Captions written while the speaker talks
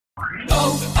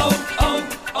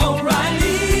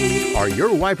O'Reilly. Are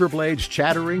your wiper blades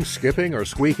chattering, skipping, or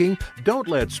squeaking? Don't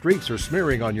let streaks or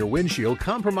smearing on your windshield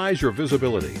compromise your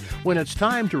visibility. When it's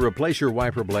time to replace your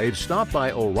wiper blades, stop by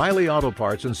O'Reilly Auto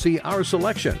Parts and see our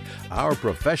selection. Our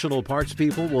professional parts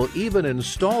people will even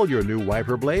install your new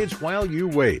wiper blades while you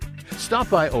wait. Stop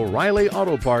by O'Reilly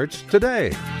Auto Parts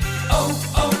today.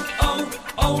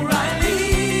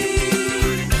 O'Reilly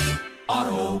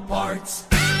Auto Parts.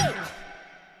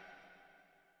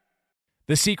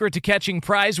 The secret to catching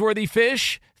prize-worthy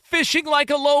fish? Fishing like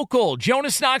a local.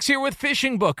 Jonas Knox here with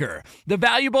Fishing Booker. The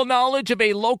valuable knowledge of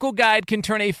a local guide can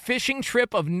turn a fishing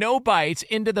trip of no bites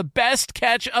into the best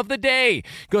catch of the day.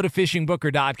 Go to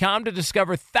fishingbooker.com to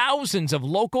discover thousands of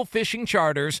local fishing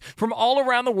charters from all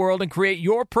around the world and create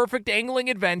your perfect angling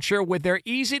adventure with their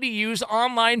easy-to-use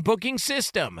online booking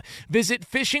system. Visit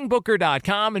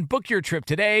fishingbooker.com and book your trip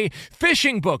today.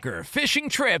 Fishing Booker. Fishing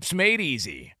trips made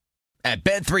easy. At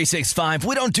Bet365,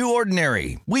 we don't do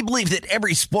ordinary. We believe that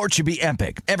every sport should be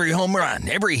epic. Every home run,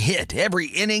 every hit, every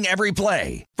inning, every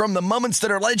play. From the moments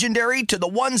that are legendary to the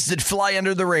ones that fly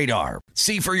under the radar.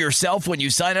 See for yourself when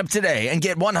you sign up today and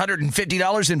get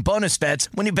 $150 in bonus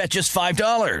bets when you bet just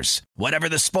 $5. Whatever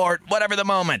the sport, whatever the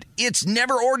moment, it's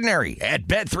never ordinary at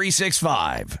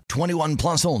Bet365. 21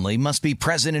 plus only. Must be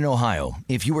present in Ohio.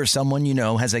 If you or someone you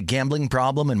know has a gambling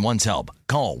problem and wants help,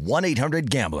 call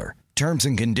 1-800-GAMBLER. Terms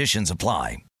and conditions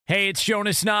apply. Hey, it's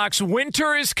Jonas Knox.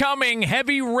 Winter is coming.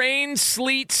 Heavy rain,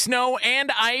 sleet, snow,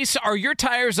 and ice. Are your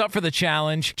tires up for the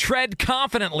challenge? Tread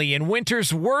confidently in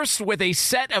winter's worst with a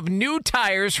set of new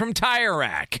tires from Tire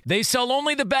Rack. They sell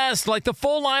only the best, like the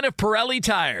full line of Pirelli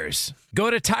tires. Go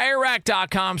to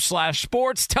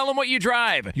TireRack.com/sports. Tell them what you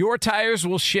drive. Your tires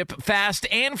will ship fast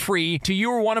and free to you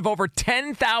or one of over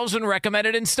 10,000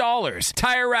 recommended installers.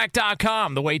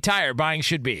 TireRack.com, the way tire buying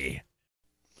should be.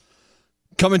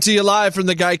 Coming to you live from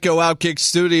the Geico Outkick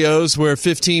Studios, where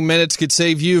 15 minutes could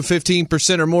save you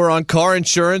 15% or more on car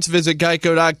insurance. Visit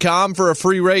geico.com for a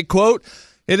free rate quote.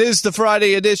 It is the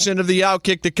Friday edition of the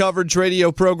Outkick the Coverage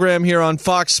radio program here on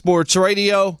Fox Sports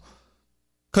Radio.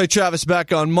 Clay Travis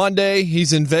back on Monday.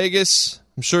 He's in Vegas.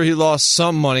 I'm sure he lost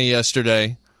some money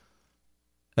yesterday.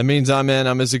 That means I'm in.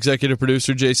 I'm his executive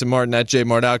producer, Jason Martin, at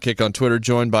JMartOutkick on Twitter,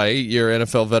 joined by 8-year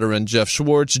NFL veteran Jeff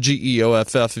Schwartz,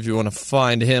 GEOFF, if you want to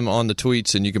find him on the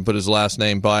tweets, and you can put his last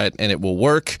name by it, and it will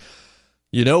work.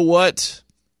 You know what?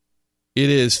 It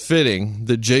is fitting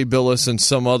that Jay Billis and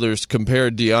some others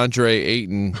compared DeAndre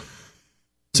Ayton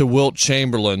to Wilt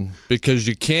Chamberlain, because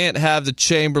you can't have the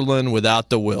Chamberlain without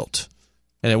the Wilt.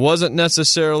 And it wasn't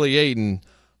necessarily Ayton,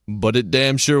 but it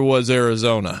damn sure was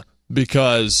Arizona,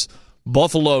 because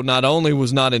Buffalo not only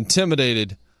was not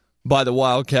intimidated by the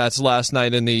Wildcats last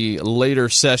night in the later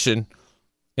session,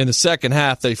 in the second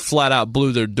half, they flat out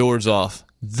blew their doors off.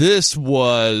 This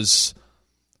was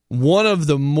one of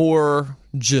the more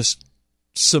just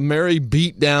summary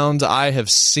beatdowns I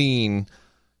have seen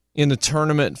in the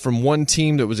tournament from one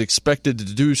team that was expected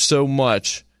to do so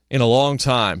much in a long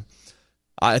time.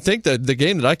 I think that the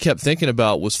game that I kept thinking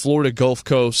about was Florida Gulf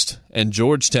Coast and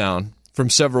Georgetown from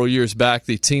several years back,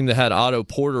 the team that had Otto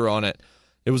Porter on it.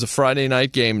 It was a Friday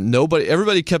night game.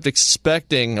 Everybody kept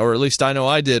expecting, or at least I know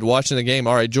I did, watching the game,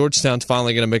 all right, Georgetown's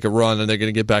finally going to make a run and they're going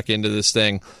to get back into this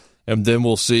thing, and then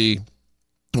we'll see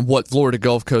what Florida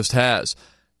Gulf Coast has.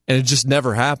 And it just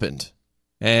never happened.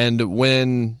 And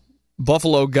when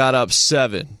Buffalo got up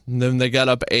 7, and then they got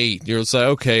up 8, you're like,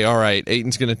 okay, all right,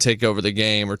 Ayton's going to take over the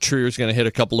game, or Trier's going to hit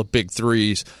a couple of big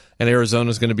threes, and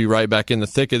Arizona's going to be right back in the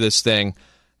thick of this thing.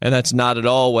 And that's not at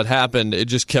all what happened. It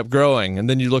just kept growing. And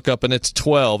then you look up and it's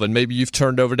 12, and maybe you've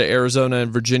turned over to Arizona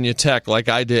and Virginia Tech like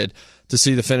I did to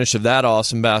see the finish of that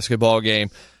awesome basketball game.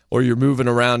 Or you're moving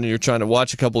around and you're trying to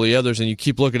watch a couple of the others and you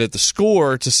keep looking at the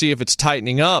score to see if it's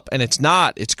tightening up, and it's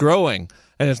not. It's growing.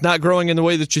 And it's not growing in the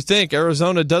way that you think.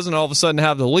 Arizona doesn't all of a sudden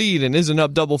have the lead and isn't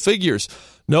up double figures.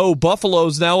 No,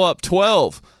 Buffalo's now up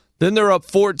 12. Then they're up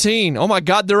 14. Oh, my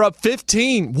God, they're up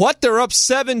 15. What? They're up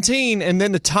 17, and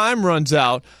then the time runs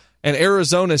out, and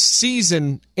Arizona's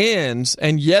season ends,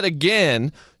 and yet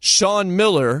again, Sean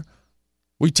Miller.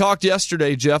 We talked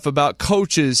yesterday, Jeff, about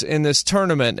coaches in this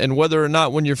tournament and whether or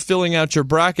not when you're filling out your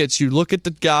brackets, you look at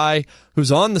the guy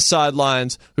who's on the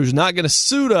sidelines, who's not going to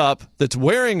suit up, that's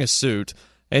wearing a suit,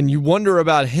 and you wonder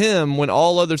about him when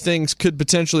all other things could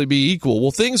potentially be equal. Well,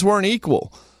 things weren't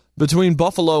equal between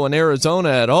Buffalo and Arizona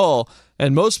at all,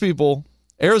 and most people,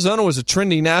 Arizona was a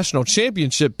trendy national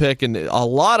championship pick, and a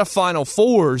lot of Final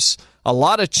Fours, a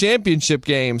lot of championship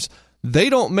games. They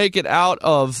don't make it out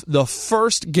of the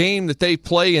first game that they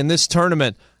play in this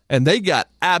tournament, and they got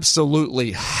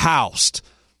absolutely housed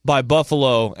by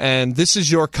Buffalo, and this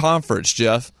is your conference,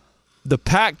 Jeff. The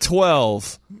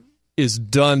Pac-12 is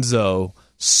donezo.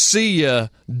 See ya.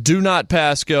 Do not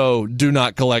pass go. Do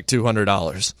not collect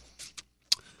 $200.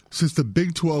 Since the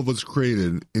Big 12 was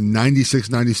created in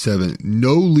 96-97,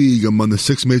 no league among the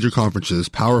 6 major conferences,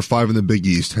 Power 5 and the Big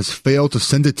East, has failed to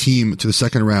send a team to the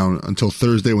second round until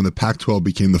Thursday when the Pac-12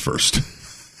 became the first.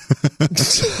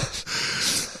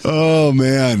 Oh,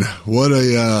 man. What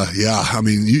a, I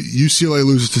mean, UCLA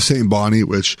loses to St. Bonnie,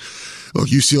 which, look,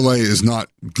 UCLA is not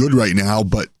good right now,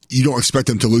 but you don't expect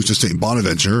them to lose to St.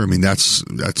 Bonaventure. I mean, that's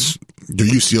the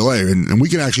UCLA, and we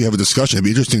can actually have a discussion. It'd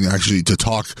be interesting actually to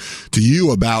talk to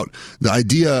you about the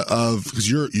idea of, because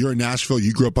you're in Nashville,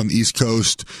 you grew up on the East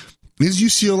Coast. Is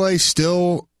UCLA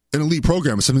still an elite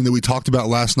program? It's something that we talked about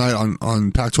last night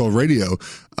on Pac-12 radio.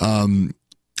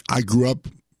 I grew up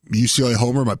UCLA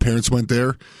homer. My parents went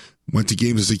there, went to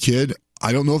games as a kid.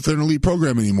 I don't know if they're an elite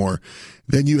program anymore.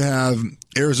 Then you have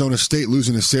Arizona State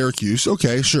losing to Syracuse.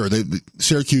 Okay, sure.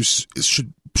 Syracuse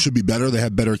should be better. They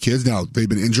have better kids. Now, they've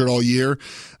been injured all year.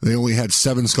 They only had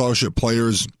 7 scholarship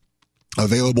players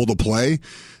available to play.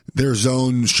 Their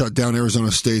zone shut down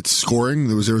Arizona State's scoring.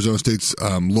 There was Arizona State's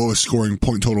lowest scoring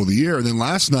point total of the year. And then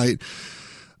last night,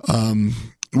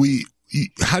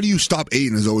 how do you stop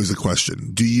Ayton is always the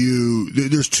question.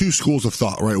 There's 2 schools of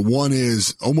thought, right? One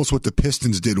is almost what the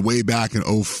Pistons did way back in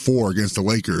 2004 against the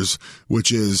Lakers,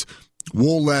 which is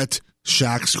we'll let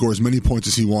Shaq score as many points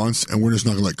as he wants, and we're just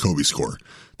not going to let Kobe score.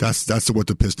 That's what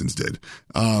the Pistons did.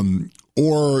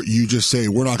 Or you just say,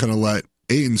 we're not going to let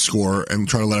Ayton score and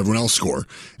try to let everyone else score.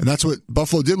 And that's what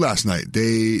Buffalo did last night.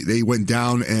 They went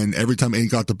down, and every time Ayton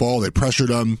got the ball, they pressured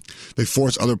him. They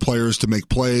forced other players to make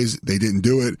plays. They didn't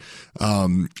do it.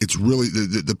 It's really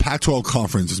the Pac-12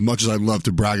 conference, as much as I'd love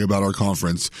to brag about our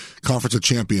conference of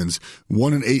champions,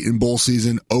 1-8 in bowl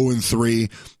season, 0-3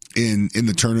 in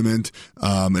the tournament.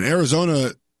 And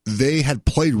Arizona, they had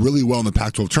played really well in the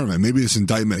Pac-12 tournament. Maybe this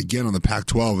indictment again on the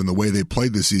Pac-12 and the way they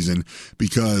played this season,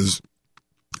 because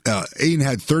Ayton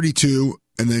had 32,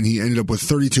 and then he ended up with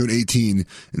 32 and 18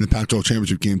 in the Pac-12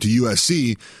 championship game to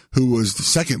USC, who was the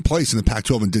second place in the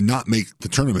Pac-12 and did not make the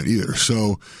tournament either.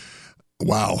 So,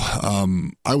 wow.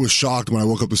 I was shocked when I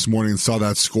woke up this morning and saw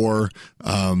that score.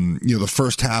 The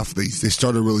first half, they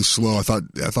started really slow. I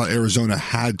thought Arizona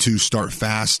had to start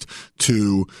fast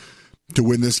to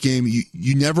win this game.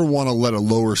 You never want to let a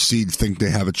lower seed think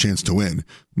they have a chance to win.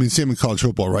 I mean, same in college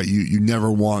football, right? You never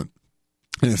want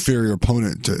an inferior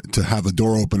opponent to have the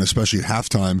door open, especially at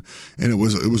halftime, and it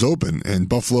was open. And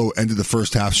Buffalo ended the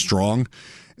first half strong,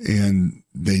 and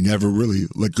they never really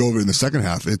let go of it in the second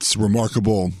half. It's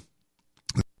remarkable.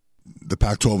 The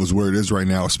Pac-12 is where it is right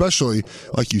now, especially,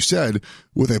 like you said,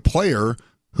 with a player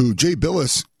who Jay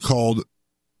Billis called,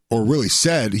 or really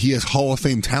said, he has Hall of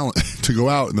Fame talent to go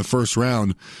out in the first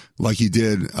round like he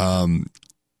did.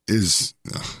 It's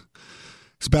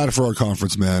bad for our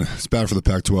conference, man. It's bad for the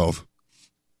Pac-12.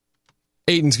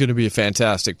 Ayton's going to be a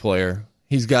fantastic player.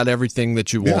 He's got everything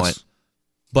that you want. Yes.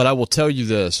 But I will tell you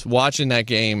this, watching that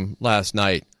game last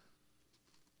night,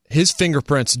 his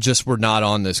fingerprints just were not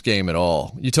on this game at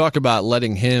all. You talk about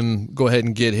letting him go ahead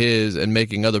and get his and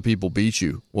making other people beat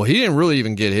you. Well, he didn't really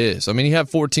even get his. I mean, he had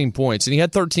 14 points, and he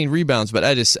had 13 rebounds, but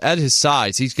at his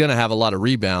size, he's going to have a lot of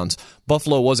rebounds.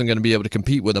 Buffalo wasn't going to be able to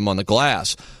compete with him on the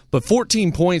glass. But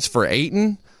 14 points for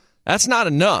Ayton, that's not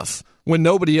enough when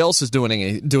nobody else is doing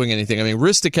anything. I mean,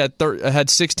 Ristic had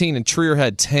 16 and Trier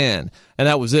had 10, and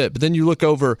that was it. But then you look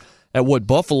over at what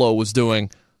Buffalo was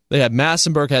doing. They had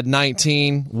Massenberg had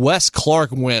 19. Wes Clark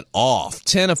went off.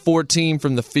 10 of 14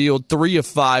 from the field, 3 of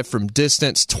 5 from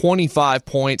distance, 25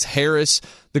 points. Harris,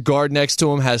 the guard next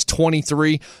to him, has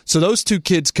 23. So those two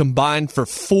kids combined for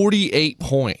 48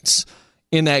 points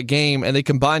in that game, and they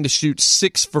combined to shoot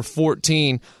 6 for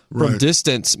 14 from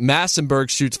distance. Massenberg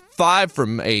shoots 5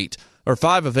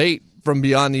 of 8 from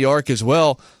beyond the arc as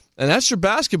well. And that's your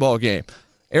basketball game.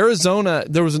 Arizona,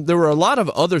 there were a lot of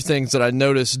other things that I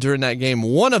noticed during that game.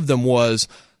 One of them was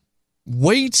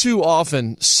way too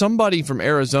often somebody from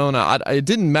Arizona, it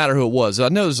didn't matter who it was. I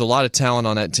know there's a lot of talent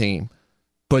on that team,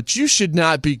 but you should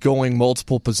not be going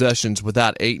multiple possessions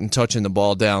without Ayton touching the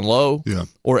ball down low,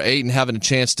 or Ayton having a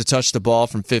chance to touch the ball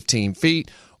from 15 feet,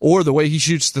 or the way he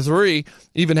shoots the three,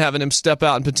 even having him step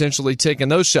out and potentially taking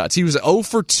those shots. He was 0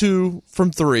 for 2 from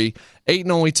 3.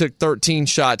 Ayton only took 13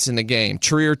 shots in the game.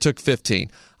 Trier took 15.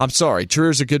 I'm sorry,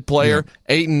 Trier's a good player.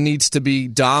 Yeah. Ayton needs to be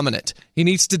dominant. He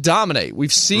needs to dominate. We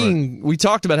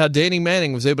talked about how Danny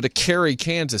Manning was able to carry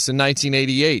Kansas in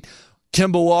 1988.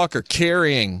 Kemba Walker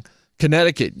carrying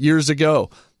Connecticut years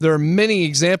ago. There are many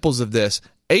examples of this.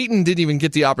 Ayton didn't even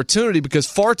get the opportunity because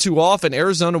far too often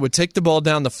Arizona would take the ball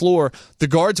down the floor, the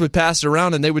guards would pass it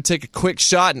around, and they would take a quick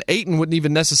shot, and Ayton wouldn't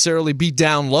even necessarily be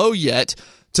down low yet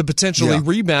to potentially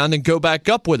rebound and go back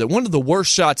up with it. One of the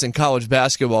worst shots in college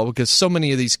basketball, because so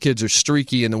many of these kids are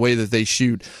streaky in the way that they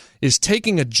shoot, is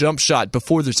taking a jump shot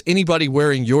before there's anybody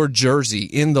wearing your jersey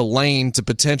in the lane to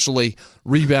potentially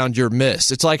rebound your miss.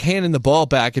 It's like handing the ball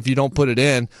back if you don't put it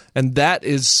in, and that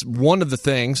is one of the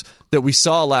things that we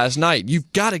saw last night.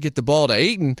 You've got to get the ball to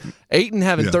Ayton. Ayton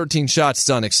having 13 shots is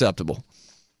unacceptable.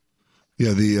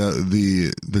 Yeah,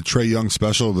 the Trae Young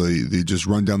special, the just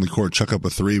run down the court, chuck up a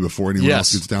three before anyone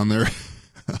else gets down there.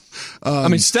 I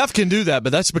mean, Steph can do that,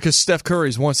 but that's because Steph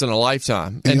Curry's once in a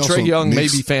lifetime, and Trae Young may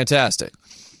be fantastic.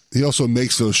 He also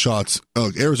makes those shots.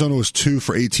 Arizona was 2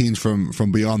 for 18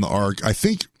 from beyond the arc. I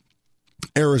think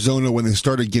Arizona, when they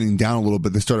started getting down a little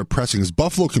bit, they started pressing, because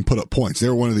Buffalo can put up points.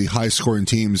 They're one of the high-scoring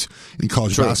teams in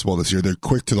college basketball this year. They're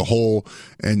quick to the hole,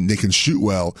 and they can shoot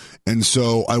well. And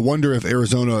so I wonder if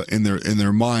Arizona, in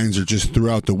their minds, or just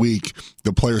throughout the week,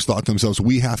 the players thought to themselves,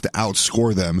 we have to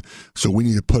outscore them, so we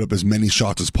need to put up as many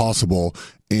shots as possible.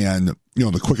 And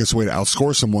the quickest way to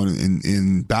outscore someone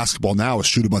in basketball now is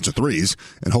shoot a bunch of threes,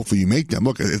 and hopefully you make them.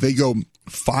 Look, if they go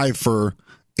 5 for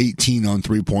 18 on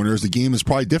three-pointers, the game is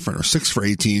probably different, or 6 for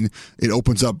 18. It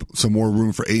opens up some more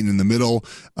room for Ayton in the middle.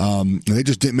 And they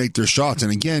just didn't make their shots.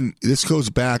 And again, this goes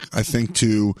back, I think,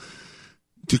 to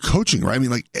coaching, right? I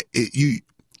mean,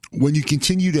 when you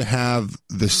continue to have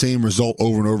the same result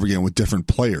over and over again with different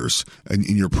players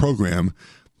in your program,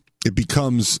 it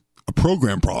becomes a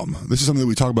program problem. This is something that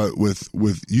we talk about with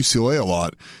UCLA a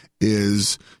lot,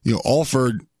 is,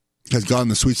 Alford has gotten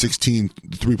the Sweet 16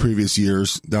 the 3 previous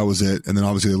years. That was it. And then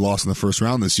obviously they lost in the first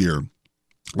round this year.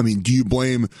 I mean, do you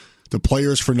blame the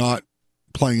players for not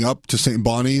playing up to St.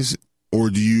 Bonnie's, or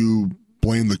do you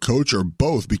blame the coach, or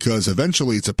both? Because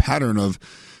eventually it's a pattern of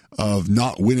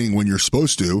not winning when you're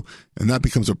supposed to, and that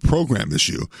becomes a program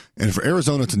issue. And for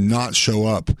Arizona to not show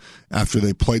up after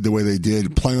they played the way they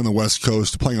did, playing on the West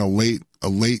Coast, playing a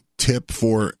late tip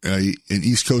for an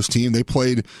East Coast team, they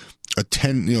played a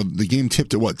 10, the game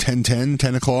tipped at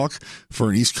 10 o'clock for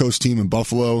an East Coast team in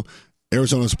Buffalo.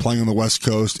 Arizona's playing on the West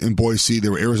Coast in Boise.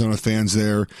 There were Arizona fans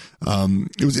there.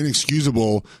 It was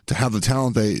inexcusable to have the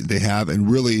talent they have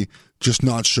and really just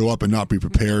not show up and not be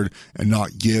prepared and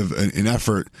not give an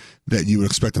effort that you would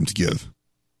expect them to give.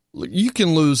 You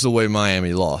can lose the way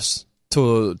Miami lost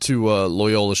to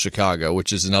Loyola Chicago,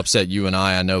 which is an upset you and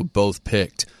I know both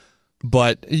picked.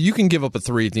 But you can give up a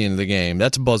 3 at the end of the game.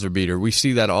 That's a buzzer beater. We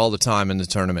see that all the time in the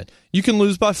tournament. You can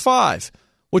lose by 5.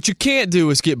 What you can't do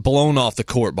is get blown off the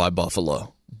court by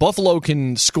Buffalo. Buffalo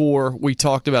can score. We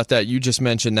talked about that. You just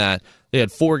mentioned that. They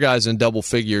had 4 guys in double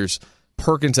figures.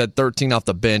 Perkins had 13 off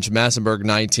the bench, Massenberg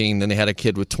 19, then they had a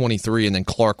kid with 23, and then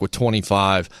Clark with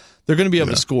 25. They're going to be able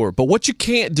to score. But what you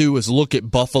can't do is look at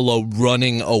Buffalo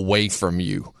running away from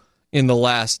you in the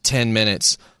last 10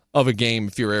 minutes of a game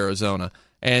if you're Arizona.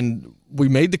 And we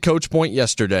made the coach point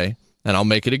yesterday, and I'll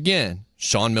make it again.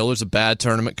 Sean Miller's a bad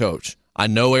tournament coach. I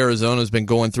know Arizona's been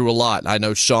going through a lot. I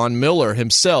know Sean Miller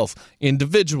himself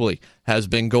individually has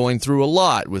been going through a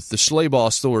lot with the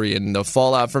Schleybaugh story and the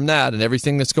fallout from that and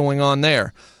everything that's going on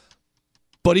there.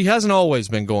 But he hasn't always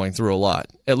been going through a lot,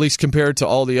 at least compared to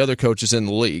all the other coaches in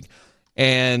the league.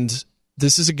 And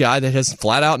this is a guy that has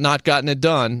flat out not gotten it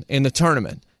done in the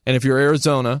tournament. And if you're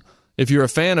Arizona, if you're a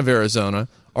fan of Arizona,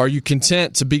 are you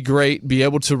content to be great, be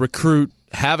able to recruit,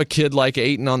 have a kid like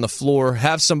Ayton on the floor,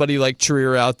 have somebody like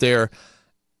Trier out there,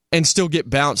 and still get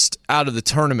bounced out of the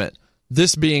tournament?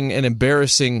 This being an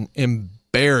embarrassing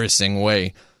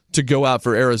way to go out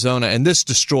for Arizona, and this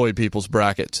destroyed people's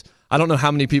brackets. I don't know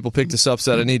how many people picked this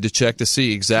upset. I need to check to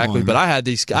see exactly, but I had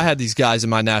these guys in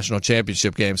my national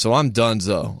championship game, so I'm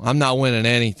donezo. I'm not winning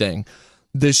anything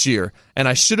this year, and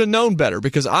I should have known better,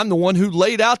 because I'm the one who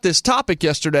laid out this topic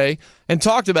yesterday and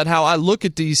talked about how I look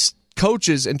at these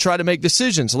coaches and try to make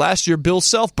decisions. Last year, Bill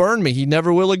Self burned me. He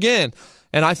never will again.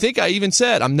 And I think I even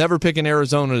said, I'm never picking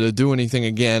Arizona to do anything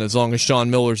again as long as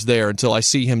Sean Miller's there until I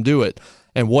see him do it.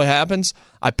 And what happens?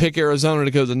 I pick Arizona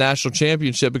to go to the national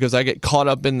championship because I get caught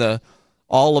up in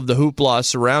all of the hoopla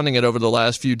surrounding it over the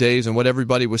last few days and what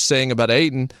everybody was saying about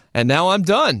Ayton, and now I'm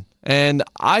done. And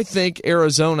I think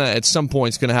Arizona at some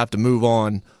point is going to have to move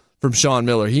on from Sean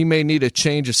Miller. He may need a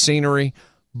change of scenery,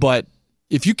 but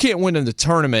if you can't win in the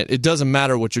tournament, it doesn't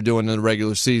matter what you're doing in the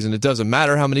regular season. It doesn't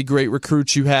matter how many great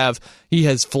recruits you have. He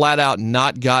has flat out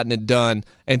not gotten it done.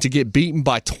 And to get beaten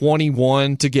by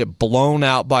 21, to get blown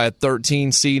out by a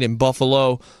 13 seed in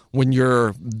Buffalo when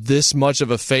you're this much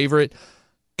of a favorite,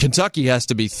 Kentucky has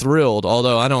to be thrilled,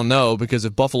 although I don't know, because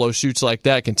if Buffalo shoots like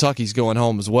that, Kentucky's going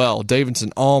home as well.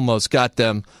 Davidson almost got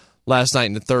them last night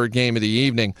in the third game of the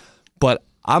evening. But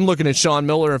I'm looking at Sean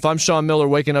Miller. If I'm Sean Miller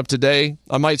waking up today,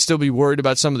 I might still be worried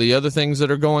about some of the other things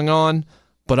that are going on,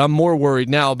 but I'm more worried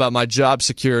now about my job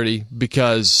security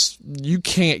because you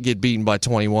can't get beaten by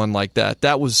 21 like that.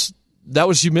 That was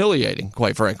humiliating,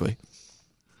 quite frankly.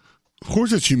 Of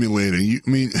course it's humiliating. I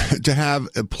mean, to have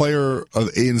a player of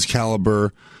Aiden's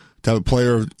caliber, to have a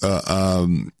player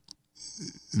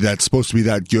that's supposed to be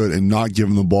that good and not give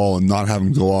him the ball and not have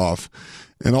him go off.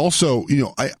 And also,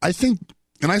 I think,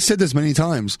 and I said this many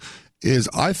times, is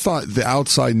I thought the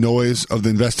outside noise of the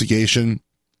investigation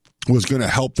was going to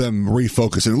help them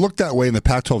refocus. And it looked that way in the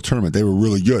Pac-12 tournament. They were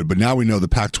really good. But now we know the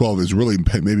Pac-12 is really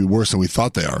maybe worse than we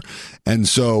thought they are. And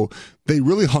so they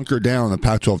really hunkered down in the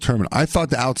Pac-12 tournament. I thought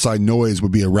the outside noise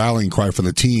would be a rallying cry for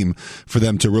the team, for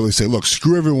them to really say, look,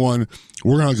 screw everyone.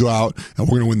 We're going to go out and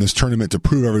we're going to win this tournament to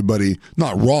prove everybody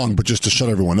not wrong, but just to shut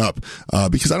everyone up.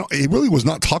 Because it really was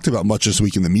not talked about much this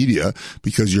week in the media,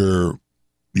 because you're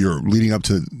leading up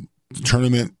to the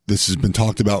tournament. This has been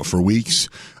talked about for weeks.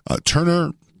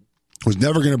 Turner was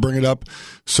never going to bring it up.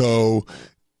 So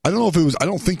I don't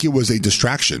think it was a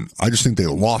distraction. I just think they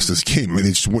lost this game. I mean,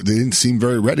 they didn't seem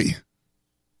very ready.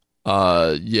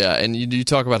 Yeah, and you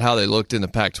talk about how they looked in the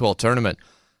Pac-12 tournament.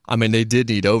 I mean, they did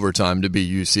need overtime to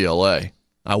beat UCLA.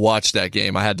 I watched that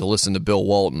game. I had to listen to Bill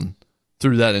Walton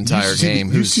through that entire game.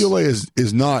 UCLA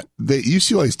is not.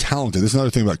 UCLA is talented. That's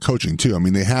another thing about coaching too. I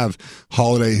mean, they have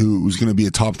Holiday, who's going to be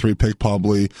a top 3 pick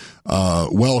probably.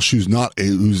 Welsh,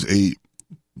 who's a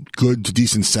good to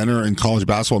decent center in college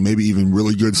basketball, maybe even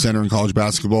really good center in college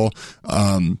basketball.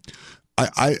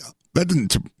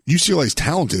 UCLA's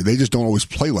talented. They just don't always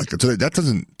play like it. So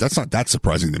that's not that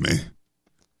surprising to me.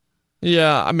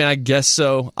 Yeah, I mean, I guess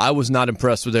so. I was not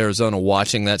impressed with Arizona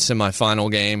watching that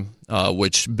semifinal game,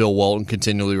 which Bill Walton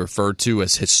continually referred to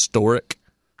as historic.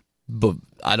 But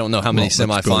I don't know how many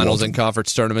semifinals and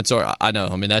conference tournaments are. I know.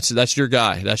 I mean, that's your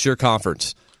guy. That's your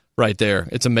conference right there.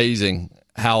 It's amazing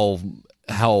how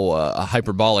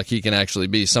hyperbolic he can actually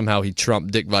be. Somehow he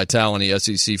trumped Dick Vitale in the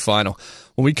SEC final.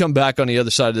 When we come back on the other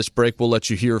side of this break, we'll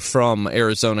let you hear from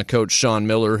Arizona coach Sean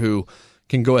Miller, who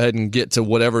can go ahead and get to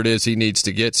whatever it is he needs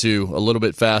to get to a little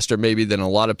bit faster maybe than a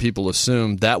lot of people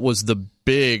assume. That was the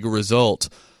big result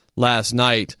last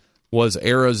night, was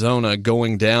Arizona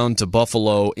going down to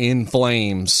Buffalo in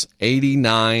flames,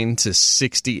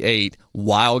 89-68.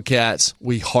 Wildcats,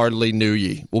 we hardly knew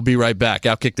ye. We'll be right back.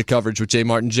 Outkick the coverage with Jay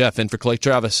Martin Jeff in for Clay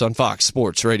Travis on Fox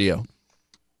Sports Radio.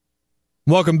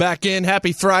 Welcome back in.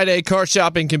 Happy Friday. Car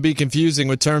shopping can be confusing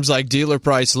with terms like dealer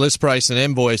price, list price, and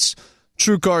invoice.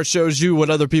 TrueCar shows you what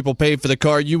other people paid for the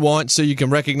car you want so you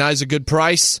can recognize a good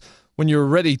price. When you're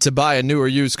ready to buy a new or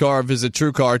used car, visit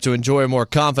TrueCar to enjoy a more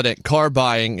confident car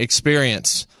buying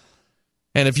experience.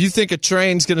 And if you think a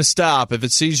train's going to stop if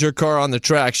it sees your car on the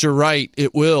tracks, you're right,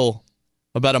 it will.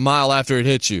 About a mile after it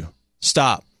hits you.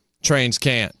 Stop. Trains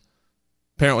can't.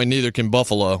 Apparently neither can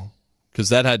Buffalo, because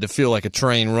that had to feel like a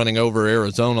train running over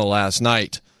Arizona last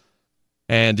night.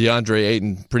 And DeAndre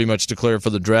Ayton pretty much declared for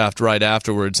the draft right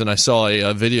afterwards. And I saw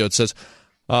a video that says,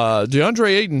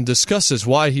 DeAndre Ayton discusses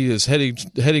why he is heading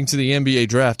to the NBA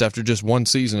draft after just one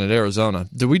season at Arizona.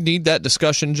 Do we need that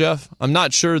discussion, Jeff? I'm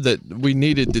not sure that we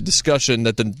needed the discussion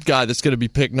that the guy that's going to be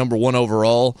picked number 1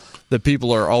 overall, that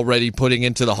people are already putting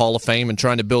into the Hall of Fame and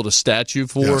trying to build a statue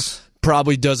for, yes,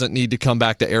 probably doesn't need to come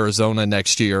back to Arizona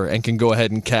next year and can go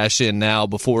ahead and cash in now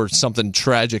before something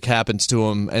tragic happens to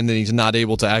him and then he's not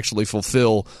able to actually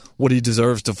fulfill what he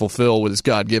deserves to fulfill with his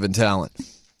God-given talent.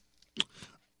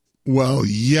 Well,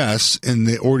 yes, and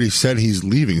they already said he's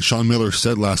leaving. Sean Miller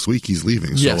said last week he's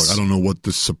leaving. So yes. I don't know what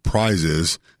the surprise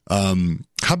is. How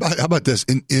about this?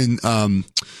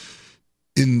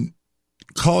 In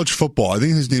college football, I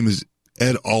think his name is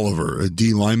Ed Oliver, a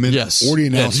D lineman. Yes. Already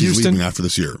announced he's leaving after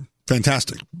this year.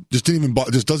 Fantastic. Just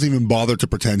doesn't even bother to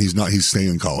pretend he's staying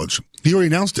in college. He already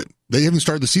announced it. They haven't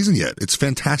started the season yet. It's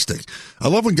fantastic. I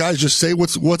love when guys just say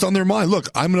what's on their mind. Look,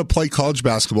 I'm going to play college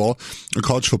basketball or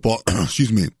college football.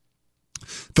 Excuse me.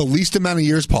 The least amount of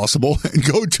years possible and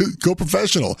go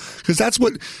professional. Because that's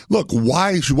why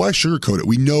sugarcoat it?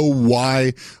 We know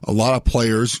why a lot of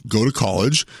players go to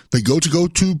college. They go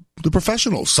to the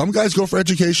professionals. Some guys go for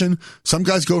education, some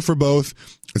guys go for both,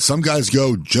 and some guys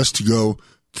go just to go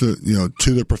to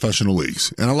the professional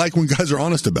leagues. And I like when guys are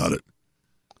honest about it.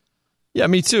 Yeah,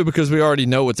 me too, because we already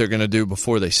know what they're going to do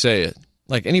before they say it.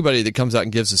 Like anybody that comes out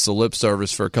and gives us the lip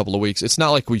service for a couple of weeks, it's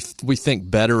not like we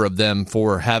think better of them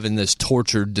for having this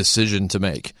tortured decision to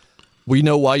make. We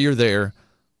know why you're there.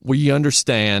 We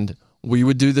understand. we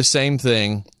would do the same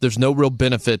thing. There's no real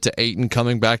benefit to Ayton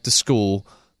coming back to school.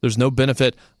 There's no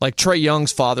benefit. Like Trae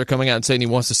Young's father coming out and saying he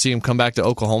wants to see him come back to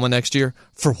Oklahoma next year.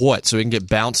 For what? So he can get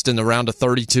bounced in the round of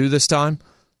 32 this time?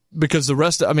 Because the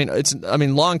rest,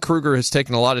 Lon Kruger has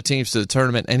taken a lot of teams to the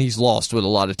tournament, and he's lost with a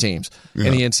lot of teams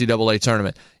in the NCAA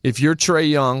tournament. If you're Trae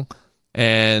Young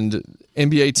and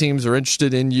NBA teams are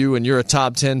interested in you and you're a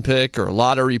top 10 pick or a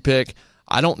lottery pick,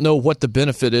 I don't know what the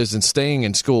benefit is in staying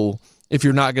in school if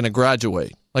you're not going to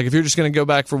graduate. Like, if you're just going to go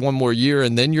back for one more year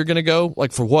and then you're going to go,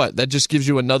 like, for what? That just gives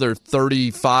you another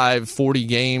 35, 40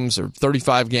 games or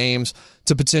 35 games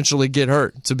to potentially get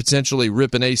hurt, to potentially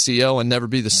rip an ACL and never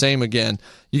be the same again.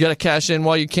 You got to cash in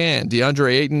while you can.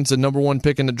 DeAndre Ayton's the number one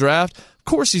pick in the draft. Of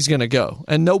course he's going to go,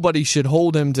 and nobody should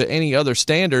hold him to any other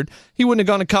standard. He wouldn't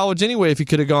have gone to college anyway if he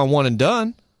could have gone one and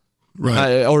done.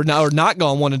 Right. Or not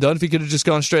gone one and done if he could have just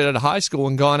gone straight out of high school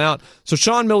and gone out. So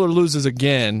Sean Miller loses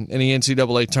again in the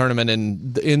NCAA tournament,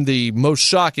 and in the most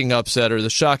shocking upset or the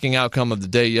shocking outcome of the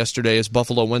day yesterday as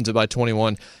Buffalo wins it by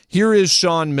 21. Here is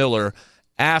Sean Miller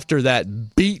after that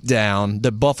beatdown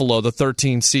that Buffalo, the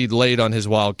 13 seed, laid on his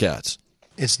Wildcats.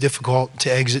 It's difficult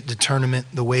to exit the tournament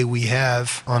the way we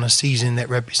have on a season that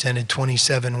represented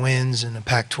 27 wins in the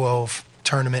Pac-12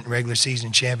 tournament and regular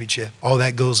season championship. All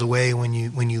that goes away when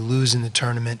you lose in the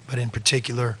tournament, but in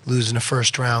particular, lose in the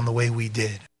first round the way we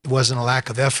did. It wasn't a lack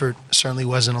of effort, certainly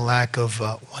wasn't a lack of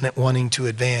wanting to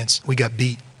advance. We got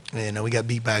beat. We got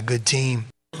beat by a good team.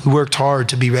 We worked hard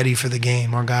to be ready for the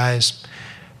game. Our guys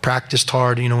practiced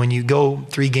hard. When you go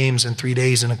 3 games in 3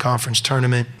 days in a conference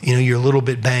tournament, you're a little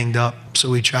bit banged up.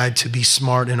 So we tried to be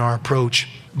smart in our approach,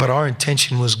 but our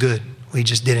intention was good. We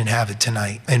just didn't have it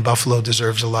tonight, and Buffalo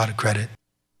deserves a lot of credit.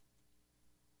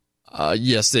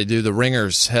 Yes, they do. The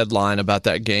Ringer's headline about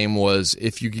that game was,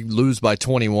 if you lose by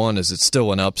 21, is it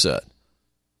still an upset?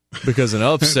 Because an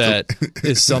upset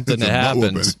is something that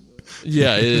happens.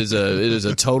 Yeah, it is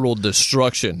a total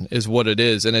destruction is what it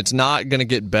is, and it's not going to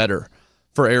get better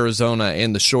for Arizona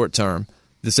in the short term.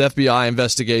 This FBI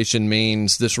investigation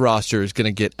means this roster is going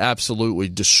to get absolutely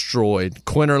destroyed.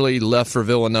 Quinterly left for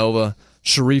Villanova.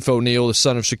 Sharif O'Neal, the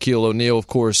son of Shaquille O'Neal, of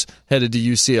course, headed to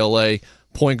UCLA.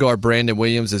 Point guard Brandon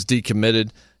Williams is decommitted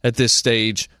at this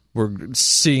stage. We're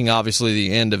seeing, obviously,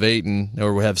 the end of Ayton,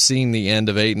 or we have seen the end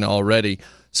of Ayton already.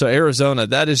 So Arizona,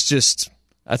 that is just,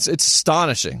 it's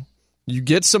astonishing. You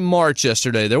get some March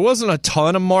yesterday. There wasn't a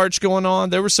ton of March going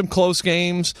on. There were some close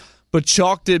games, but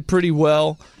Chalk did pretty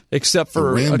well, except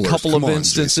for a couple of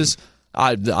instances.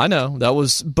 I know that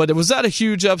was, but was that a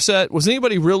huge upset? Was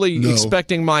anybody really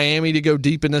expecting Miami to go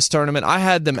deep in this tournament? I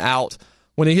had them out.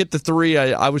 When he hit the 3,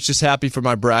 I was just happy for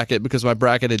my bracket because my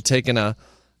bracket had taken a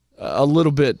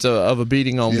little bit of a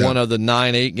beating on one of the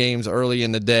 9-8 games early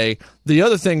in the day. The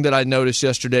other thing that I noticed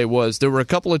yesterday was there were a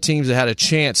couple of teams that had a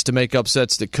chance to make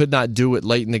upsets that could not do it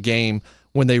late in the game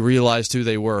when they realized who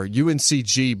they were.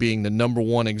 UNCG being the number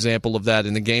one example of that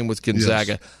in the game with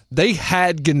Gonzaga. Yes. They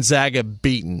had Gonzaga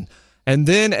beaten and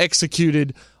then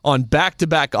executed on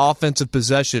back-to-back offensive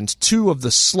possessions 2 of the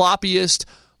sloppiest,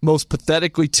 most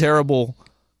pathetically terrible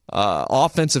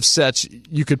offensive sets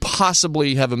you could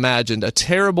possibly have imagined. A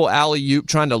terrible alley-oop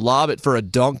trying to lob it for a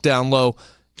dunk down low.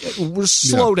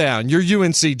 Slow down. You're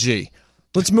UNCG.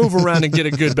 Let's move around and get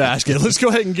a good basket. Let's go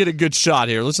ahead and get a good shot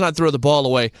here. Let's not throw the ball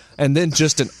away. And then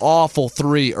just an awful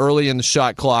 3 early in the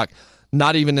shot clock,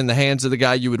 not even in the hands of the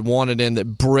guy you would want it in,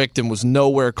 that bricked and was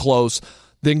nowhere close.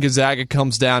 Then Gonzaga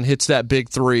comes down, hits that big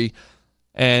 3.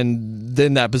 And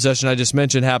then that possession I just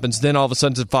mentioned happens. Then all of a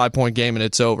sudden it's a 5-point game and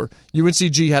it's over.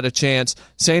 UNCG had a chance.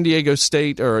 San Diego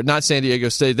State, or not San Diego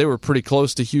State, they were pretty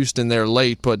close to Houston there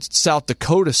late, but South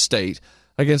Dakota State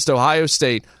against Ohio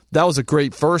State, that was a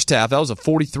great first half. That was a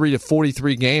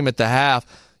 43-43 game at the half.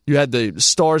 You had the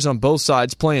stars on both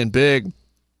sides playing big.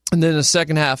 And then in the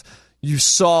second half, you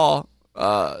saw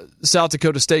South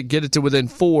Dakota State get it to within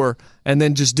 4 and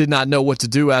then just did not know what to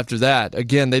do after that.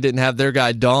 Again, they didn't have their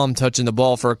guy Dom touching the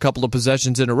ball for a couple of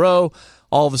possessions in a row.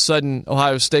 All of a sudden,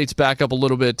 Ohio State's back up a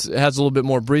little bit, has a little bit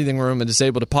more breathing room, and is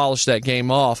able to polish that game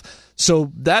off.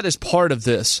 So that is part of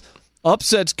this.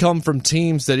 Upsets come from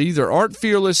teams that either aren't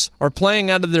fearless, are playing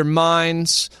out of their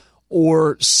minds,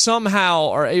 or somehow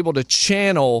are able to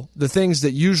channel the things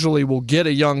that usually will get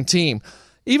a young team.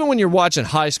 Even when you're watching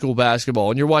high school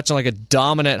basketball and you're watching like a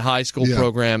dominant high school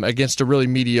program against a really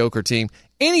mediocre team,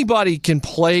 anybody can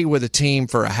play with a team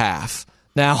for a half.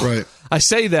 Now, I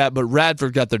say that, but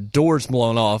Radford got their doors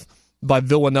blown off by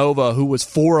Villanova, who was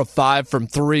 4 of 5 from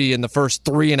 3 in the first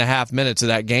 3.5 minutes of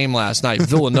that game last night.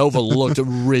 Villanova looked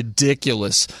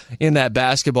ridiculous in that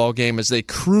basketball game as they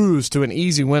cruised to an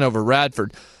easy win over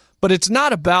Radford. But it's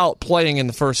not about playing in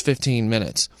the first 15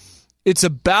 minutes. It's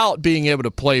about being able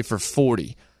to play for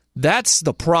 40. That's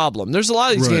the problem. There's a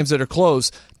lot of these games that are close.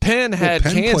 Penn had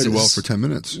Kansas. Played well for 10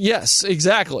 minutes. Yes,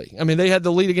 exactly. I mean, they had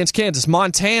the lead against Kansas.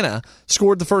 Montana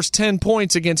scored the first 10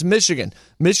 points against Michigan.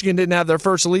 Michigan didn't have their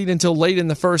first lead until late in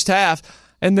the first half,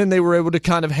 and then they were able to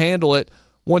kind of handle it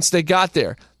once they got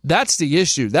there. That's the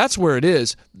issue. That's where it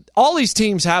is. All these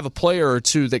teams have a player or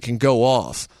two that can go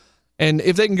off. And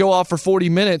if they can go off for 40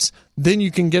 minutes, then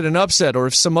you can get an upset. Or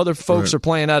if some other folks are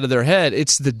playing out of their head,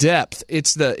 it's the depth.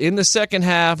 It's in the second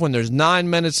half when there's 9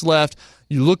 minutes left,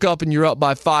 you look up and you're up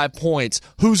by 5 points.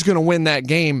 Who's going to win that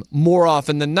game more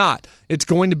often than not? It's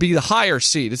going to be the higher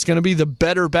seed. It's going to be the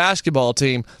better basketball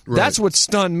team. Right. That's what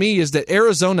stunned me, is that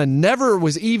Arizona never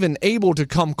was even able to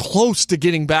come close to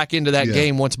getting back into that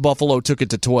game once Buffalo took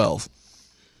it to 12.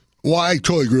 Well, I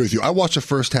totally agree with you. I watched the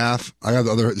first half. I got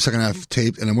the second half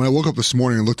taped, and when I woke up this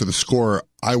morning and looked at the score,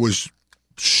 I was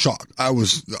shocked. I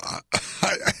was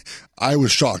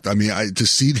shocked. I mean, to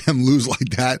see them lose like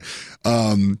that,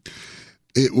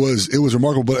 it was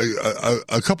remarkable. But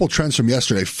a couple trends from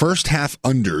yesterday: first half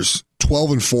unders,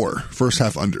 12-4. First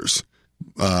half unders.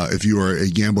 If you are a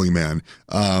gambling man,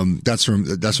 that's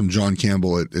from John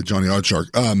Campbell at Johnny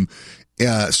Oddshark.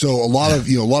 So a lot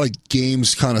of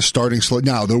games kind of starting slow.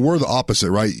 Now there were the opposite,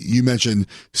 right? You mentioned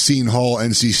Seton Hall,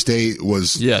 NC State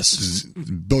was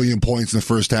billion points in the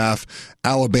first half.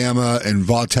 Alabama and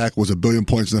Va-Tech was 1 billion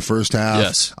points in the first half.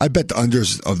 Yes. I bet the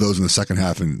unders of those in the second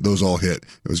half, and those all hit.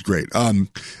 It was great. No,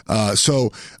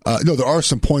 there are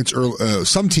some points.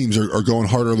 Some teams are going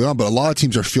hard early on, but a lot of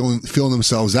teams are feeling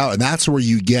themselves out, and that's where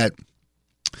you get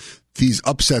these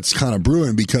upsets kind of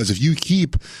brewing, because if you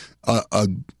keep a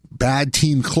bad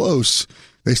team close,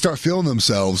 they start feeling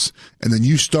themselves, and then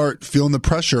you start feeling the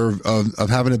pressure of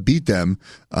having to beat them.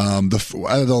 Out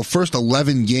of the first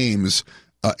 11 games,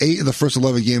 8 of the first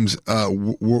 11 games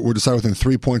were decided within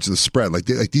 3 points of the spread. Like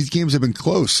these games have been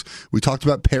close. We talked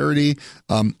about parity.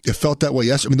 It felt that way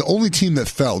yesterday. I mean, the only team that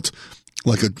felt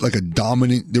like a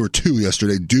dominant, there were 2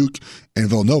 yesterday, Duke and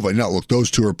Villanova. Now, look, those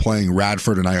 2 are playing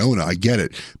Radford and Iona. I get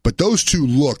it. But those 2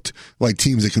 looked like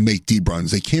teams that can make deep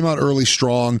runs. They came out early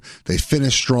strong. They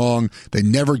finished strong. They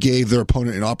never gave their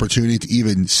opponent an opportunity to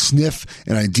even sniff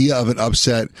an idea of an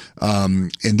upset.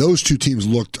 And those 2 teams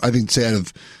looked, I think,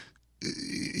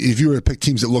 if you were to pick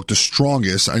teams that looked the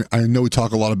strongest, I know we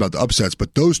talk a lot about the upsets,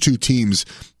 but those 2 teams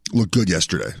looked good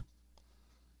yesterday.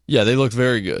 Yeah, they looked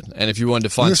very good. And if you wanted to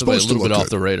find somebody a little bit off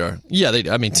the radar,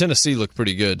 Tennessee looked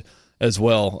pretty good as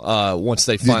well once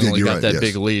they finally got that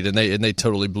big lead, and they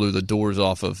totally blew the doors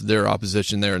off of their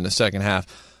opposition there in the second half.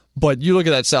 But you look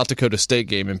at that South Dakota State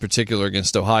game in particular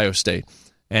against Ohio State,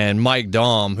 and Mike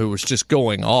Daum, who was just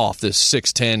going off, this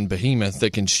 6'10 behemoth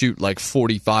that can shoot like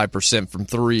 45% from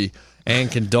 3 and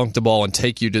can dunk the ball and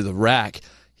take you to the rack,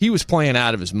 he was playing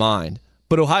out of his mind.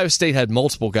 But Ohio State had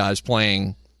multiple guys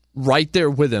playing right there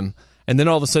with him, and then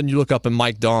all of a sudden you look up and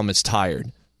Mike Daum is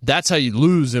tired. That's how you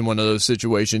lose in one of those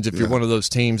situations if you're one of those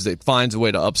teams that finds a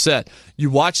way to upset. You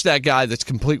watch that guy that's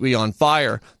completely on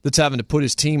fire, that's having to put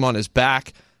his team on his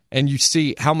back, and you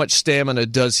see how much stamina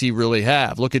does he really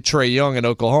have. Look at Trae Young in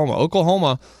Oklahoma.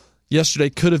 Oklahoma yesterday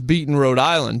could have beaten Rhode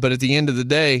Island, but at the end of the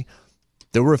day,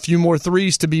 there were a few more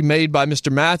threes to be made by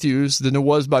Mr. Matthews than there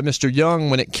was by Mr. Young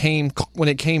when it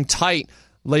came tight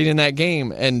late in that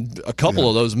game, and a couple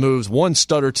of those moves, one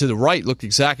stutter to the right looked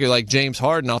exactly like James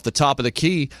Harden off the top of the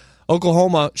key.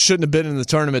 Oklahoma shouldn't have been in the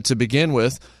tournament to begin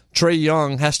with. Trae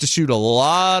Young has to shoot a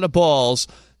lot of balls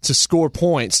to score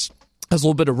points. Has a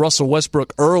little bit of Russell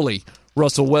Westbrook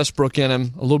in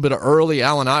him, a little bit of early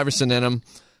Allen Iverson in him.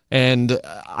 And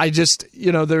I just,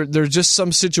 there's just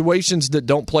some situations that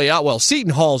don't play out well.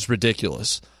 Seton Hall's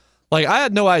ridiculous. Like, I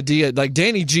had no idea. Like,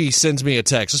 Danny G sends me a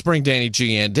text. Let's bring Danny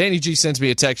G in. Danny G sends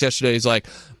me a text yesterday. He's like,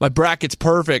 my bracket's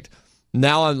perfect.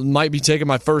 Now I might be taking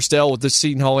my first L with this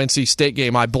Seton Hall NC State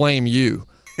game. I blame you.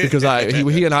 Because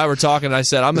he and I were talking, and I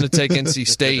said, I'm going to take NC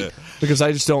State because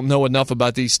I just don't know enough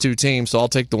about these 2 teams, so I'll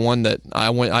take the one that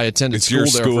I attended school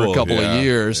there for a couple of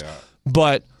years. Yeah.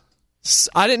 But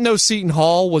I didn't know Seton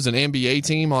Hall was an NBA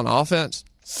team on offense.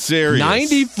 Serious.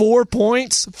 94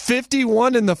 points,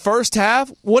 51 in the first half.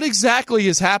 What exactly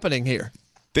is happening here?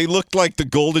 They looked like the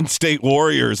Golden State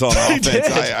Warriors on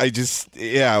offense.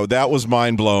 That was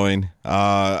mind-blowing.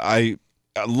 I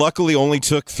luckily only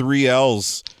took 3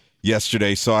 L's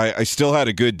yesterday, so I still had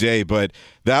a good day, but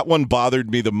that one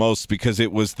bothered me the most because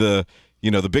it was the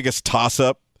biggest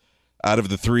toss-up out of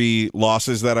the 3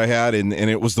 losses that I had, and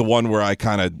it was the one where I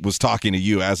kind of was talking to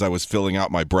you as I was filling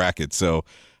out my bracket, so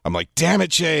I'm like, damn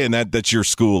it, Jay, and that's your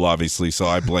school, obviously, so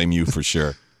I blame you for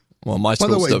sure. Well, my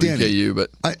school's WKU,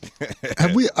 but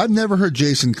I've never heard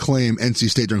Jason claim NC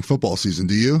State during football season.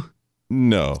 Do you?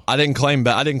 No, I didn't claim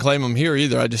them here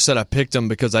either. I just said I picked them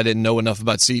because I didn't know enough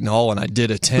about Seton Hall, and I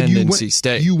did attend NC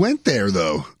State. You went there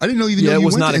though. I didn't know you. Yeah, know it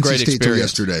was you went not to a NC great State till experience.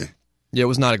 yesterday. Yeah, it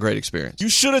was not a great experience. You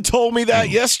should have told me that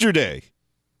yesterday.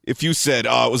 If you said,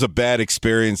 "Oh, it was a bad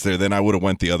experience there," then I would have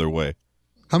went the other way.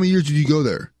 How many years did you go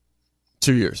there?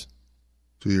 2 years.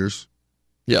 2 years.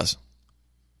 Yes.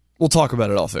 We'll talk about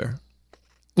it off air.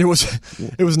 It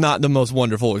was not the most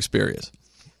wonderful experience.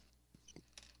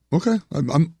 Okay,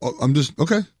 I'm just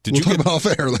okay. Did we'll you talk get about off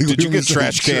air? Like, did you get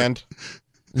trash canned?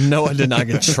 No, I did not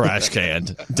get trash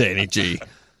canned, Danny G.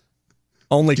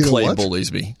 Only Clay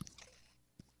bullies me.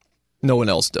 No one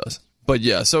else does. But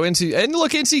yeah, so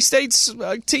NC State's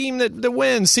a team that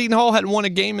wins. Seton Hall hadn't won a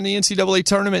game in the NCAA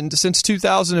tournament since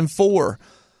 2004,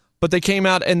 but they came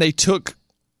out and they took,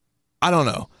 I don't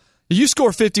know, you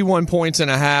score 51 points in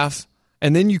a half,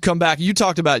 and then you come back. You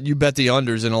talked about you bet the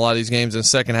unders in a lot of these games in the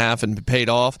second half and paid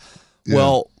off. Yeah.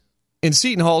 Well, in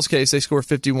Seton Hall's case, they score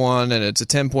 51, and it's a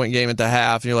 10-point game at the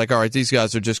half, and you're like, all right, these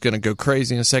guys are just going to go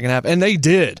crazy in the second half. And they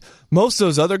did. Most of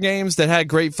those other games that had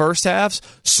great first halves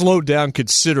slowed down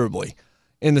considerably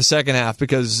in the second half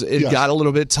because it got a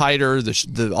little bit tighter.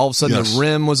 All of a sudden, the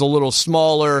rim was a little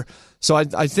smaller. So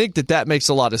I think that makes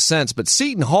a lot of sense. But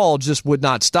Seton Hall just would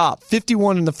not stop.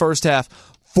 51 in the first half,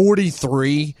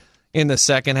 43 in the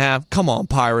second half. Come on,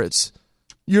 Pirates.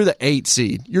 You're the 8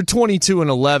 seed. You're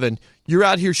 22-11. You're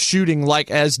out here shooting like,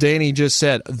 as Danny just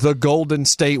said, the Golden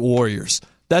State Warriors.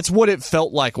 That's what it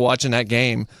felt like watching that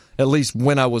game, at least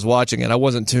when I was watching it. I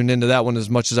wasn't tuned into that one as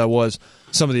much as I was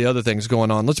some of the other things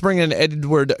going on. Let's bring in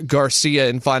Edward Garcia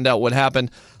and find out what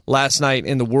happened last night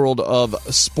in the world of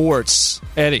sports.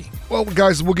 Eddie. Well,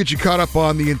 guys, we'll get you caught up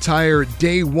on the entire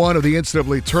day one of the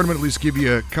NCAA tournament, at least give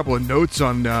you a couple of notes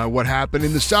on what happened.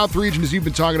 In the South region, as you've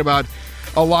been talking about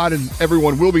a lot, and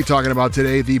everyone will be talking about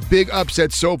today, the big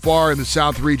upset so far in the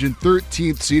South region,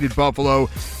 13th seeded Buffalo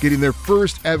getting their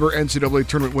first ever NCAA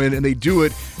tournament win, and they do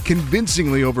it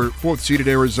convincingly over 4th seeded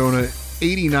Arizona,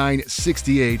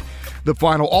 89-68. The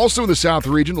final, also in the South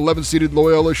region, 11th-seeded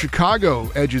Loyola Chicago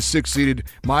edges 6th-seeded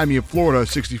Miami of Florida,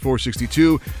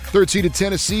 64-62. 3rd-seeded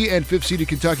Tennessee and 5th-seeded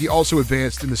Kentucky also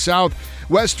advanced in the South.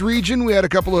 West region, we had a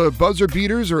couple of buzzer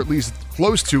beaters, or at least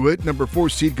close to it. Number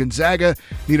 4-seed Gonzaga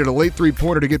needed a late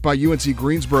three-pointer to get by UNC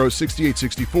Greensboro,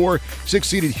 68-64.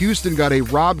 6th-seeded Houston got a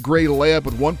Rob Gray layup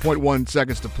with 1.1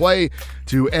 seconds to play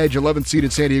to edge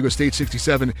 11th-seeded San Diego State,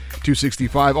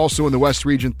 67-65. Also in the West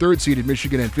region, 3rd-seeded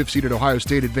Michigan and 5th-seeded Ohio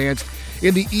State advanced.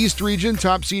 In the East region,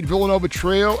 top seed Villanova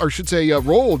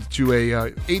rolled to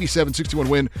a 87-61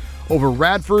 win over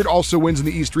Radford. Also wins in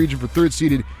the East region for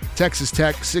 3rd-seeded Texas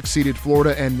Tech, 6th-seeded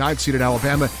Florida, and 9th-seeded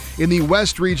Alabama. In the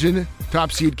West region,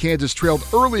 top seed Kansas trailed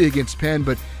early against Penn,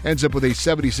 but ends up with a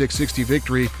 76-60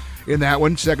 victory in that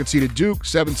one. 2nd-seeded Duke,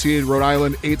 7th-seeded Rhode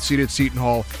Island, 8th-seeded Seton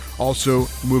Hall also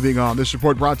moving on. This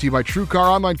report brought to you by TrueCar.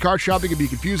 Online car shopping can be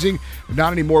confusing, but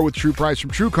not anymore with True Price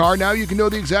from TrueCar. Now you can know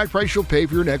the exact price you'll pay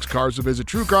for your next car, so visit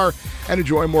TrueCar and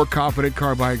enjoy a more confident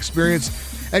car buying experience.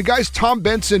 And guys, Tom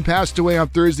Benson passed away on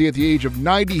Thursday at the age of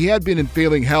 90. He had been in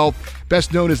failing health,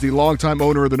 best known as the longtime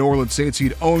owner of the New Orleans Saints.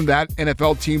 He'd owned that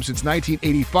NFL team since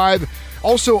 1985.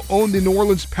 Also owned the New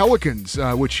Orleans Pelicans,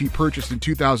 which he purchased in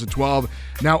 2012.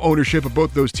 Now ownership of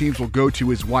both those teams will go to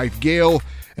his wife, Gail.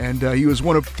 And he was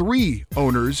one of 3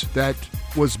 owners that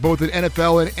was both an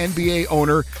NFL and NBA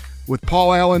owner, with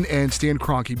Paul Allen and Stan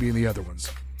Kroenke being the other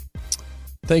ones.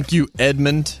 Thank you,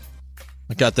 Edmund.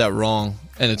 I got that wrong,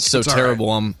 and it's so terrible.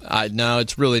 Right. No,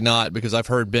 it's really not, because I've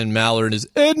heard Ben Maller and his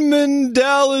Edmund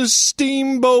Dallas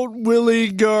Steamboat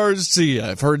Willie Garcia.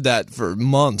 I've heard that for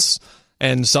months,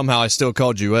 and somehow I still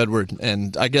called you Edward.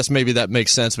 And I guess maybe that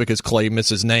makes sense because Clay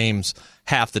misses names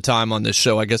half the time on this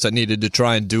show. I guess I needed to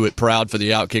try and do it proud for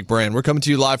the Outkick brand. We're coming to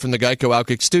you live from the Geico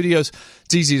Outkick Studios.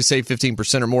 It's easy to save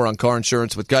 15% or more on car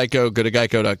insurance with Geico. Go to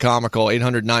geico.com or call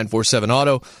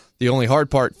 800-947-AUTO. The only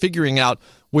hard part, figuring out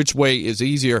which way is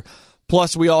easier.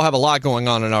 Plus, we all have a lot going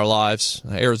on in our lives.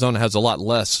 Arizona has a lot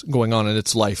less going on in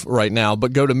its life right now.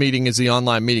 But GoToMeeting is the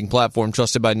online meeting platform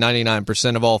trusted by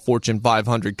 99% of all Fortune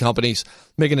 500 companies,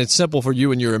 making it simple for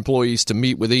you and your employees to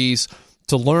meet with ease.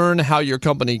 To learn how your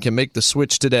company can make the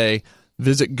switch today,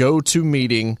 visit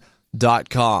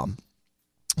GoToMeeting.com.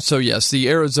 So, yes, the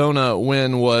Arizona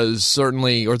win was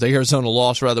certainly, or the Arizona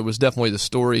loss, rather, was definitely the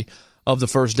story of the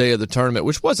first day of the tournament,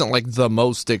 which wasn't like the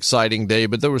most exciting day,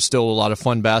 but there was still a lot of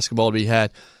fun basketball to be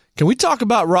had. Can we talk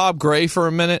about Rob Gray for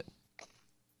a minute?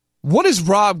 What is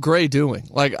Rob Gray doing?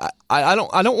 Like, I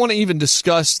don't want to even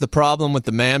discuss the problem with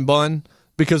the man bun,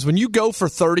 because when you go for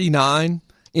 39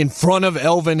 in front of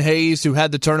Elvin Hayes, who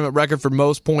had the tournament record for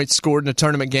most points scored in a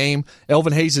tournament game.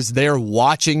 Elvin Hayes is there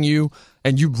watching you,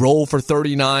 and you roll for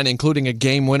 39, including a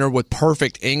game winner with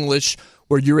perfect English,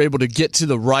 where you're able to get to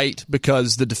the right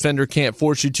because the defender can't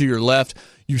force you to your left.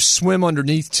 You swim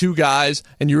underneath two guys,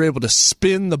 and you're able to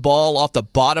spin the ball off the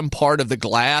bottom part of the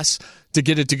glass to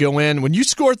get it to go in. When you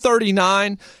score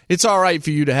 39, it's all right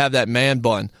for you to have that man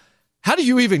bun. How do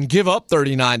you even give up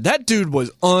 39? That dude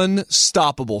was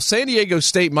unstoppable. San Diego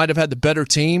State might have had the better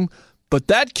team, but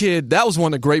that kid, that was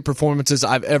one of the great performances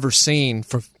I've ever seen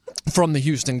from the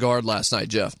Houston guard last night,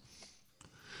 Jeff.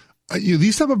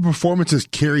 These type of performances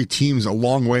carry teams a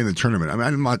long way in the tournament. I mean,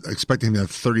 I'm not expecting him to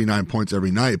have 39 points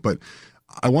every night, but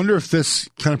I wonder if this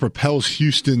kind of propels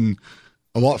Houston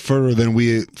a lot further than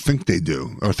we think they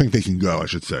do, or think they can go, I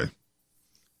should say.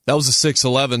 That was a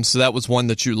 6-11, so that was one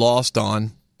that you lost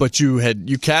on. But you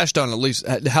cashed on at least.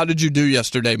 How did you do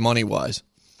yesterday, money-wise?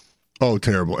 Oh,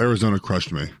 terrible. Arizona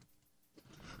crushed me.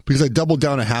 Because I doubled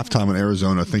down at halftime on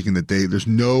Arizona, thinking that there's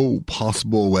no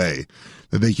possible way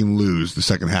that they can lose the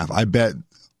second half. I bet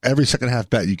every second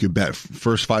half bet you could bet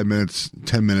first 5 minutes,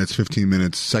 10 minutes, 15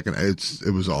 minutes, second.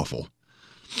 It was awful.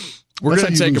 We're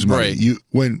going to take a break.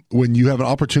 When you have an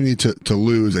opportunity to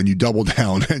lose and you double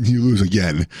down and you lose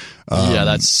again. Yeah,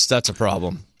 that's a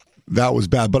problem. That was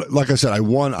bad. But like I said, I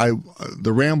won.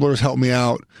 The Ramblers helped me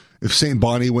out. If St.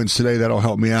 Bonnie wins today, that'll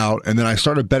help me out. And then I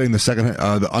started betting the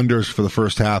unders for the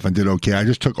first half and did okay. I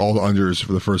just took all the unders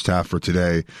for the first half for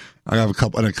today. I have a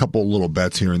couple little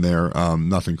bets here and there.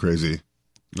 Nothing crazy.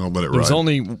 I'll let it ride. There's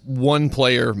only one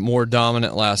player more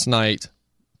dominant last night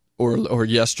or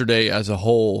yesterday as a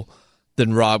whole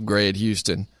than Rob Gray at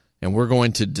Houston. And we're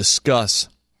going to discuss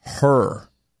her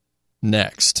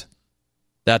next.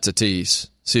 That's a tease.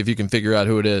 See if you can figure out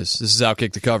who it is. This is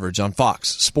Outkick the Coverage on Fox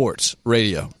Sports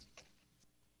Radio.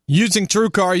 Using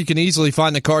TrueCar, you can easily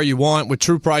find the car you want. With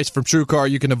True Price from TrueCar,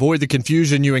 you can avoid the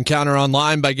confusion you encounter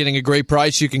online by getting a great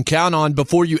price you can count on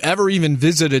before you ever even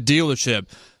visit a dealership.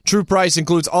 True Price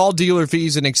includes all dealer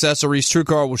fees and accessories.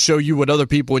 TrueCar will show you what other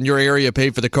people in your area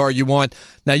pay for the car you want.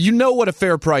 Now, you know what a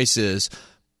fair price is,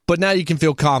 but now you can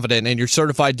feel confident, and your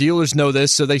certified dealers know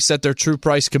this, so they set their true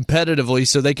price competitively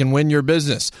so they can win your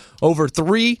business. Over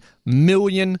 3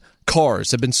 million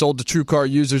cars have been sold to TrueCar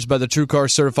users by the TrueCar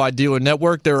Certified Dealer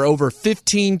Network. There are over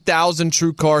 15,000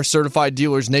 TrueCar certified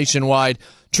dealers nationwide.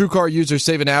 TrueCar users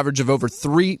save an average of over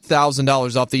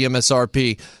 $3,000 off the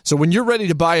MSRP. So when you're ready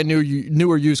to buy a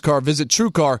newer used car, visit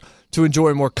TrueCar to enjoy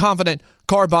a more confident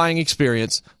car buying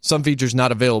experience. Some features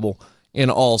not available in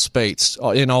all states.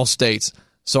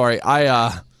 Sorry,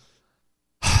 I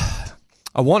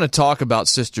want to talk about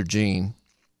Sister Jean,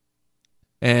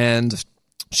 and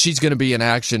she's going to be in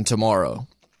action tomorrow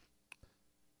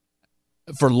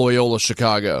for Loyola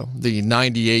Chicago, the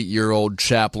 98-year-old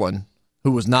chaplain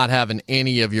who was not having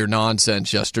any of your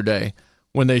nonsense yesterday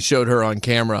when they showed her on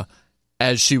camera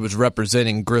as she was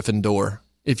representing Gryffindor.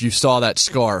 If you saw that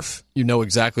scarf, you know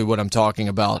exactly what I'm talking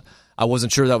about. I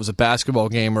wasn't sure that was a basketball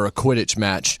game or a Quidditch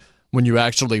match when you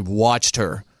actually watched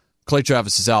her. Clay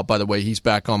Travis is out, by the way. He's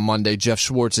back on Monday. Jeff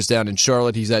Schwartz is down in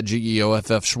Charlotte. He's at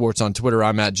GEOFF Schwartz on Twitter.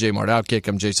 I'm at JMart Outkick.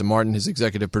 I'm Jason Martin, his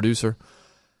executive producer.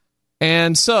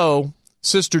 And so,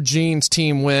 Sister Jean's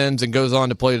team wins and goes on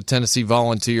to play the Tennessee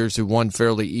Volunteers, who won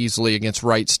fairly easily against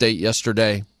Wright State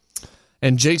yesterday.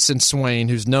 And Jason Swain,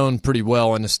 who's known pretty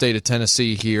well in the state of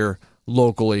Tennessee here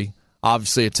locally,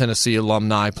 obviously a Tennessee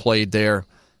alumni, played there.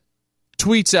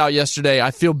 Tweets out yesterday,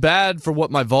 I feel bad for what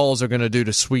my Vols are going to do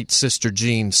to sweet Sister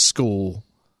Jean's school.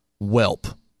 Whelp.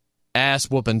 Ass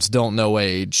whoopings don't know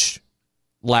age.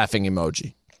 Laughing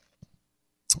emoji.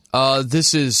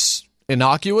 This is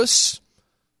innocuous.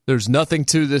 There's nothing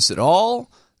to this at all.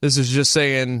 This is just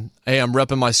saying, hey, I'm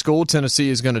repping my school. Tennessee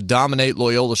is going to dominate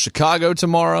Loyola Chicago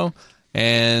tomorrow.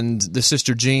 And the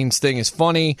Sister Jean's thing is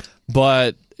funny,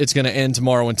 but it's going to end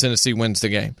tomorrow when Tennessee wins the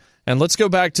game. And let's go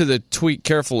back to the tweet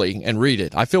carefully and read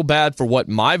it. I feel bad for what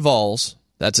my Vols,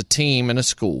 that's a team and a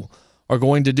school, are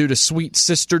going to do to sweet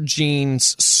Sister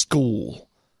Jean's school.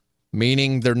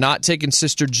 Meaning they're not taking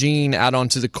Sister Jean out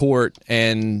onto the court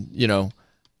and,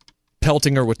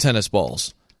 pelting her with tennis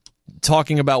balls.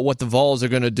 Talking about what the Vols are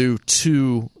going to do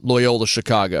to Loyola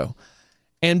Chicago.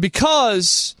 And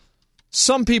because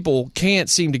some people can't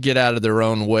seem to get out of their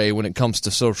own way when it comes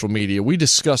to social media. We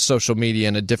discussed social media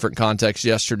in a different context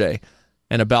yesterday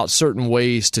and about certain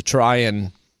ways to try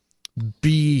and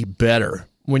be better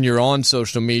when you're on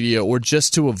social media or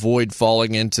just to avoid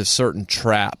falling into certain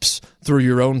traps through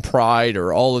your own pride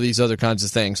or all of these other kinds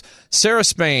of things. Sarah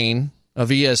Spain of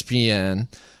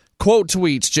ESPN quote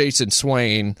tweets Jason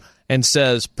Swain and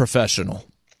says professional.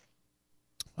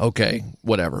 Okay,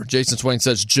 whatever. Jason Swain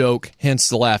says joke, hence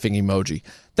the laughing emoji.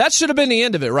 That should have been the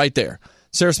end of it right there.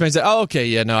 Sarah Spain said, oh, okay,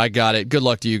 yeah, no, I got it. Good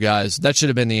luck to you guys. That should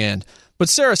have been the end. But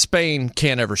Sarah Spain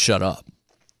can't ever shut up.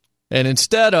 And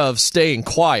instead of staying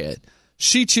quiet,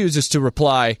 she chooses to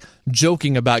reply,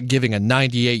 joking about giving a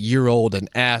 98-year-old an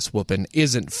ass whooping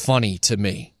isn't funny to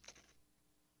me.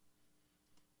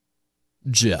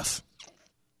 Jeff.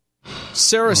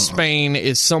 Sarah Spain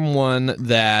is someone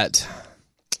that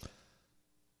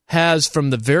has, from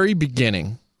the very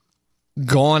beginning,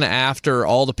 gone after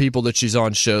all the people that she's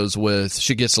on shows with.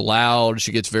 She gets loud.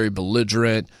 She gets very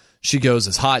belligerent. She goes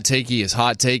as hot takey as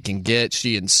hot take can get.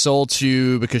 She insults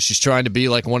you because she's trying to be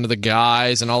like one of the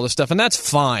guys and all this stuff. And that's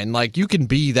fine. Like, you can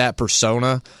be that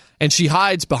persona. And she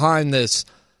hides behind this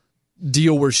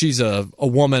deal where she's a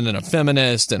woman and a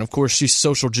feminist. And, of course, she's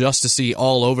social justice-y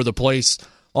all over the place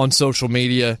on social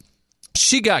media.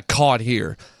 She got caught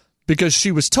here because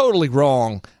she was totally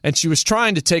wrong. And she was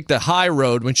trying to take the high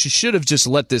road when she should have just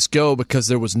let this go because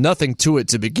there was nothing to it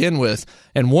to begin with.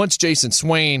 And once Jason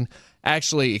Swain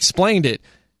actually explained it,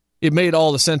 it made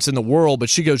all the sense in the world, but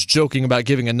she goes joking about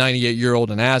giving a 98-year-old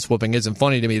an ass whooping isn't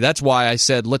funny to me. That's why I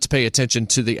said let's pay attention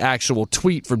to the actual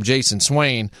tweet from Jason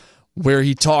Swain where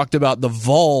he talked about the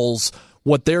Vols,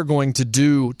 what they're going to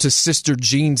do to Sister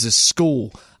Jean's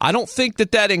school. I don't think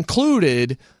that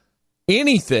included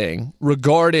anything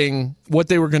regarding what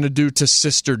they were going to do to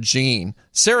Sister Jean.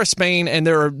 Sarah Spain, and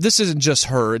this isn't just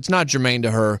her, it's not germane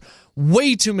to her.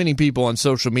 Way too many people on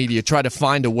social media try to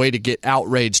find a way to get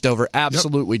outraged over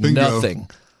absolutely nothing.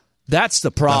 That's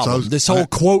the problem. This whole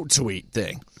quote tweet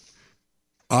thing.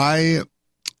 At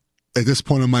this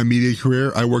point in my media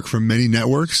career, I work for many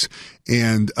networks,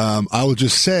 and I will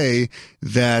just say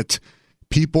that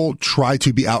people try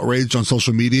to be outraged on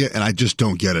social media, and I just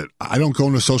don't get it. I don't go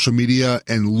into social media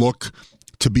and look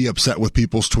to be upset with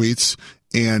people's tweets,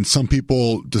 and some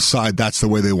people decide that's the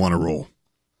way they want to roll.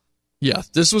 Yeah,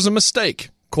 this was a mistake,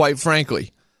 quite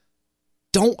frankly.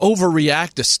 Don't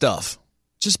overreact to stuff.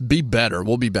 Just be better.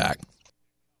 We'll be back.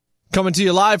 Coming to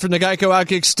you live from the Geico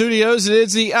Outkick Studios, it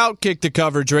is the Outkick the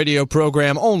Coverage radio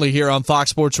program only here on Fox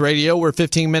Sports Radio, where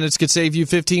 15 minutes could save you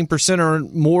 15% or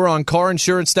more on car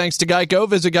insurance thanks to Geico.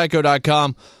 Visit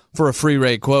geico.com for a free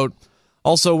rate quote.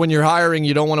 Also, when you're hiring,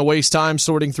 you don't want to waste time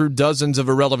sorting through dozens of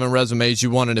irrelevant resumes. You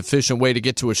want an efficient way to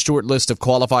get to a short list of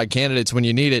qualified candidates when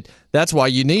you need it. That's why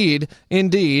you need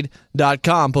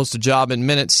Indeed.com. Post a job in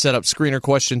minutes, set up screener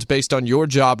questions based on your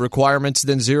job requirements,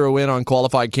 then zero in on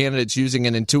qualified candidates using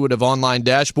an intuitive online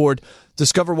dashboard.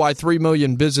 Discover why 3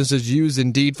 million businesses use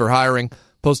Indeed for hiring.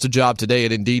 Post a job today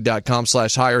at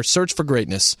Indeed.com/hire. Search for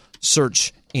greatness.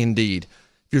 Search Indeed.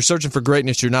 If you're searching for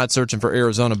greatness, you're not searching for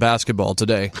Arizona basketball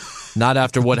today. Not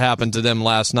after what happened to them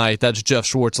last night. That's Jeff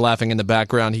Schwartz laughing in the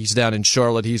background. He's down in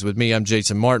Charlotte. He's with me. I'm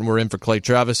Jason Martin. We're in for Clay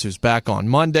Travis, who's back on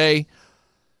Monday.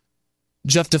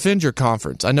 Jeff, defend your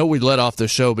conference. I know we let off the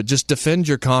show, but just defend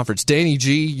your conference. Danny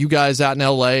G, you guys out in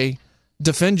L.A.,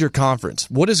 defend your conference.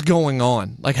 What is going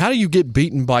on? Like, how do you get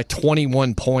beaten by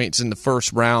 21 points in the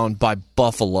first round by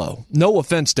Buffalo? No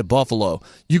offense to Buffalo.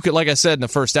 You could, like I said in the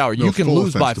first hour, you can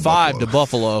lose by 5 to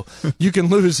Buffalo. You can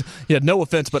lose, no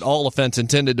offense, but all offense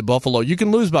intended to Buffalo. You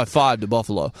can lose by 5 to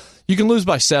Buffalo. You can lose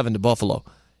by 7 to Buffalo.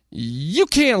 You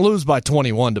can't lose by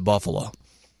 21 to Buffalo.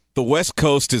 The West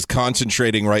Coast is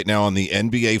concentrating right now on the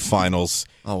NBA Finals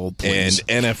and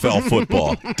NFL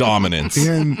football dominance.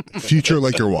 And future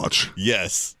Laker watch.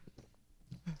 Yes.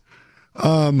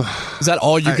 Is that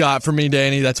all you got for me,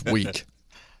 Danny? That's weak.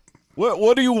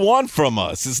 What do you want from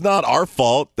us? It's not our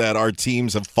fault that our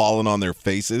teams have fallen on their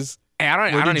faces. Hey,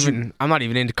 I'm not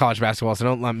even into college basketball, so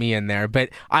don't let me in there.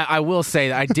 But I will say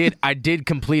that I did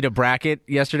complete a bracket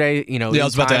yesterday. I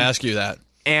was about to ask you that.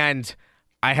 And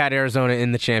I had Arizona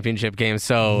in the championship game,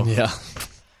 so yeah.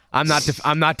 I'm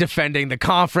not defending the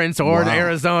conference or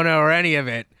Arizona or any of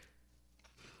it.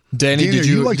 Danny, did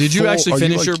you actually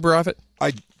finish your bracket?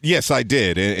 Yes, I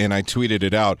did, and I tweeted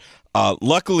it out.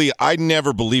 Luckily, I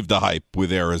never believed the hype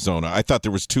with Arizona. I thought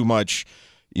there was too much,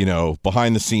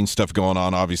 behind-the-scenes stuff going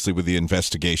on, obviously, with the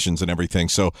investigations and everything.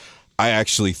 So I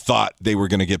actually thought they were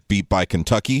going to get beat by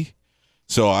Kentucky.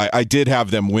 So I did have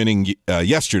them winning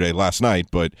last night,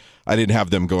 but I didn't have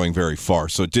them going very far.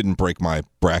 So it didn't break my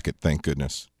bracket, thank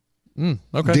goodness.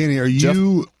 Okay. Danny, are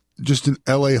you just an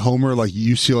LA homer like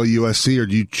UCLA, USC, or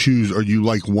do you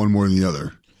like one more than the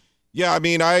other? Yeah, I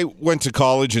mean, I went to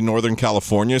college in Northern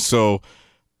California, so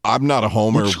I'm not a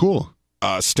homer. Which school?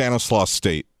 Stanislaus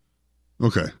State.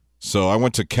 Okay. So I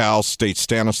went to Cal State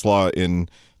Stanislaus in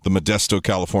the Modesto,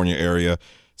 California area.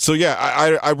 So,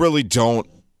 yeah, I really don't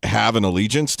have an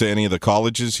allegiance to any of the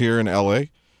colleges here in LA.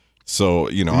 So,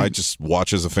 I just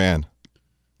watch as a fan.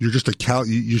 You're just a Cal.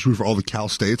 You just root for all the Cal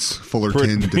states,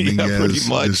 Fullerton, Dominguez, yeah, pretty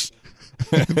much.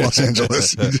 Los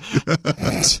Angeles.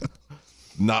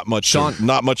 Not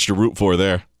much to root for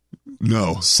there.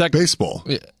 No, baseball,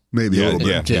 maybe a little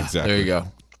bit. Yeah, exactly. There you go.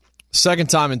 Second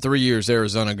time in 3 years,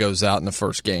 Arizona goes out in the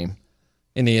first game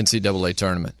in the NCAA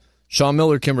tournament. Sean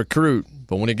Miller can recruit,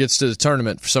 but when it gets to the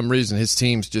tournament, for some reason, his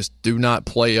teams just do not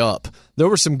play up. There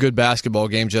were some good basketball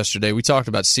games yesterday. We talked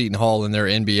about Seton Hall and their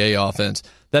NBA offense.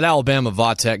 That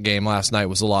Alabama-Vatech game last night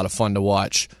was a lot of fun to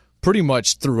watch. Pretty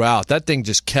much throughout. That thing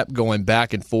just kept going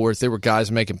back and forth. There were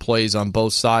guys making plays on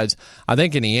both sides. I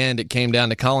think in the end it came down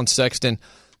to Colin Sexton.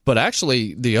 But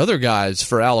actually, the other guys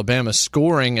for Alabama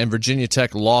scoring, and Virginia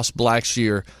Tech lost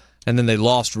Blackshear, and then they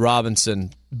lost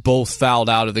Robinson, both fouled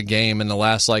out of the game in the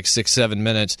last 6-7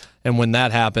 minutes. And when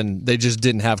that happened, they just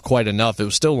didn't have quite enough. It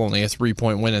was still only a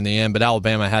 3-point win in the end, but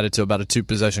Alabama had it to about a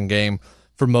 2-possession game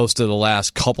for most of the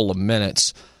last couple of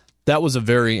minutes. That was a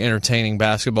very entertaining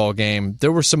basketball game.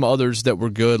 There were some others that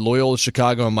were good. Loyola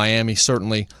Chicago and Miami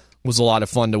certainly was a lot of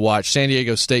fun to watch. San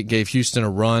Diego State gave Houston a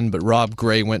run, but Rob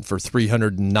Gray went for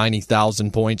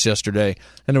 390,000 points yesterday,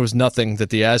 and there was nothing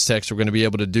that the Aztecs were going to be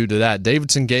able to do to that.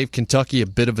 Davidson gave Kentucky a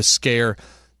bit of a scare,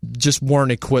 just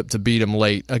weren't equipped to beat them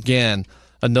late. Again,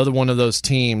 another one of those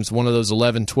teams, one of those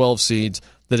 11-12 seeds,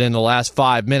 that in the last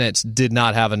 5 minutes did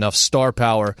not have enough star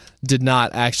power, did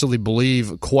not actually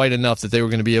believe quite enough that they were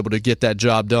going to be able to get that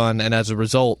job done, and as a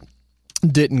result,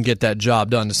 didn't get that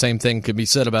job done. The same thing can be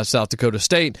said about South Dakota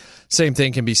State. Same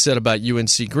thing can be said about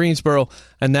UNC Greensboro.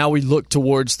 And now we look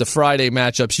towards the Friday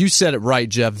matchups. You said it right,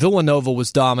 Jeff. Villanova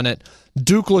was dominant.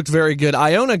 Duke looked very good.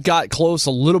 Iona got close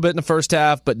a little bit in the first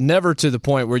half, but never to the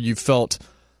point where you felt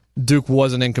Duke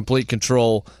wasn't in complete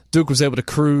control. Duke was able to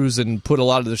cruise and put a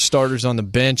lot of their starters on the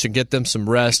bench and get them some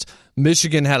rest.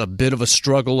 Michigan had a bit of a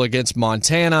struggle against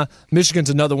Montana. Michigan's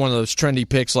another one of those trendy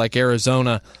picks like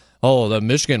Arizona. Oh, the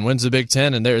Michigan wins the Big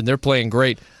Ten, and they're playing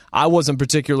great. I wasn't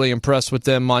particularly impressed with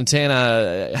them.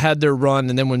 Montana had their run,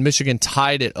 and then when Michigan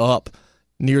tied it up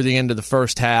near the end of the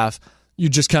first half, you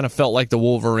just kind of felt like the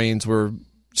Wolverines were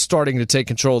starting to take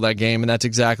control of that game, and that's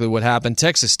exactly what happened.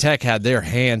 Texas Tech had their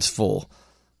hands full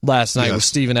last night with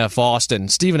Stephen F. Austin.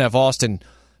 Stephen F. Austin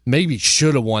maybe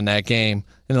should have won that game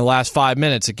in the last 5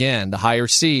 minutes. Again, the higher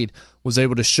seed was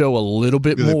able to show a little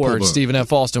bit more, and Stephen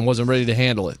F. Austin wasn't ready to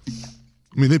handle it.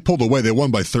 I mean, they pulled away. They won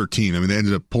by 13. I mean, they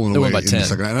ended up pulling away in the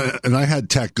second. And I had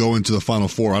Tech go into the Final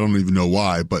Four. I don't even know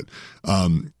why, but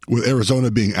with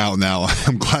Arizona being out now,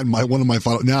 I'm glad now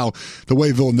the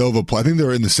way Villanova play, I think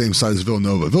they're in the same side as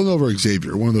Villanova. Villanova or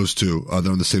Xavier, one of those two,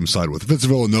 they're on the same side with. If it's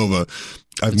Villanova,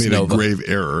 I've made a grave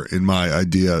error in my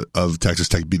idea of Texas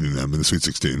Tech beating them in the Sweet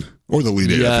 16 or the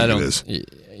Elite Eight. I think it is.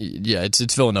 Yeah,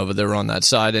 it's Villanova. They're on that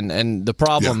side. And the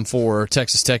problem for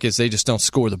Texas Tech is they just don't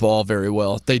score the ball very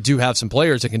well. They do have some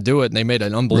players that can do it, and they made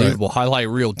an unbelievable highlight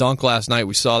reel dunk last night.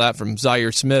 We saw that from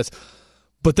Zaire Smith.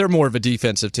 But they're more of a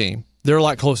defensive team. They're a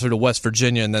lot closer to West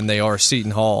Virginia than they are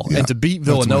Seton Hall. Yeah, and to beat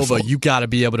Villanova, you got to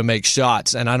be able to make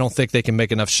shots, and I don't think they can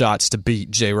make enough shots to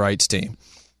beat Jay Wright's team.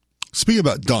 Speaking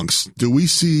about dunks, do we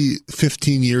see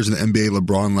 15 years in the NBA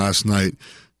LeBron last night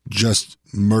just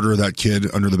murder that kid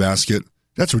under the basket?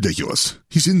 That's ridiculous.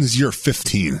 He's in his year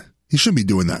 15. He shouldn't be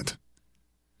doing that.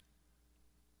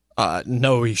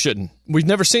 No, he shouldn't. We've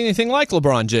never seen anything like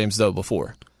LeBron James, though,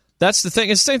 before. That's the thing.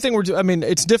 It's the same thing we're doing. I mean,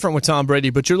 it's different with Tom Brady,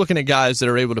 but you're looking at guys that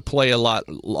are able to play a lot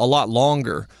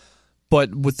longer.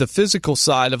 But with the physical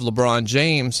side of LeBron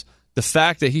James, the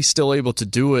fact that he's still able to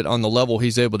do it on the level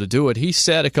he's able to do it, he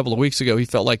said a couple of weeks ago he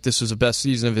felt like this was the best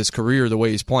season of his career the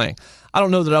way he's playing. I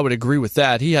don't know that I would agree with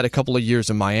that. He had a couple of years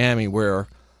in Miami where,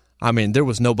 I mean, there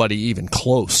was nobody even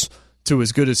close to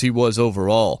as good as he was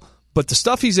overall. But the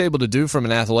stuff he's able to do from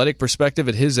an athletic perspective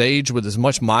at his age with as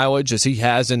much mileage as he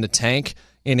has in the tank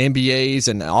in NBAs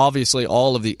and obviously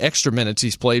all of the extra minutes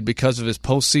he's played because of his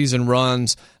postseason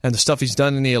runs and the stuff he's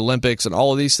done in the Olympics and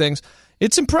all of these things,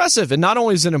 it's impressive. And not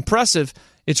only is it impressive,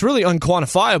 it's really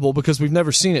unquantifiable because we've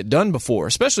never seen it done before,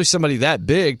 especially somebody that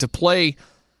big to play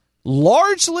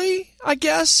largely, I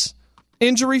guess,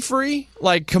 injury-free,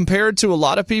 like compared to a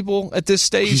lot of people at this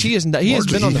stage. He has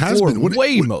been on the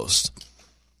floor most.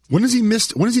 When has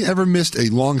he ever missed a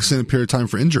long extended period of time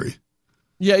for injury?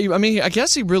 Yeah, I mean, I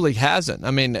guess he really hasn't.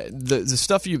 I mean, the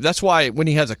stuff that's why when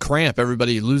he has a cramp,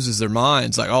 everybody loses their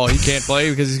minds. Like, oh, he can't play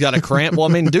because he's got a cramp. Well, I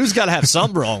mean, dude's got to have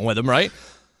something wrong with him, right?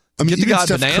 I mean,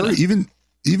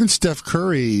 even Steph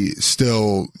Curry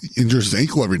still injures his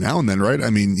ankle every now and then, right?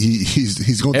 I mean,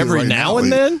 he's going through every right now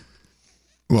and then.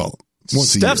 Well,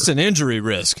 Steph's an injury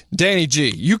risk. Danny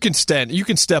G, you can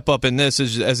step up in this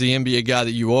as the NBA guy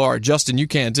that you are. Justin, you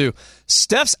can too.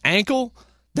 Steph's ankle,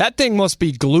 that thing must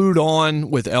be glued on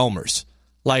with Elmer's.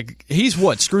 Like, he's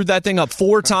screwed that thing up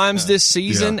 4 times this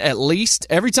season at least.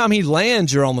 Every time he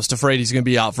lands, you're almost afraid he's going to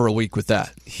be out for a week with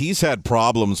that. He's had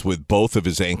problems with both of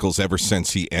his ankles ever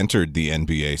since he entered the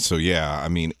NBA. So, yeah, I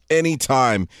mean,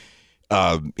 anytime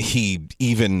he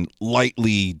even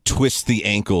lightly twists the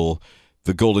ankle,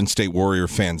 the Golden State Warrior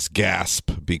fans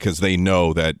gasp because they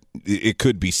know that it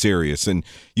could be serious. And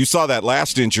you saw that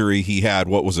last injury he had,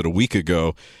 a week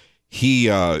ago?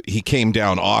 He came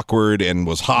down awkward and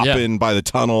was hopping by the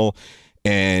tunnel,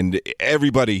 and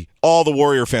everybody, all the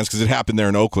Warrior fans, because it happened there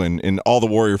in Oakland, and all the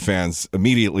Warrior fans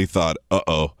immediately thought,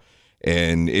 uh-oh.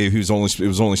 And it was only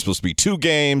supposed to be 2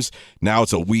 games. Now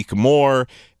it's a week more.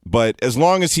 But as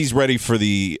long as he's ready for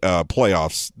the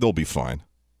playoffs, they'll be fine.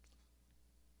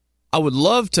 I would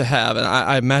love to have, and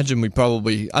I imagine we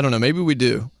probably, I don't know, maybe we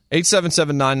do,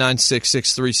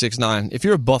 877-996-6369. If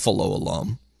you're a Buffalo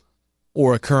alum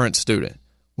or a current student,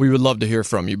 we would love to hear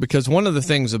from you, because one of the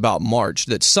things about March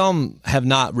that some have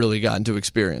not really gotten to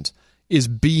experience is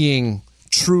being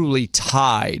truly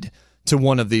tied to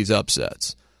one of these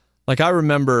upsets. Like, I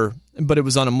remember, but it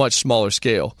was on a much smaller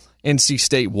scale, NC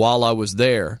State, while I was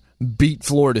there, beat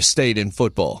Florida State in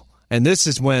football. And this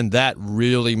is when that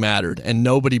really mattered, and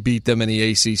nobody beat them in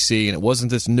the ACC, and it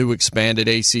wasn't this new expanded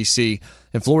ACC,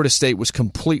 and Florida State was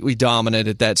completely dominant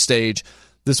at that stage.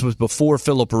 This was before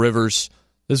Phillip Rivers.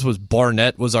 This was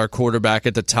Barnett was our quarterback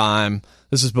at the time.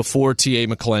 This is before T.A.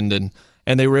 McClendon,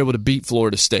 and they were able to beat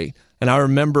Florida State. And I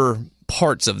remember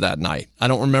parts of that night. I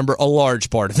don't remember a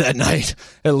large part of that night,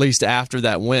 at least after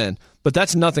that win. But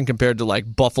that's nothing compared to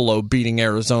like Buffalo beating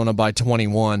Arizona by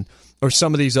 21 or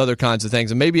some of these other kinds of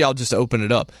things. And maybe I'll just open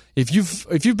it up. If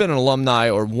you've been an alumni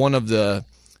or one of the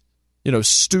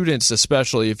students,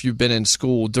 especially if you've been in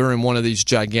school during one of these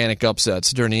gigantic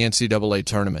upsets during the NCAA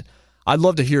tournament, I'd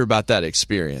love to hear about that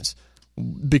experience.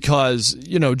 Because,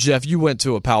 Jeff, you went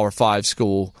to a Power 5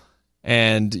 school,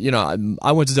 and,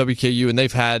 I went to WKU, and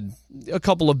they've had a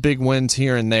couple of big wins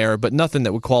here and there, but nothing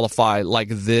that would qualify like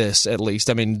this, at least.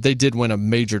 I mean, they did win a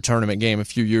major tournament game a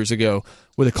few years ago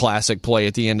with a classic play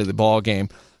at the end of the ball game.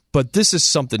 But this is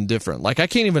something different. Like, I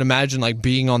can't even imagine, like,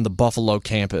 being on the Buffalo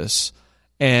campus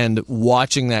and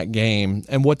watching that game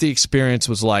and what the experience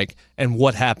was like and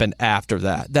what happened after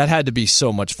that. That had to be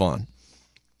so much fun.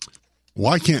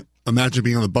 Well, I can't imagine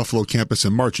being on the Buffalo campus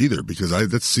in March either, because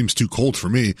that seems too cold for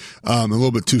me, a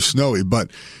little bit too snowy.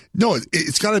 But no,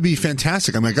 it's got to be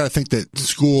fantastic. I mean, I got to think that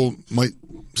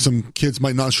some kids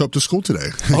might not show up to school today.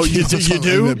 Oh, you do?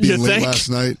 You think? Last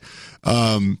night.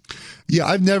 Yeah,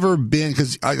 I've never been,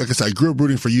 because like I said, I grew up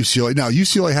rooting for UCLA. Now,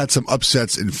 UCLA had some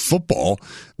upsets in football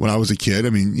when I was a kid.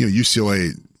 I mean,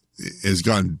 UCLA has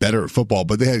gotten better at football,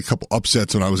 but they had a couple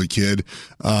upsets when I was a kid.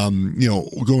 Going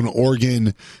to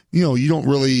Oregon, you don't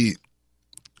really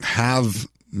have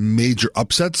major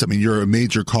upsets. I mean, you're a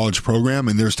major college program,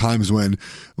 and there's times when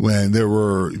there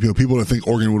were people that think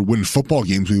Oregon would win football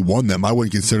games. We won them. I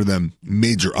wouldn't consider them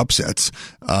major upsets.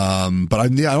 But I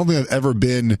don't think I've ever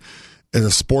been, as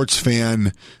a sports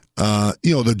fan,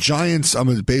 the Giants, I'm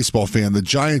a baseball fan. The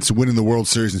Giants winning the World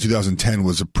Series in 2010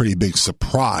 was a pretty big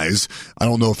surprise. I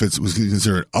don't know if it was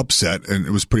considered an upset, and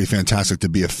it was pretty fantastic to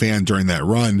be a fan during that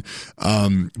run.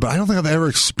 But I don't think I've ever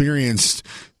experienced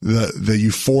the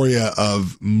euphoria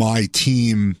of my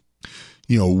team,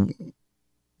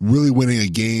 really winning a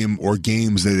game or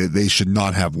games that they should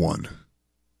not have won.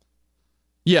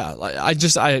 Yeah,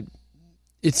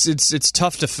 It's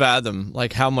tough to fathom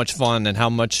like how much fun and how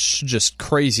much just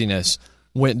craziness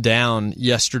went down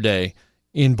yesterday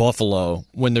in Buffalo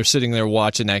when they're sitting there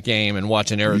watching that game and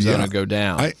watching Arizona go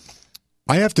down.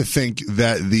 I have to think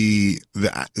that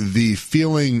the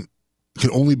feeling can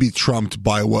only be trumped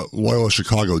by what Loyola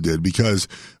Chicago did, because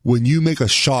when you make a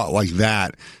shot like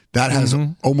that has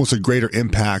almost a greater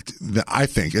impact, that I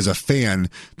think, as a fan,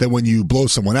 than when you blow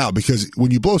someone out. Because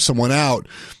when you blow someone out,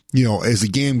 as the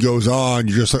game goes on,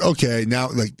 you're just like, okay, now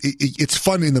it's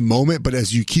fun in the moment, but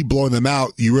as you keep blowing them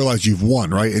out, you realize you've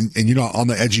won, right? And you're not on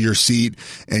the edge of your seat,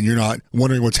 and you're not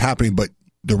wondering what's happening. But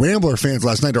the Rambler fans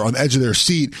last night are on the edge of their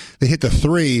seat. They hit the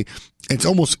 3.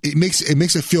 It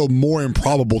makes it feel more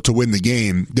improbable to win the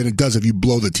game than it does if you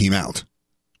blow the team out.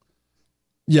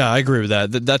 Yeah, I agree with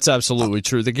that. That's absolutely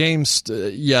true. The games,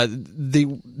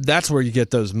 that's where you get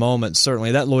those moments.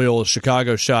 Certainly, that Loyola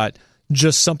Chicago shot,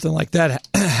 just something like that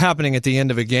happening at the end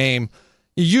of a game.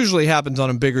 It usually happens on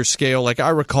a bigger scale. Like, I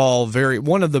recall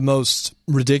one of the most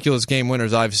ridiculous game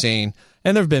winners I've seen,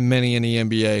 and there have been many in the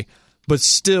NBA, but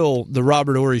still the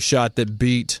Robert Horry shot that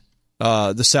beat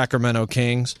the Sacramento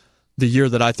Kings, the year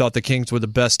that I thought the Kings were the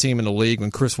best team in the league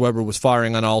when Chris Webber was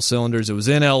firing on all cylinders. It was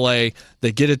in L.A.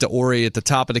 They get it to Ori at the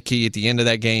top of the key at the end of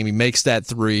that game. He makes that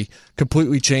three,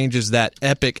 completely changes that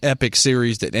epic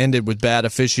series that ended with bad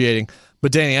officiating.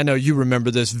 But, Danny, I know you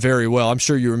remember this very well. I'm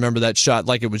sure you remember that shot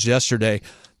like it was yesterday.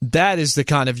 That is the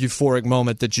kind of euphoric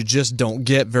moment that you just don't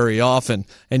get very often,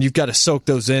 and you've got to soak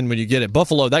those in when you get it.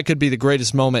 Buffalo, that could be the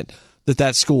greatest moment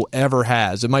that school ever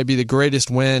has. It might be the greatest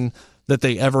win that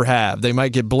they ever have. They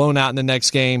might get blown out in the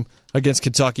next game against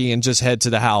Kentucky and just head to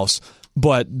the house,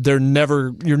 but you're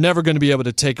never going to be able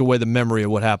to take away the memory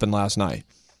of what happened last night.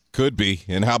 Could be.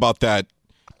 And how about that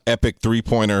epic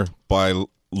three-pointer by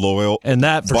Loyola? And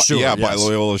that for sure. Yeah, yes. By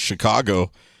Loyola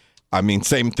Chicago. I mean,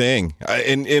 same thing.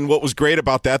 And what was great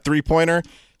about that three-pointer,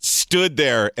 stood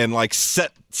there and like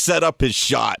set up his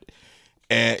shot,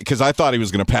 and because I thought he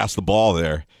was going to pass the ball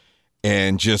there,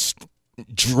 and just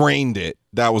drained it.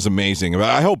 That was amazing.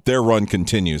 I hope their run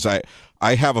continues. I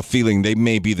have a feeling they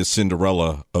may be the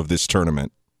Cinderella of this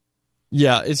tournament.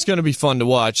 Yeah, it's going to be fun to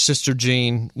watch. Sister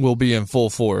Jean will be in full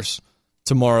force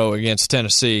tomorrow against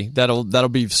Tennessee. That'll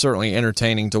be certainly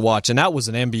entertaining to watch. And that was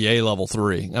an NBA level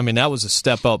three. I mean, that was a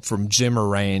step up from Jimmer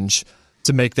range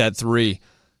to make that three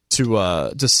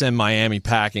to send Miami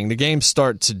packing. The games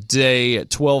start today at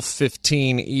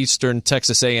 12:15 Eastern.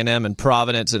 Texas A&M and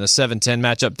Providence in a 7-10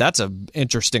 matchup. That's an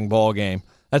interesting ball game.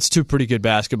 That's two pretty good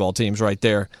basketball teams right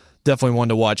there. Definitely one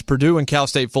to watch. Purdue and Cal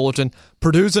State Fullerton.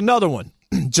 Purdue's another one.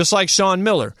 Just like Sean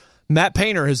Miller, Matt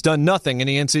Painter has done nothing in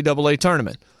the NCAA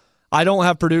tournament. I don't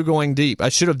have Purdue going deep. I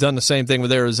should have done the same thing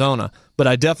with Arizona, but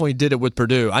I definitely did it with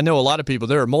Purdue. I know a lot of people.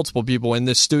 There are multiple people in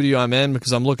this studio I'm in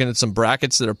because I'm looking at some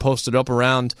brackets that are posted up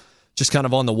around just kind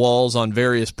of on the walls on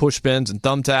various push pins and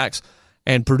thumbtacks,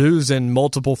 and Purdue's in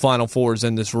multiple Final Fours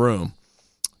in this room.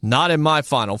 Not in my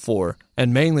Final Four,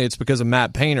 and mainly it's because of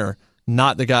Matt Painter,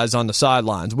 not the guys on the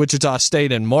sidelines. Wichita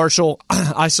State and Marshall.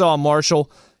 I saw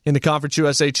Marshall in the Conference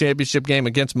USA Championship game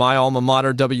against my alma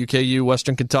mater, WKU,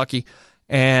 Western Kentucky,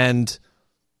 and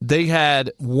they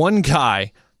had one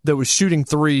guy that was shooting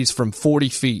threes from 40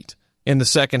 feet in the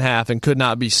second half and could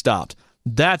not be stopped.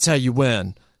 That's how you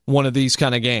win one of these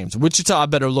kind of games. Wichita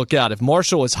better look out. If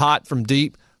Marshall is hot from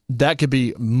deep, that could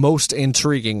be most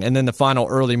intriguing. And then the final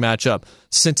early matchup,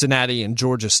 Cincinnati and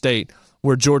Georgia State,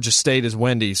 where Georgia State is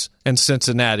Wendy's and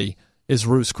Cincinnati is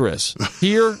Ruth's Chris.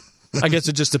 Here, I guess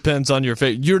it just depends on your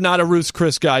favorite. You're not a Ruth's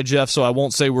Chris guy, Jeff, so I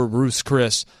won't say we're Ruth's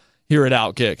Chris here at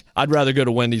Outkick. I'd rather go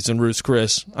to Wendy's than Ruth's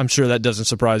Chris. I'm sure that doesn't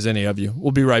surprise any of you.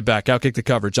 We'll be right back. Outkick the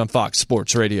coverage on Fox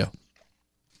Sports Radio.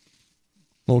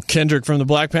 Well, Kendrick from the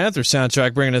Black Panther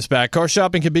soundtrack bringing us back. Car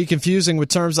shopping can be confusing with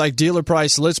terms like dealer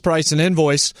price, list price, and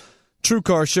invoice.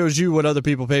 TrueCar shows you what other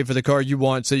people pay for the car you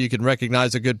want so you can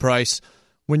recognize a good price.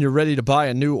 When you're ready to buy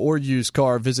a new or used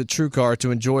car, visit TrueCar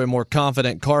to enjoy a more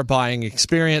confident car buying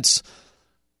experience.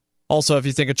 Also, if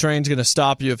you think a train's going to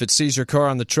stop you if it sees your car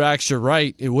on the tracks, you're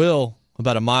right. It will.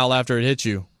 About a mile after it hits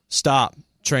you. Stop.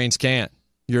 Trains can't.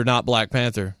 You're not Black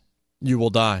Panther. You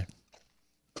will die.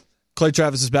 Clay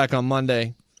Travis is back on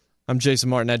Monday. I'm Jason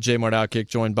Martin at J-Mart Outkick,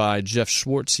 joined by Jeff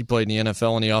Schwartz. He played in the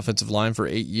NFL on the offensive line for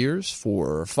 8 years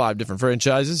for 5 different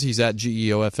franchises. He's at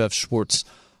GEOFF Schwartz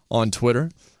on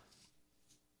Twitter.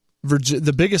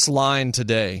 The biggest line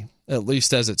today, at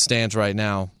least as it stands right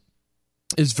now,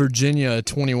 is Virginia a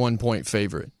 21-point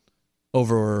favorite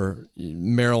over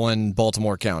Maryland,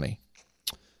 Baltimore County.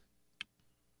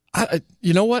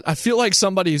 You know what? I feel like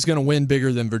somebody is going to win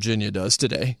bigger than Virginia does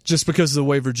today, just because of the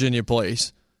way Virginia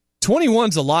plays.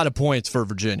 21's a lot of points for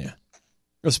Virginia,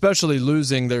 especially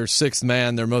losing their sixth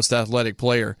man, their most athletic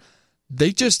player.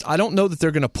 I don't know that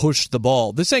they're going to push the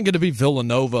ball. This ain't going to be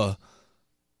Villanova,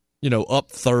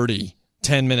 up 30,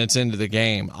 10 minutes into the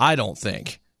game. I don't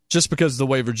think. Just because of the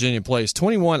way Virginia plays.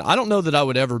 21, I don't know that I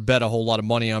would ever bet a whole lot of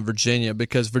money on Virginia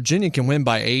because Virginia can win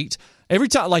by 8. Every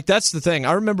time, that's the thing.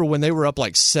 I remember when they were up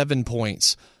 7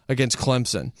 points against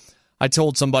Clemson. I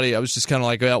told somebody, I was just kind of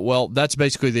like, well, that's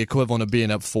basically the equivalent of being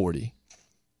up 40.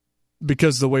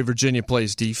 Because of the way Virginia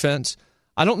plays defense.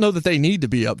 I don't know that they need to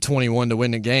be up 21 to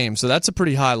win the game. So that's a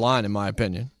pretty high line, in my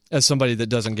opinion, as somebody that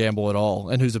doesn't gamble at all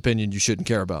and whose opinion you shouldn't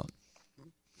care about.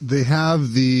 They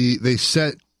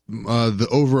set the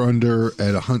over-under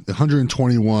at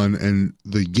 121 and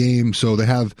the game. So they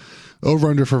have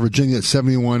over-under for Virginia at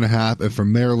 71.5 and for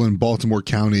Maryland, Baltimore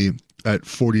County at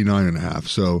 49.5.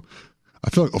 So I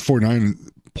feel like 49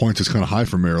 points is kind of high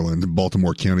for Maryland and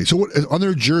Baltimore County. So what on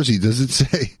their jersey, does it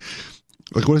say,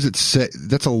 what does it say?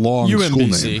 That's a long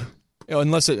UMBC. school name.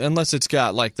 Unless it's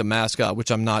got the mascot, which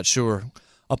I'm not sure.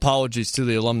 Apologies to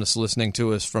the alumnus listening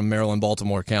to us from Maryland,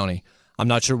 Baltimore County. I'm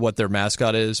not sure what their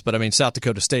mascot is, but I mean, South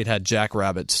Dakota State had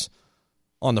jackrabbits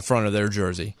on the front of their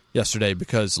jersey yesterday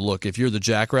because, look, if you're the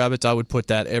Jackrabbits, I would put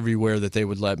that everywhere that they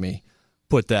would let me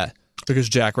put that because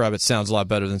Jackrabbit sounds a lot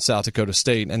better than South Dakota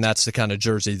State, and that's the kind of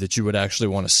jersey that you would actually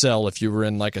want to sell if you were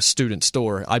in like a student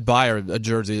store. I'd buy a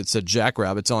jersey that said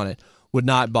Jackrabbits on it, would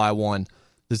not buy one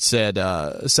that said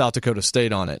South Dakota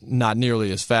State on it, not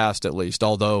nearly as fast at least,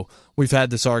 although we've had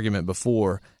this argument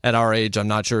before. At our age, I'm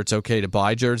not sure it's okay to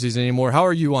buy jerseys anymore. How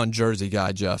are you on Jersey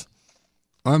Guy, Jeff?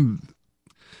 I'm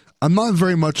not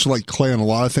very much like Clay on a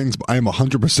lot of things, but I am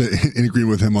 100% in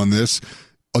agreement with him on this.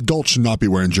 Adults should not be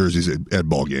wearing jerseys at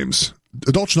ball games.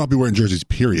 Adults should not be wearing jerseys,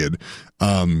 period.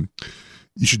 You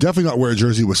should definitely not wear a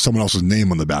jersey with someone else's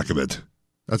name on the back of it.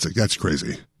 That's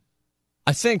crazy.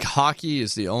 I think hockey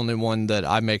is the only one that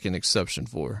I make an exception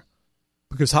for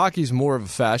because hockey's more of a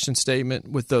fashion statement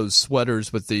with those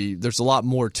sweaters. There's a lot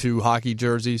more to hockey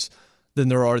jerseys than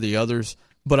there are the others.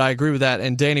 But I agree with that.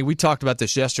 And Danny, we talked about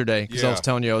this yesterday because I was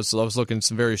telling you I was looking at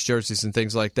some various jerseys and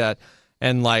things like that.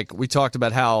 And like we talked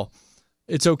about how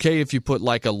it's okay if you put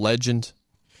like a legend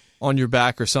on your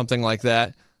back or something like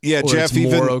that. Yeah, Jeff,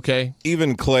 okay.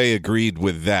 Even Clay agreed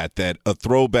with that a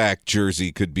throwback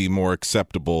jersey could be more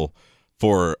acceptable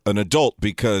for an adult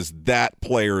because that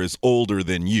player is older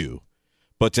than you.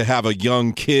 But to have a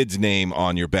young kid's name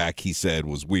on your back, he said,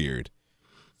 was weird.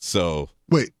 So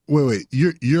wait.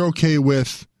 You're okay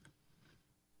with?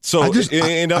 So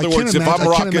in other words, if I'm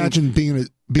rocking, I can't imagine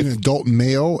being an adult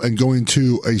male and going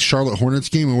to a Charlotte Hornets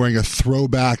game and wearing a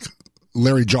throwback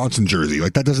Larry Johnson jersey.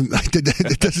 Like that doesn't.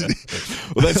 It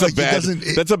doesn't. Well,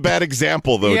 that's a bad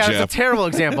example, though. Yeah, Jeff. it's a terrible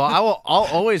example. I'll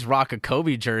always rock a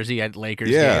Kobe jersey at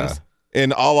Lakers games.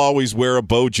 And I'll always wear a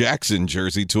Bo Jackson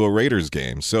jersey to a Raiders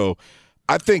game. So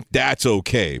I think that's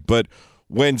okay. But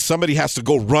when somebody has to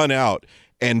go run out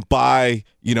and buy,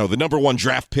 the number 1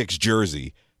 draft pick's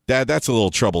jersey, that's a little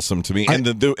troublesome to me. And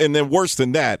then worse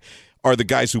than that are the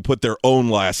guys who put their own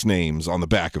last names on the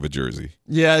back of a jersey.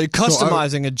 Yeah,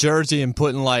 customizing a jersey and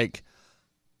putting like,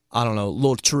 I don't know, a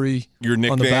little tree your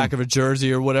nickname on the back of a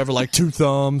jersey or whatever, like 2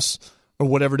 thumbs. Or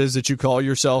whatever it is that you call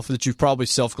yourself, that you've probably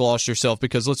self-glossed yourself,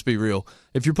 because let's be real,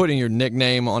 if you're putting your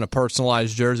nickname on a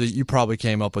personalized jersey, you probably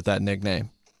came up with that nickname.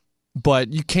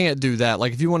 But you can't do that.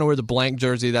 Like, if you want to wear the blank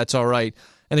jersey, that's all right.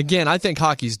 And again, I think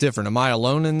hockey's different. Am I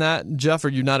alone in that? Jeff, are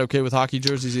you not okay with hockey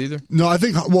jerseys either? No, I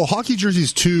think, hockey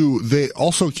jerseys, too, they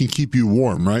also can keep you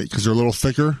warm, right? Because they're a little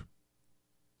thicker?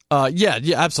 Yeah,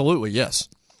 absolutely, yes.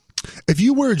 If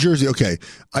you wear a jersey, okay,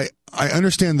 I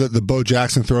understand the Bo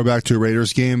Jackson throwback to a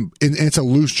Raiders game, and it's a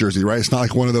loose jersey, right? It's not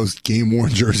like one of those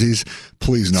game-worn jerseys.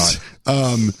 Please not.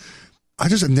 I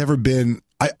just have never been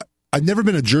I've never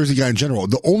been a jersey guy in general.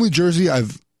 The only jersey I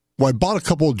bought a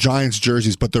couple of Giants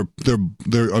jerseys, but they're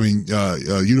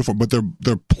uniform, but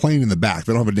they're plain in the back.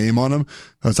 They don't have a name on them.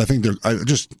 I think I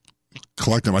just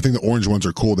collect them. I think the orange ones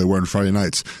are cool. They wear on Friday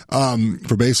nights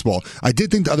for baseball. I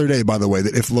did think the other day, by the way,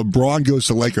 that if LeBron goes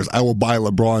to Lakers, I will buy a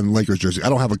LeBron Lakers jersey. I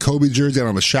don't have a Kobe jersey. I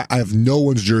don't have I have no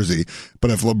one's jersey.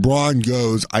 But if LeBron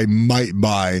goes, I might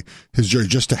buy his jersey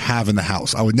just to have in the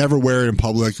house. I would never wear it in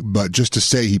public, but just to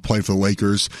say he played for the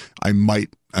Lakers, I might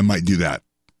do that.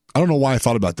 I don't know why I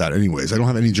thought about that. Anyways, I don't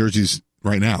have any jerseys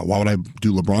right now. Why would I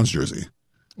do LeBron's jersey?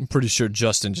 I'm pretty sure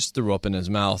Justin just threw up in his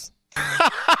mouth.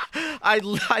 I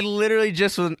literally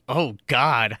just went, oh,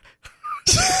 God.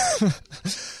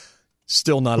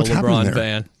 Still not a LeBron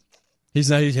fan. He's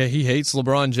not. He hates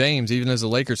LeBron James, even as a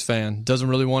Lakers fan. Doesn't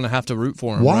really want to have to root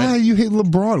for him. Why right? you hate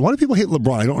LeBron? Why do people hate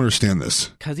LeBron? I don't understand this.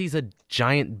 Because he's a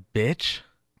giant bitch.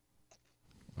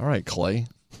 All right, Clay.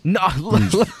 No,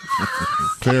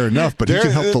 fair enough, but he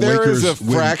can help the Lakers. There is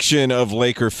a fraction of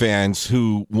Laker fans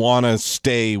who want to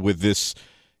stay with this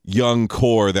young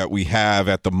core that we have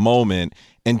at the moment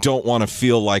and don't want to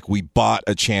feel like we bought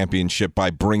a championship by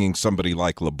bringing somebody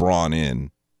like LeBron in.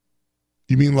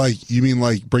 You mean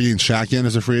like bringing Shaq in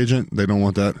as a free agent? They don't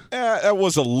want that. That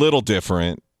was a little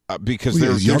different because he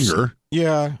was younger.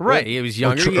 Yeah, right. He was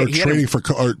younger. Or trading for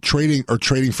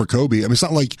Kobe. I mean, it's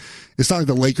not like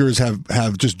the Lakers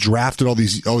have just drafted all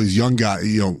these young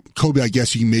guys. Kobe, I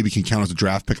guess you maybe can count as a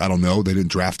draft pick. I don't know. They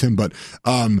didn't draft him, but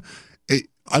I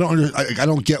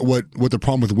don't get what the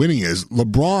problem with winning is.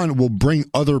 LeBron will bring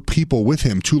other people with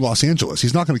him to Los Angeles.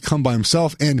 He's not going to come by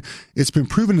himself, and it's been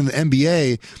proven in the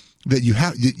NBA that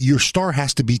your star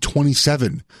has to be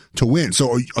 27 to win.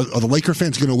 So are the Laker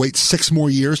fans going to wait 6 more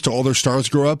years till all their stars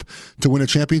grow up to win a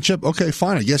championship? Okay,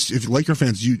 fine. I guess if Laker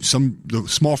fans, the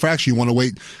small fraction, you want to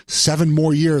wait 7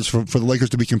 more years for the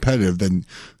Lakers to be competitive, then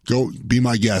go be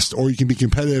my guest. Or you can be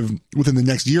competitive within the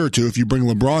next year or two if you bring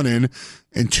LeBron in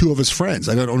and 2 of his friends.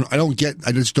 I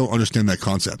just don't understand that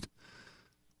concept.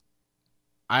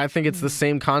 I think it's the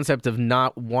same concept of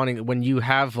not wanting, when you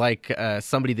have like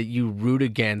somebody that you root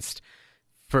against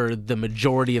for the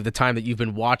majority of the time that you've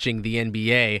been watching the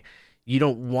NBA, you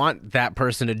don't want that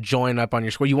person to join up on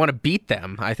your score. You want to beat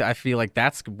them. I feel like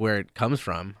that's where it comes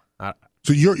from.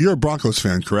 So you're a Broncos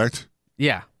fan, correct?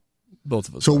 Yeah, both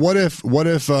of us. So what if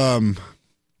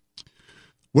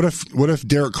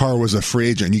Derek Carr was a free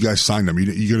agent and you guys signed him?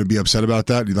 You going to be upset about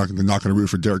that? You're not going to root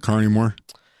for Derek Carr anymore?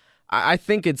 I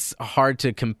think it's hard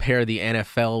to compare the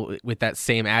NFL with that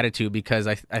same attitude because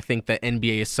I think the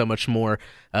NBA is so much more,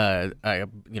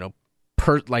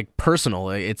 personal.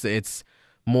 It's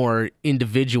more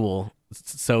individual.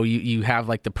 So you have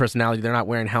like the personality. They're not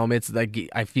wearing helmets. Like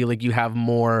I feel like you have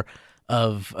more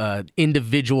of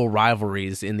individual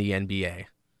rivalries in the NBA.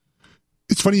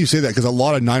 It's funny you say that because a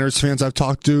lot of Niners fans I've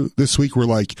talked to this week were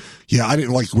like, "Yeah, I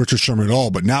didn't like Richard Sherman at all,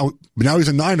 but now he's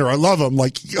a Niner. I love him."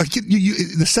 Like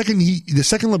the second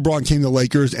LeBron came to the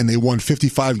Lakers and they won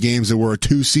 55 games that were a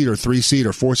 2 seed or 3 seed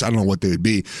or 4 seed, I don't know what they would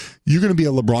be. You're going to be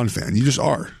a LeBron fan. You just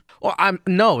are. Well,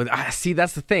 see,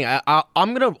 that's the thing.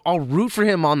 I'll root for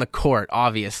him on the court,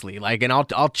 obviously. Like, and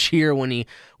I'll cheer when he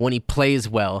plays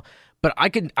well. But I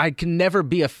can never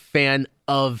be a fan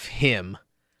of him.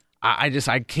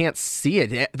 I can't see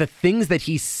it. The things that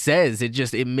he says,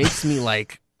 it makes me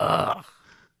like, ugh.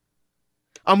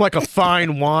 I'm like a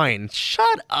fine wine.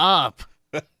 Shut up.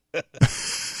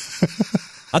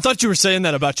 I thought you were saying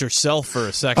that about yourself for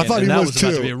a second. I thought and he that was about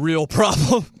too. to be a real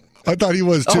problem. I thought he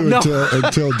was too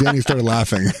until Danny started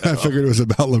laughing. I figured it was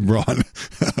about LeBron.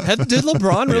 Did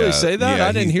LeBron really say that? Yeah,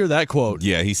 I didn't hear that quote.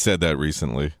 Yeah, he said that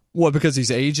recently. What, because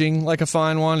he's aging like a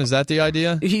fine wine? Is that the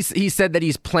idea? He said that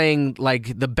he's playing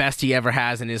like the best he ever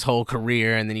has in his whole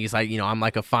career, and then he's like, I'm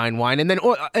like a fine wine. And then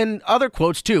and other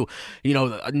quotes too.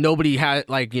 Nobody had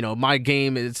like, my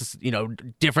game is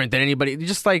different than anybody.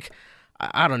 Just like,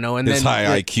 I don't know. And his then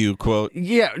high IQ quote.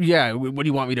 Yeah. What do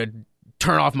you want me to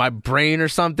turn off my brain or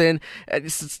something?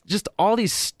 It's just all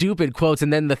these stupid quotes,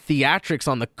 and then the theatrics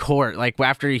on the court, like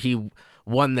after he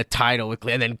won the title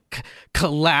and then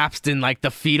collapsed in like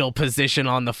the fetal position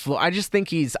on the floor. I think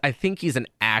he's an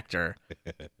actor.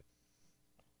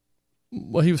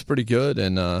 Well, he was pretty good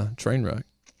in Trainwreck.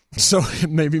 So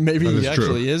maybe he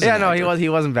actually is. Yeah, no, he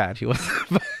wasn't bad. He was,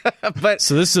 but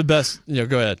so this is the best.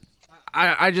 Go ahead.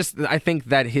 I think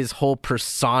that his whole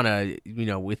persona,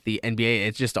 with the NBA,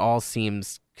 it just all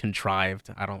seems contrived.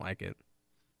 I don't like it.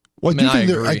 Well,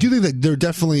 I do think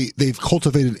that they've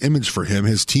cultivated an image for him.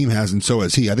 His team has, and so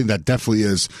has he. I think that definitely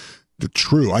is the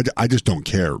true. I just don't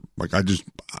care. Like I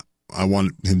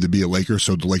want him to be a Laker,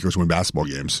 so the Lakers win basketball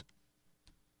games.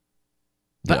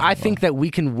 But I think that we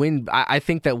can win. I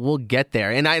think that we'll get there.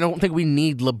 And I don't think we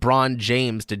need LeBron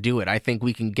James to do it. I think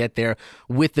we can get there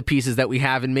with the pieces that we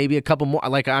have and maybe a couple more. I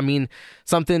like the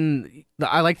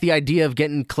idea of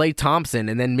getting Klay Thompson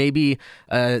and then maybe,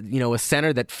 a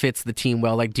center that fits the team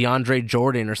well, like DeAndre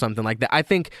Jordan or something like that. I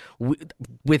think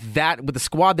with the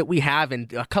squad that we have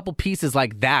and a couple pieces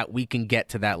like that, we can get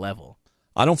to that level.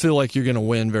 I don't feel like you're going to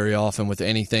win very often with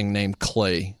anything named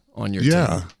Klay on your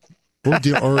team. Or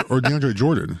DeAndre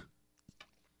Jordan.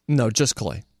 No, just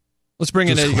Klay. Let's bring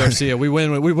in Eddie Garcia. We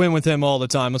win with him all the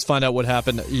time. Let's find out what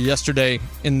happened yesterday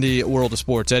in the world of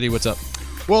sports. Eddie, what's up?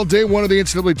 Well, day one of the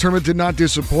NCAA tournament did not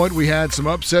disappoint. We had some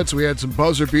upsets. We had some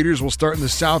buzzer beaters. We'll start in the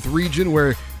South region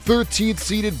where 13th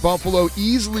seeded Buffalo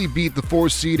easily beat the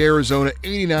 4th seed Arizona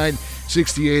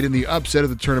 89-68 in the upset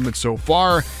of the tournament so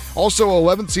far. Also,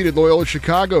 11th seeded Loyola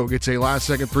Chicago gets a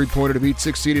last-second three-pointer to beat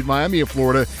 6th seeded Miami of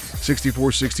Florida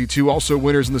 64-62. Also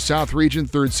winners in the South region,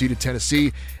 3rd seeded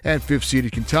Tennessee and 5th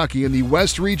seeded Kentucky. In the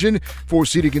West region, 4th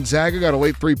seeded Gonzaga got a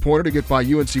late three-pointer to get by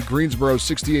UNC Greensboro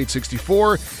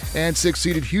 68-64, and 6th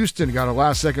seeded Houston got a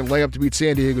last-second layup to beat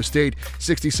San Diego State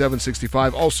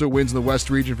 67-65. Also wins in the West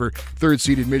region for 3rd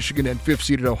seeded Michigan and 5th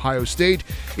seeded Ohio State.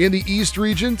 In the East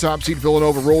region, top seed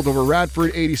Villanova rolled over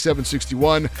Radford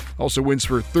 87-61. Also wins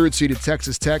for 3rd seeded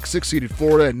Texas Tech, 6th seeded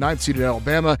Florida, and 9th seeded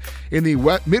Alabama. In the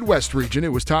Midwest region,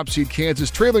 it was top seed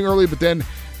Kansas trailing early, but then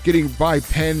getting by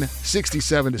Penn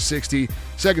 67-60.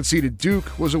 2nd seeded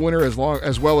Duke was a winner as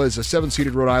well as a 7th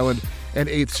seeded Rhode Island and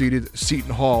 8th seeded Seton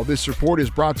Hall. This report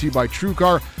is brought to you by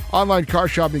TrueCar. Online car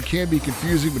shopping can be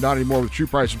confusing, but not anymore with True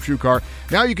Price from TrueCar.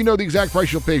 Now you can know the exact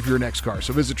price you'll pay for your next car.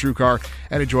 So visit TrueCar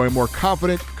and enjoy a more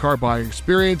confident car buying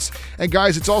experience. And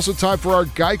guys, it's also time for our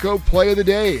Geico Play of the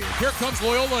Day. Here comes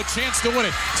Loyola, a chance to win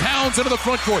it. Towns into the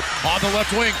front court. On the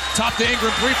left wing, top to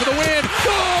Ingram, 3 for the win.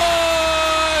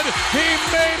 Good! He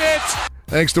made it!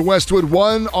 Thanks to Westwood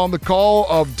One on the call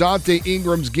of Dante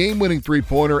Ingram's game-winning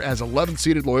three-pointer as 11th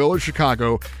seeded Loyola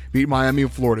Chicago beat Miami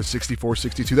of Florida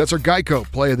 64-62. That's our Geico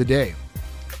Play of the Day.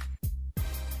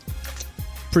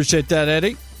 Appreciate that,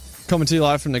 Eddie. Coming to you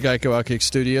live from the Geico Outkick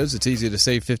Studios. It's easy to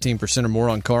save 15% or more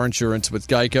on car insurance with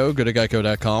Geico. Go to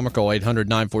geico.com or call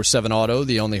 800-947-AUTO.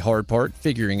 The only hard part,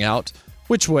 figuring out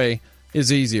which way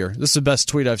is easier. This is the best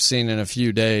tweet I've seen in a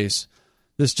few days.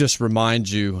 This just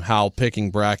reminds you how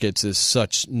picking brackets is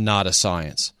such not a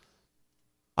science.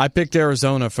 I picked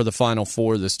Arizona for the Final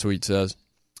Four, this tweet says.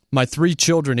 My 3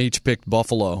 children each picked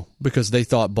Buffalo because they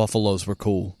thought Buffaloes were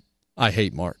cool. I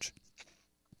hate March.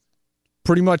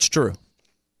 Pretty much true.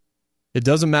 It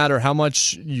doesn't matter how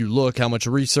much you look, how much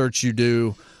research you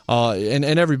do, and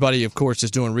everybody, of course,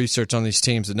 is doing research on these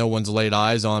teams that no one's laid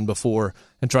eyes on before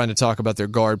and trying to talk about their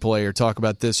guard play or talk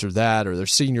about this or that or their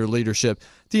senior leadership.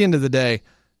 At the end of the day,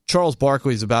 Charles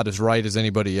Barkley is about as right as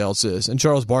anybody else is, and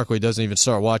Charles Barkley doesn't even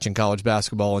start watching college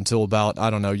basketball until about,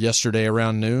 yesterday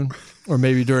around noon, or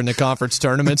maybe during the conference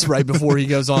tournaments right before he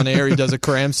goes on air. He does a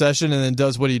cram session and then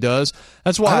does what he does.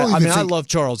 That's why, I love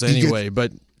Charles anyway,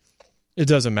 but it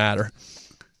doesn't matter.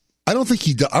 I don't think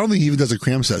he even does a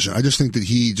cram session. I just think that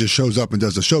he just shows up and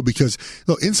does the show because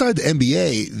inside the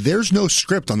NBA, there's no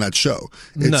script on that show.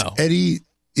 It's Eddie.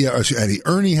 Yeah,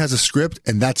 Ernie has a script,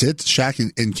 and that's it.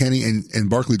 Shaq and Kenny and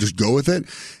Barkley just go with it.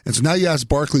 And so now you ask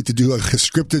Barkley to do a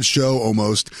scripted show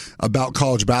almost about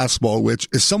college basketball, which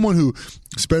is someone who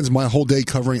spends my whole day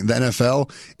covering the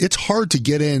NFL. It's hard to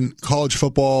get in college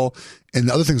football and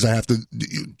the other things I have to.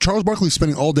 Charles Barkley's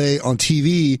spending all day on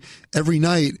TV every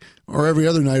night or every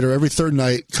other night or every third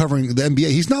night covering the NBA.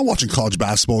 He's not watching college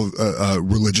basketball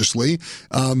religiously.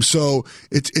 So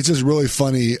it's just really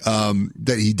funny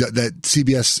that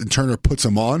CBS and Turner puts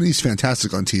him on. He's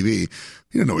fantastic on TV.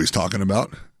 He doesn't know what he's talking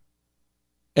about.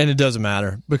 And it doesn't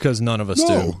matter because none of us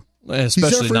do,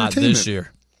 especially not this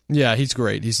year. Yeah, he's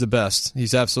great. He's the best.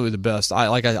 He's absolutely the best.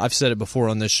 I've said it before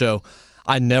on this show.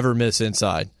 I never miss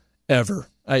Inside, ever.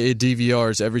 It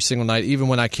DVRs every single night. Even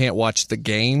when I can't watch the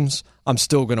games, I'm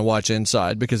still going to watch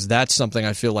Inside because that's something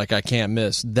I feel like I can't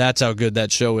miss. That's how good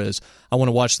that show is. I want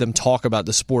to watch them talk about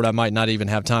the sport I might not even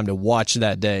have time to watch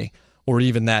that day or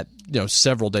even that,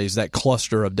 several days, that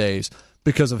cluster of days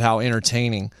because of how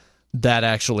entertaining that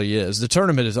actually is. The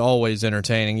tournament is always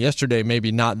entertaining. Yesterday,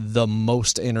 maybe not the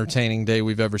most entertaining day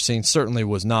we've ever seen. Certainly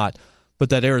was not. But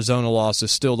that Arizona loss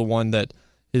is still the one that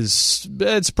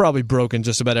it's probably broken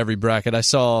just about every bracket. I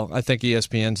think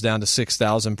ESPN's down to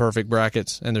 6,000 perfect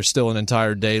brackets, and there's still an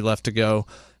entire day left to go.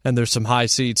 And there's some high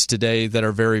seeds today that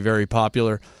are very, very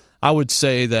popular. I would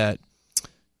say that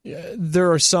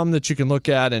there are some that you can look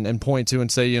at and point to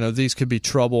and say, these could be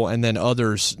trouble, and then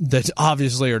others that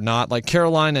obviously are not. Like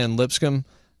Carolina and Lipscomb,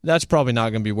 that's probably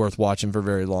not going to be worth watching for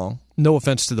very long. No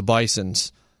offense to the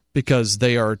Bisons, because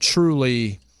they are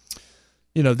truly,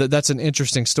 that's an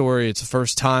interesting story. It's the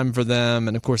first time for them,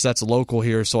 and of course that's local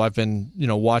here, so I've been,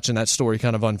 watching that story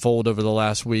kind of unfold over the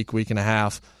last week and a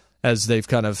half as they've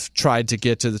kind of tried to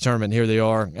get to the tournament. Here they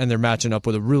are, and they're matching up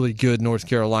with a really good North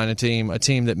Carolina team, a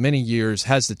team that many years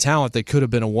has the talent. They could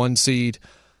have been a 1 seed,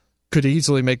 could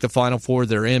easily make the Final Four.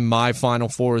 They're in my Final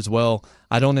Four as well.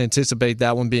 I don't anticipate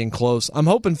that one being close. I'm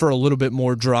hoping for a little bit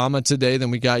more drama today than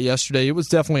we got yesterday. It was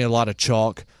definitely a lot of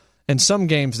chalk, and some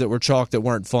games that were chalk that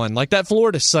weren't fun. Like that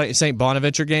Florida St.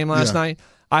 Bonaventure game last night.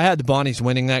 I had the Bonnies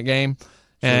winning that game,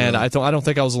 and I don't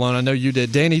think I was alone. I know you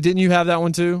did. Danny, didn't you have that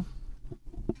one too?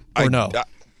 Or no?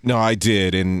 No, I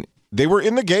did, and they were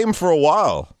in the game for a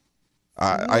while.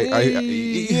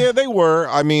 Yeah, they were.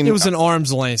 I mean, it was an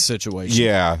arm's length situation.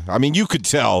 Yeah, I mean, you could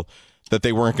tell that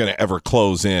they weren't going to ever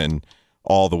close in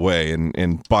all the way,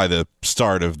 and by the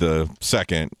start of the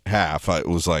second half, it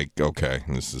was like, okay,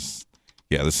 this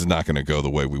is not going to go the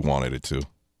way we wanted it to.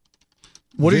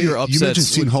 What are your upsets? You mentioned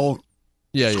Seton Hall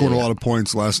scored a lot of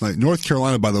points last night. North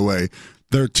Carolina, by the way,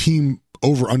 their team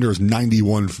over-under is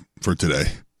 91 for today.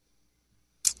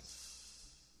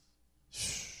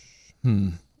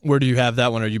 Where do you have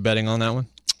that one? Are you betting on that one?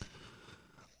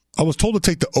 I was told to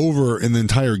take the over in the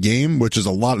entire game, which is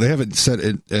a lot. They haven't set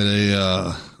it at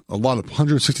a lot of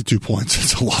 162 points.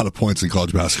 It's a lot of points in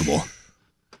college basketball.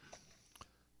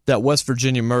 That West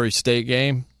Virginia Murray State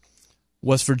game,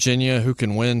 West Virginia who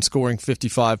can win scoring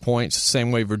 55 points,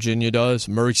 same way Virginia does.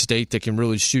 Murray State that can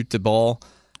really shoot the ball.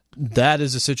 That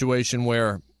is a situation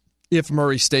where if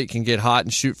Murray State can get hot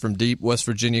and shoot from deep, West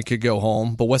Virginia could go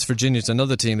home. But West Virginia is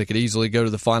another team that could easily go to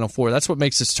the Final Four. That's what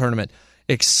makes this tournament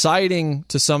exciting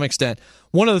to some extent.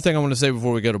 One other thing I want to say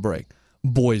before we go to break.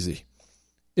 Boise.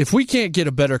 If we can't get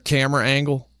a better camera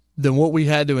angle than what we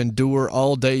had to endure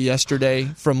all day yesterday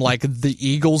from like the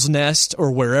Eagle's Nest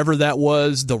or wherever that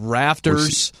was, the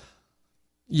rafters.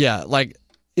 Yeah, like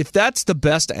if that's the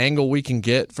best angle we can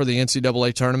get for the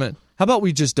NCAA tournament, how about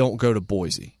we just don't go to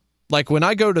Boise? Like when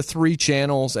I go to 3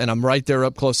 channels and I'm right there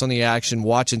up close on the action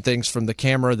watching things from the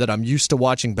camera that I'm used to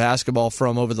watching basketball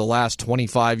from over the last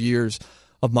 25 years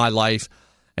of my life,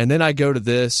 and then I go to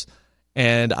this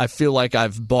and I feel like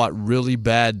I've bought really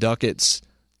bad ducats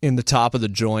in the top of the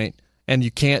joint, and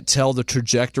you can't tell the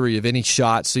trajectory of any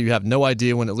shot, so you have no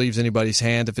idea when it leaves anybody's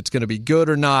hand if it's going to be good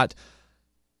or not.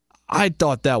 I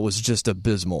thought that was just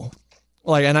abysmal.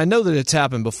 Like, and I know that it's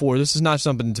happened before. This is not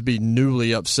something to be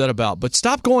newly upset about. But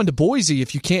stop going to Boise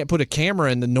if you can't put a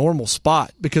camera in the normal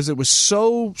spot, because it was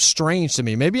so strange to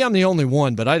me. Maybe I'm the only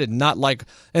one, but I did not like.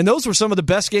 And those were some of the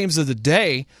best games of the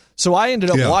day. So I ended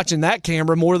up watching that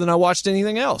camera more than I watched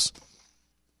anything else.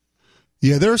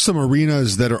 Yeah, there are some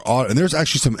arenas that are odd, and there's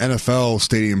actually some NFL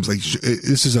stadiums. Like,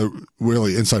 this is a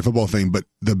really inside football thing, but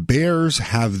the Bears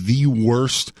have the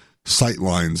worst sight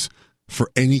lines for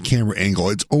any camera angle.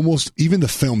 It's almost, even the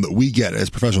film that we get as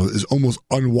professionals is almost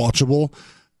unwatchable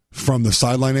from the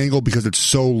sideline angle because it's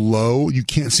so low. You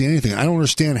can't see anything. I don't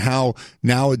understand how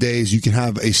nowadays you can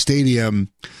have a stadium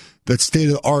that's state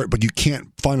of the art, but you can't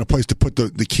find a place to put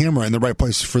the camera in the right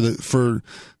place for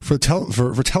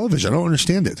television. I don't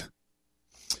understand it.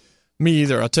 Me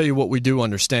either. I'll tell you what we do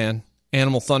understand.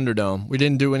 Animal Thunderdome. We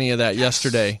didn't do any of that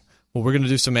yesterday. Well, we're going to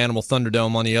do some Animal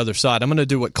Thunderdome on the other side. I'm going to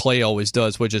do what Clay always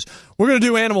does, which is we're going to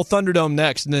do Animal Thunderdome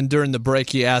next, and then during the break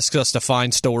he asks us to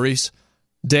find stories.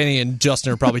 Danny and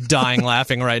Justin are probably dying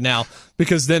laughing right now,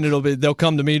 because then they'll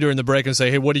come to me during the break and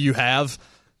say, hey, what do you have?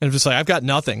 And I'm just like, I've got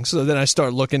nothing. So then I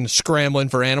start scrambling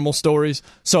for animal stories.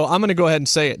 So I'm going to go ahead and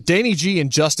say it. Danny G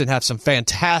and Justin have some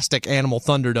fantastic Animal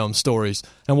Thunderdome stories,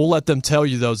 and we'll let them tell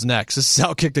you those next. This is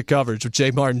Outkick the Coverage with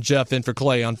Jay Martin, Jeff in for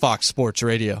Clay on Fox Sports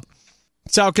Radio.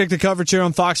 It's Outkick the Coverage here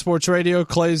on Fox Sports Radio.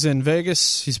 Clay's in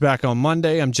Vegas. He's back on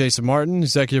Monday. I'm Jason Martin,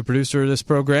 executive producer of this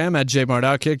program at J Mart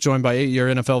Outkick, joined by 8-year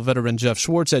NFL veteran Jeff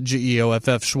Schwartz at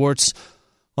GEOFF Schwartz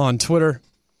on Twitter.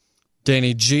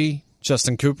 Danny G,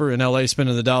 Justin Cooper in L.A.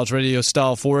 spinning the Dodge radio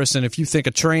style for us. And if you think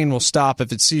a train will stop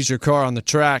if it sees your car on the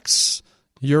tracks,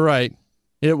 you're right.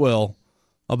 It will.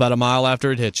 About a mile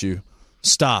after it hits you.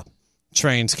 Stop.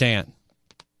 Trains can't.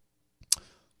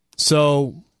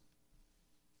 So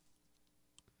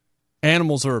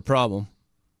animals are a problem.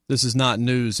 This is not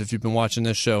news if you've been watching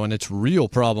this show, and it's real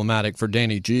problematic for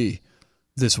Danny G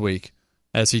this week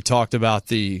as he talked about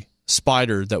the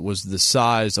spider that was the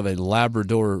size of a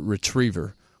Labrador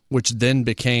retriever, which then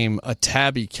became a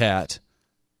tabby cat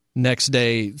next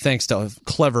day thanks to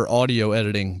clever audio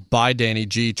editing by Danny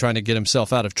G trying to get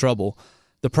himself out of trouble.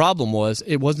 The problem was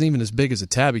it wasn't even as big as a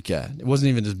tabby cat. It wasn't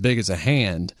even as big as a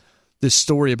hand. This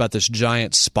story about this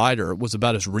giant spider was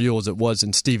about as real as it was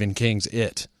in Stephen King's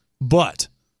It. But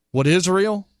what is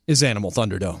real is Animal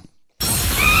Thunderdome.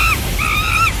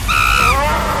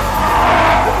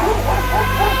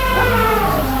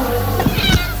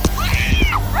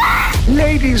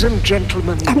 Ladies and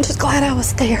gentlemen. I'm just glad I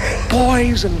was there.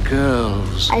 Boys and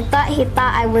girls. I thought he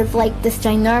thought I was like this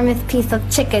ginormous piece of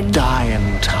chicken.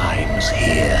 Dying times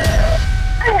here.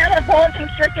 I had a boa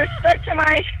constrictor stuck to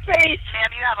my face.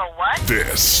 Sam, you have a what?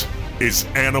 This is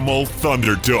Animal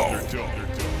Thunderdome.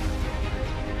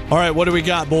 All right, what do we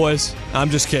got, boys?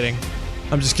 I'm just kidding.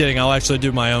 I'll actually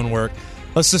do my own work.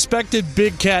 A suspected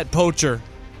big cat poacher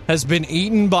has been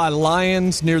eaten by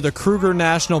lions near the Kruger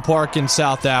National Park in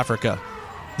South Africa.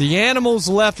 The animals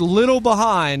left little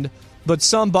behind, but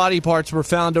some body parts were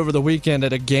found over the weekend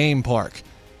at a game park.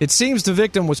 It seems the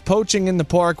victim was poaching in the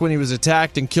park when he was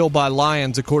attacked and killed by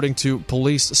lions, according to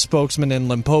police spokesman in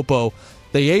Limpopo.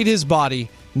 They ate his body,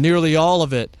 nearly all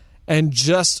of it, and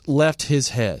just left his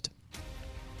head.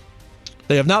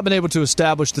 They have not been able to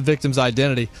establish the victim's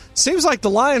identity. Seems like the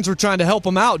lions were trying to help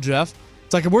him out, Jeff.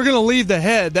 It's like, we're going to leave the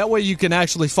head. That way you can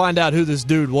actually find out who this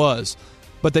dude was.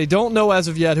 But they don't know as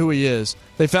of yet who he is.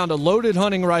 They found a loaded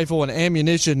hunting rifle and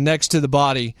ammunition next to the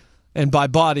body. And by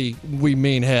body, we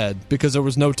mean head, because there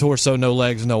was no torso, no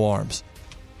legs, no arms.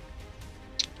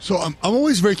 So I'm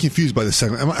always very confused by this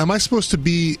segment. Am I supposed to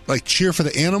be like cheer for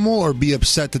the animal or be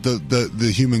upset that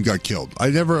the human got killed? I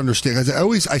never understand.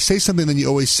 I say something, then you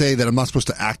always say that I'm not supposed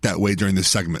to act that way during this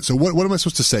segment. So what am I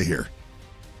supposed to say here?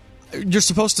 You're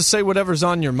supposed to say whatever's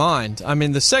on your mind. I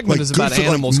mean, the segment is about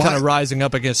animals kind of rising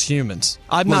up against humans.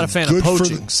 I'm not a fan of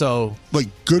poaching, so... Like,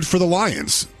 good for the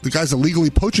lions. The guy's illegally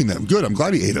poaching them. Good, I'm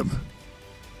glad he ate them.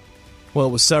 Well, it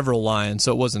was several lions,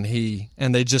 so it wasn't he.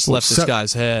 And they just left this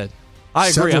guy's head. I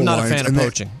agree, I'm not a fan of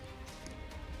poaching.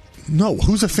 No,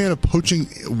 who's a fan of poaching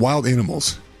wild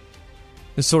animals?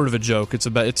 It's sort of a joke.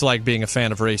 It's like being a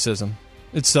fan of racism.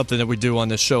 It's something that we do on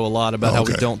this show a lot about how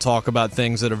we don't talk about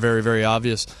things that are very, very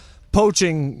obvious.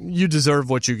 Poaching, you deserve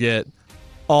what you get.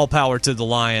 all power to the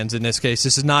Lions in this case.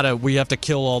 This is not we have to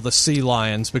kill all the sea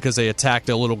lions because they attacked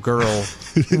a little girl.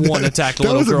 One attacked a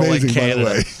little girl in Canada.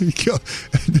 By the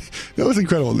way. That was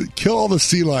incredible. Kill all the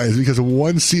sea lions because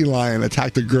one sea lion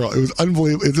attacked a girl. It was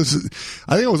unbelievable.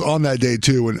 I think I was on that day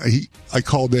too when I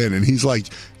called in and he's like,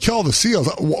 "Kill all the seals."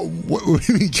 What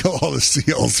do you mean kill all the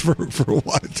seals for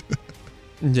what?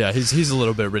 Yeah, he's a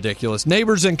little bit ridiculous.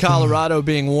 Neighbors in Colorado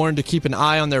being warned to keep an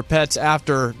eye on their pets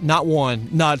after not 1,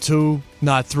 not 2,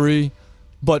 not 3,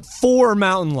 but 4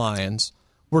 mountain lions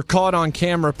were caught on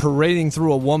camera parading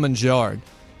through a woman's yard.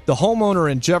 The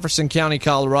homeowner in Jefferson County,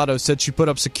 Colorado, said she put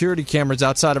up security cameras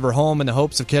outside of her home in the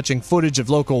hopes of catching footage of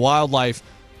local wildlife,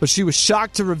 but she was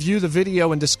shocked to review the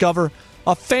video and discover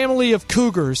a family of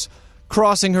cougars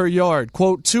crossing her yard.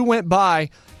 Quote, 2 went by,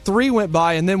 3 went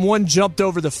by, and then 1 jumped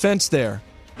over the fence there.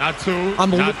 Not 2,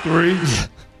 not 3.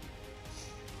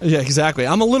 Yeah, exactly.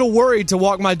 I'm a little worried to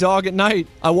walk my dog at night.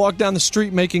 I walk down the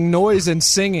street making noise and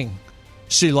singing.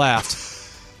 She laughed.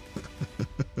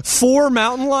 4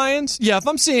 mountain lions? Yeah, if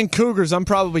I'm seeing cougars, I'm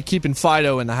probably keeping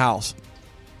Fido in the house.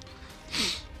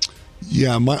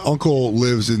 Yeah, my uncle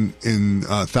lives in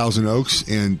Thousand Oaks,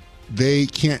 and they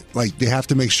can't, they have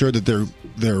to make sure that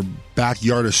their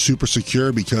backyard is super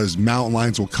secure because mountain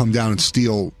lions will come down and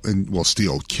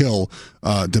kill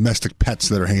domestic pets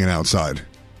that are hanging outside.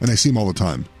 And they see them all the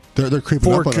time. They're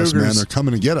creeping up on us, man. They're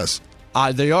coming to get us.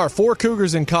 They are. 4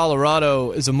 cougars in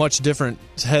Colorado is a much different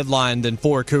headline than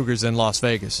 4 cougars in Las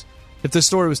Vegas. If this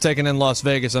story was taken in Las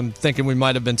Vegas, I'm thinking we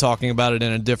might have been talking about it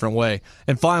in a different way.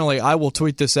 And finally, I will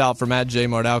tweet this out from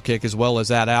 @JMartOutkick as well as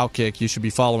 @Outkick. You should be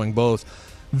following both.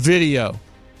 Video.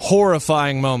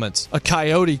 Horrifying moments. A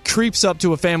coyote creeps up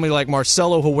to a family like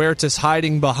Marcelo Huertas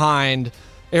hiding behind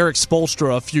Eric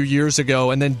Spoelstra a few years ago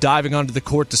and then diving onto the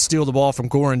court to steal the ball from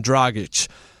Goran Dragic.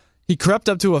 He crept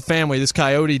up to a family, this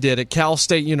coyote did, at Cal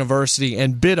State University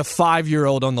and bit a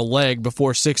 5-year-old on the leg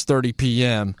before 6:30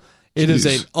 p.m. It is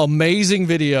an amazing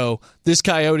video. This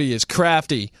coyote is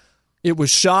crafty. It was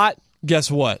shot. Guess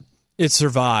what? It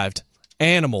survived.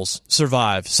 Animals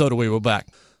survive. So do we. We're back.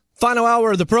 Final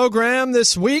hour of the program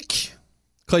this week.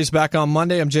 Clay's back on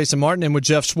Monday. I'm Jason Martin, and with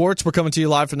Jeff Schwartz, we're coming to you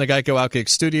live from the Geico Outkick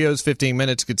Studios. 15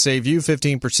 minutes could save you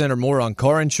 15% or more on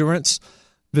car insurance.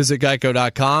 Visit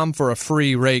geico.com for a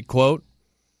free rate quote.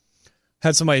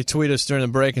 Had somebody tweet us during the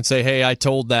break and say, hey, I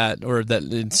told that, or that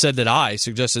it said that I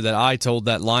suggested that I told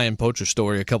that lion poacher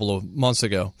story a couple of months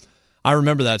ago. I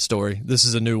remember that story. This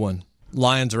is a new one.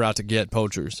 Lions are out to get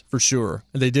poachers, for sure.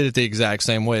 They did it the exact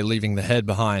same way, leaving the head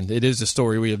behind. It is a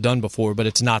story we have done before, but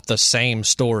it's not the same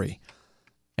story.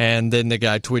 And then the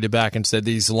guy tweeted back and said,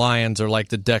 these lions are like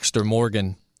the Dexter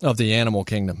Morgan of the animal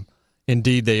kingdom.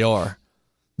 Indeed, they are.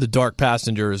 The dark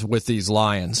passenger is with these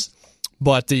lions.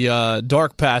 But the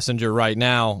dark passenger right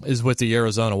now is with the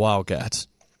Arizona Wildcats.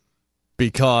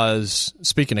 Because,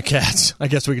 speaking of cats, I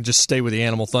guess we can just stay with the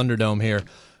Animal Thunderdome here.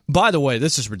 By the way,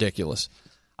 this is ridiculous.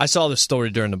 I saw this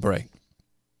story during the break.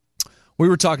 We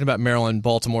were talking about Maryland,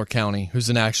 Baltimore County, who's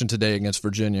in action today against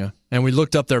Virginia. And we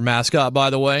looked up their mascot, by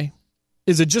the way.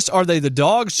 Are they the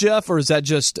dogs, Jeff, or is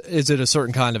it a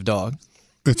certain kind of dog?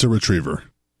 It's a retriever.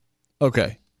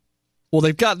 Okay. Well,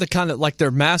 they've got the kind of, like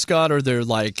their mascot or their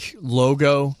like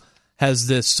logo has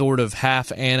this sort of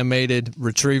half animated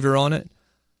retriever on it.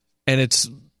 And it's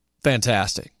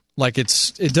fantastic. Like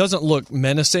it doesn't look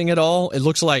menacing at all. It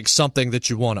looks like something that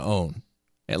you want to own.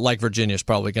 And like Virginia's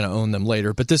probably going to own them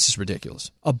later, but this is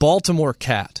ridiculous. A Baltimore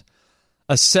cat,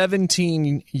 a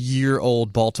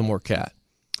 17-year-old Baltimore cat,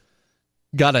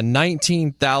 got a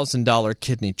 $19,000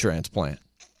 kidney transplant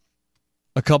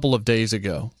a couple of days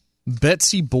ago.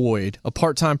 Betsy Boyd, a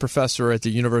part-time professor at the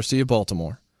University of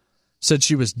Baltimore, said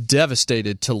she was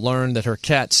devastated to learn that her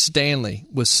cat Stanley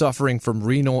was suffering from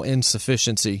renal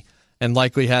insufficiency and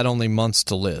likely had only months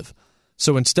to live.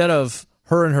 So instead of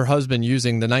her and her husband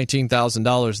using the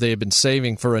 $19,000 they had been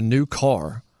saving for a new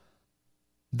car,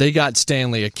 they got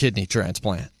Stanley a kidney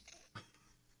transplant.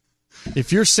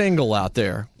 If you're single out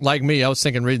there, like me, I was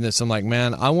thinking reading this, I'm like,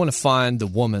 man, I want to find the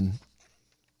woman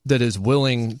that is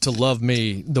willing to love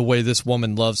me the way this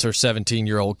woman loves her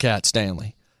 17-year-old cat,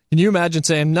 Stanley. Can you imagine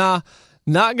saying, nah,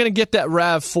 not going to get that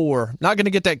RAV4, not going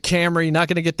to get that Camry, not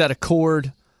going to get that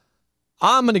Accord.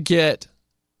 I'm going to get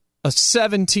a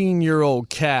 17-year-old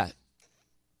cat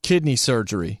kidney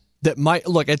surgery that might,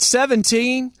 look, at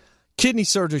 17, kidney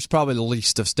surgery is probably the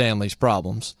least of Stanley's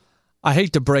problems. I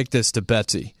hate to break this to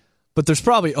Betsy, but there's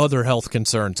probably other health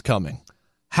concerns coming.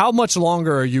 How much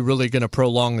longer are you really going to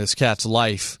prolong this cat's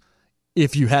life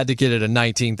if you had to get it a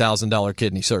 $19,000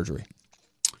 kidney surgery?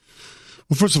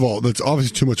 Well, first of all, that's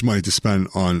obviously too much money to spend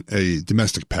on a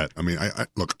domestic pet. I mean,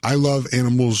 look, I love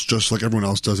animals just like everyone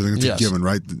else does. I think it's a given,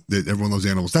 right? That everyone loves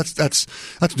animals. That's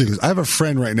ridiculous. I have a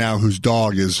friend right now whose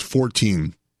dog is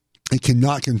 14. It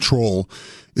cannot control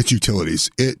its utilities.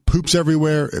 It poops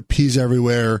everywhere. It pees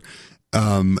everywhere.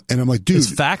 And I'm like, dude.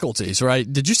 It's faculties,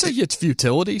 right? Did you say it's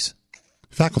futilities?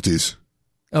 Faculties.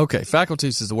 Okay,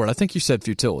 faculties is the word. I think you said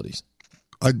futilities.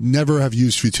 I'd never have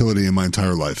used futility in my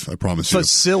entire life. I promise you.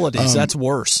 Facilities. That's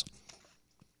worse.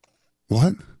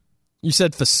 What? You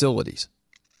said facilities.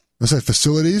 I said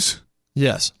facilities?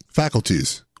 Yes.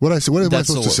 Faculties. What I said? What am I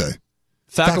supposed to say?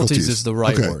 Faculties is the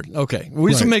right word. Okay.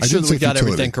 We just make sure that we got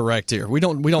everything correct here. We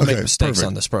don't make mistakes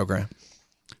on this program.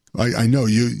 I know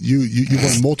you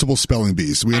won multiple spelling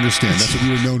bees. We understand. That's what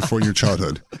you were known for in your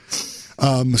childhood.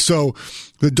 So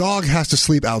the dog has to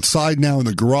sleep outside now in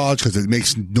the garage because it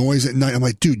makes noise at night. I'm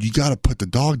like, dude, you got to put the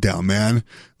dog down, man.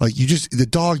 Like the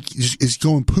dog is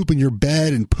going poop in your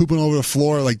bed and pooping over the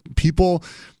floor. Like people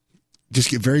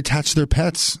just get very attached to their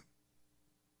pets.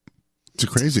 It's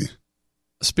crazy.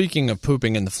 Speaking of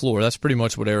pooping in the floor, that's pretty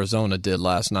much what Arizona did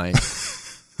last night.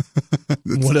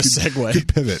 What a segue.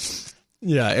 Good pivot.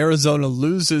 Yeah, Arizona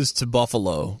loses to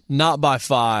Buffalo, not by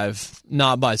 5,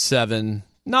 not by 7,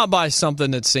 not by something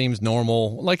that seems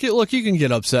normal. Like, look, you can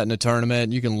get upset in a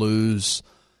tournament. You can lose.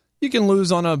 You can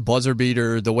lose on a buzzer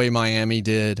beater the way Miami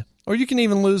did, or you can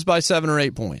even lose by 7 or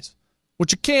 8 points.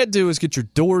 What you can't do is get your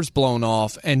doors blown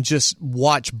off and just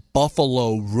watch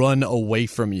Buffalo run away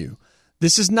from you.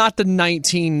 This is not the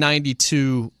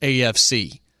 1992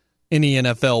 AFC in the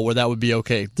NFL where that would be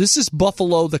okay. This is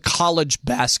Buffalo, the college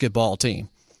basketball team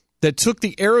that took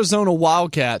the Arizona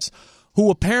Wildcats,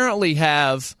 who apparently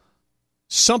have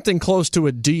something close to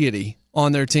a deity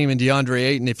on their team in DeAndre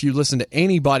Ayton. If you listen to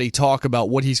anybody talk about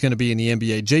what he's going to be in the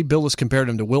NBA, Jay Billis compared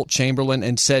him to Wilt Chamberlain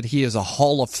and said he is a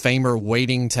Hall of Famer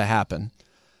waiting to happen.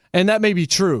 And that may be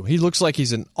true. He looks like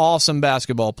he's an awesome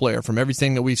basketball player from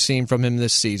everything that we've seen from him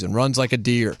this season. Runs like a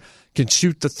deer, can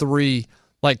shoot the three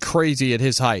like crazy at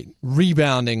his height,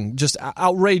 rebounding, just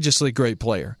outrageously great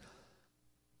player.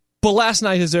 But last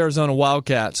night his Arizona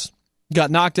Wildcats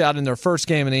got knocked out in their first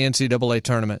game in the NCAA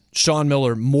tournament. Sean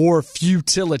Miller, more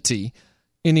futility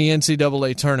in the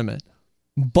NCAA tournament.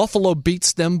 Buffalo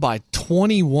beats them by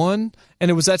 21,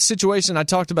 and it was that situation, I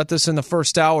talked about this in the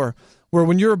first hour, where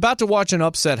when you're about to watch an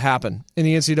upset happen in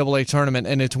the NCAA tournament,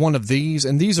 and it's one of these,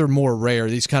 and these are more rare,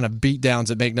 these kind of beatdowns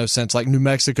that make no sense, like New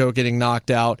Mexico getting knocked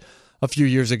out a few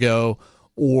years ago,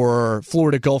 or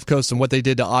Florida Gulf Coast and what they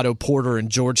did to Otto Porter in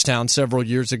Georgetown several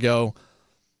years ago.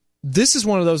 This is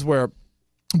one of those where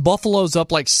Buffalo's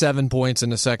up like 7 points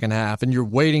in the second half, and you're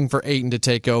waiting for Ayton to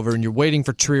take over, and you're waiting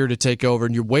for Trier to take over,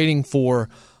 and you're waiting for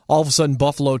all of a sudden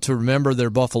Buffalo to remember their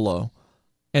Buffalo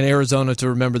and Arizona to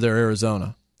remember their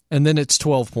Arizona. And then it's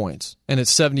 12 points, and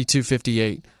it's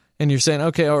 72-58. And you're saying,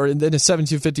 okay, or then it's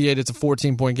 72-58, it's a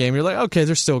 14-point game. You're like, okay,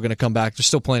 they're still going to come back. There's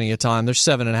still plenty of time. There's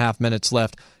 7.5 minutes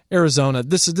left. Arizona,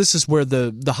 this is where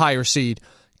the higher seed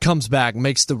comes back,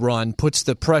 makes the run, puts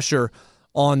the pressure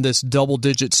on this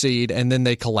double-digit seed, and then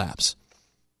they collapse.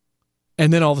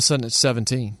 And then all of a sudden it's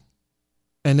 17.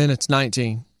 And then it's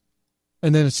 19.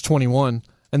 And then it's 21.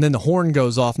 And then the horn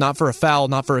goes off, not for a foul,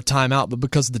 not for a timeout, but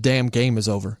because the damn game is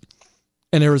over.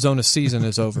 And Arizona's season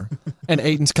is over. And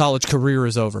Ayton's college career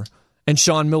is over. And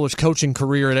Sean Miller's coaching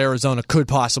career at Arizona could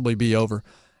possibly be over.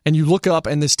 And you look up,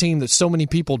 and this team that so many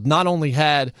people not only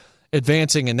had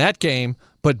advancing in that game,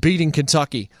 but beating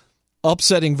Kentucky,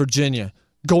 upsetting Virginia,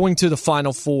 going to the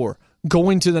Final Four,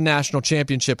 going to the national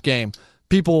championship game.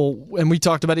 People, and we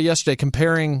talked about it yesterday,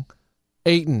 comparing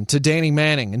Ayton to Danny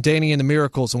Manning and Danny and the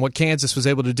Miracles and what Kansas was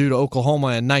able to do to Oklahoma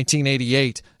in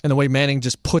 1988 and the way Manning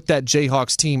just put that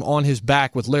Jayhawks team on his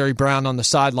back with Larry Brown on the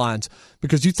sidelines.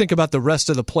 Because you think about the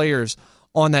rest of the players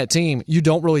on that team, you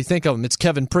don't really think of them. It's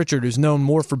Kevin Pritchard, who's known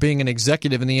more for being an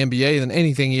executive in the NBA than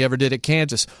anything he ever did at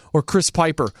Kansas, or Chris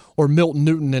Piper, or Milton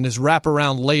Newton and his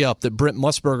wraparound layup that Brent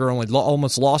Musburger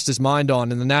almost lost his mind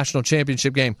on in the national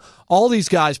championship game. All these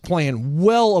guys playing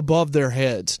well above their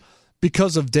heads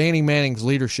because of Danny Manning's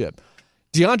leadership.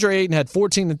 DeAndre Ayton had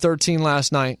 14 and 13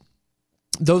 last night.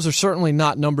 Those are certainly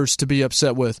not numbers to be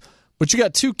upset with. But you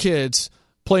got two kids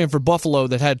playing for Buffalo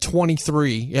that had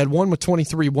 23. You had one with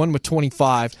 23, one with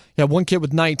 25. You had one kid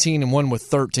with 19 and one with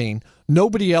 13.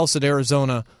 Nobody else at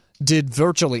Arizona did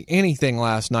virtually anything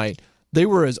last night. They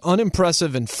were as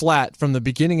unimpressive and flat from the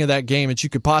beginning of that game as you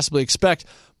could possibly expect.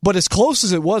 But as close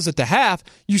as it was at the half,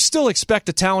 you still expect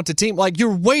a talented team. Like,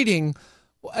 you're waiting.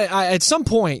 At some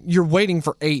point, you're waiting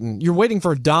for Ayton. You're waiting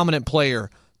for a dominant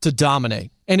player to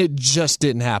dominate. And it just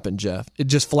didn't happen, Jeff. It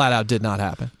just flat out did not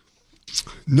happen.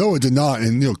 No, it did not.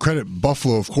 And, credit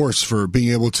Buffalo, of course, for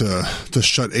being able to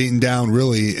shut Ayton down,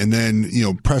 really, and then,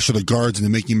 pressure the guards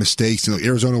into making mistakes.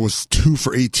 Arizona was 2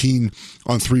 for 18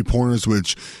 on 3-pointers,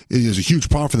 which is a huge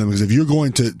problem for them, because if you're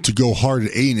going to go hard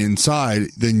at Ayton inside,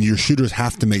 then your shooters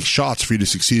have to make shots for you to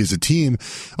succeed as a team.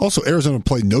 Also, Arizona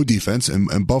played no defense,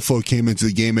 and Buffalo came into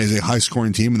the game as a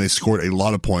high-scoring team, and they scored a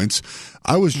lot of points.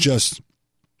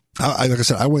 Like I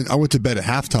said, I went to bed at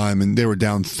halftime, and they were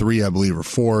down 3, I believe, or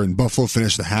 4, and Buffalo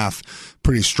finished the half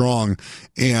pretty strong.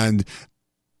 And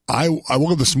I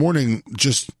woke up this morning,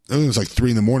 it was like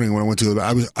 3 a.m. when I went to the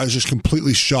bed. I was just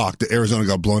completely shocked that Arizona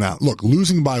got blown out. Look,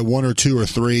 losing by 1 or 2 or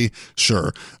 3,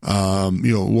 sure.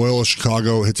 Loyola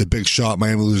Chicago hits a big shot,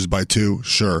 Miami loses by 2,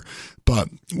 sure. But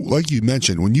like you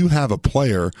mentioned, when you have a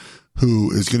player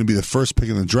who is going to be the first pick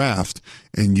in the draft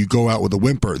and you go out with a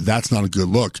whimper, that's not a good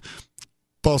look.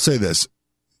 But I'll say this,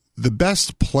 the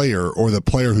best player, or the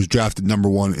player who's drafted number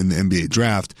 1 in the NBA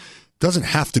draft, doesn't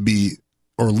have to be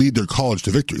or lead their college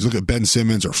to victories. Look at Ben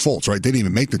Simmons or Fultz, right? They didn't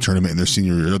even make the tournament in their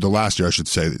senior year, or the last year, I should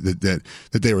say, that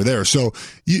they were there. So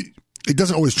it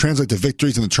doesn't always translate to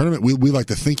victories in the tournament. We like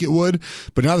to think it would,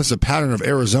 but now there's a pattern of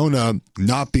Arizona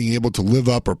not being able to live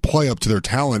up or play up to their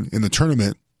talent in the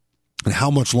tournament. And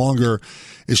how much longer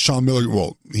is Sean Miller?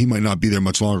 Well, he might not be there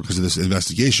much longer because of this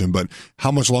investigation, but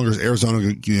how much longer is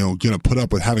Arizona, going to put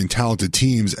up with having talented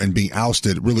teams and being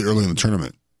ousted really early in the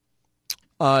tournament?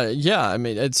 Yeah, I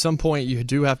mean, at some point you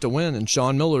do have to win, and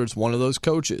Sean Miller is one of those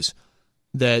coaches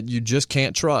that you just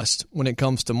can't trust when it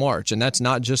comes to March. And that's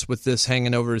not just with this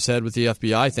hanging over his head with the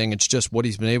FBI thing. It's just what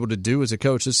he's been able to do as a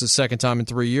coach. This is the second time in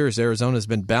 3 years Arizona's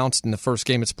been bounced in the first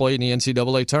game it's played in the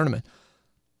NCAA tournament.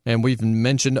 And we've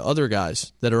mentioned other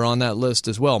guys that are on that list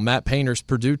as well. Matt Painter's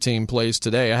Purdue team plays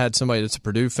today. I had somebody that's a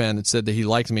Purdue fan that said that he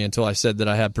liked me until I said that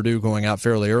I had Purdue going out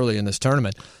fairly early in this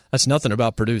tournament. That's nothing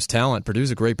about Purdue's talent. Purdue's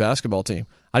a great basketball team.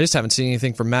 I just haven't seen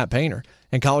anything from Matt Painter.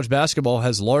 And college basketball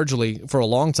has largely, for a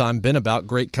long time, been about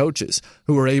great coaches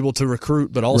who are able to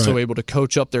recruit but also able to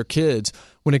coach up their kids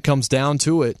when it comes down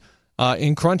to it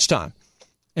in crunch time.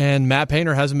 And Matt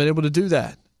Painter hasn't been able to do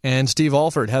that. And Steve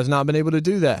Alford has not been able to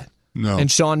do that. No.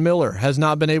 And Sean Miller has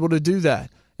not been able to do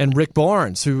that. And Rick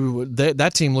Barnes, who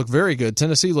that team looked very good.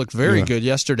 Tennessee looked very good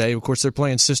yesterday. Of course, they're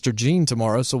playing Sister Jean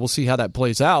tomorrow, so we'll see how that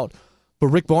plays out. But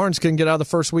Rick Barnes couldn't get out of the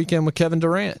first weekend with Kevin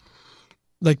Durant.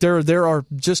 Like there are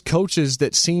just coaches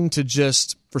that seem to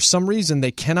just, for some reason,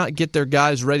 they cannot get their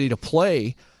guys ready to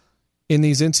play in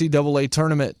these NCAA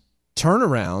tournament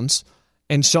turnarounds.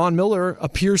 And Sean Miller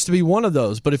appears to be one of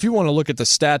those. But if you want to look at the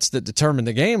stats that determined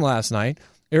the game last night,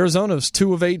 Arizona was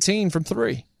 2 of 18 from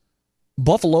 3.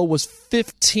 Buffalo was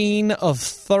 15 of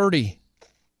 30.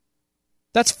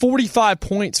 That's 45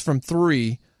 points from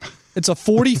 3. It's a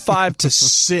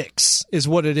 45-6 is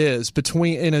what it is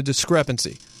in a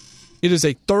discrepancy. It is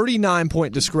a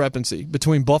 39-point discrepancy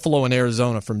between Buffalo and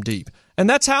Arizona from deep. And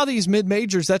that's how these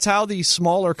mid-majors, that's how these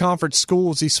smaller conference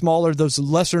schools, those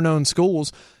lesser-known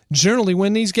schools generally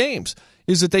win these games,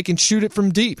 is that they can shoot it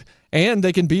from deep. And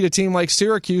they can beat a team like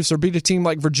Syracuse or beat a team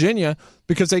like Virginia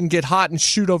because they can get hot and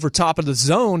shoot over top of the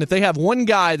zone. If they have one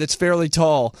guy that's fairly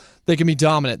tall, they can be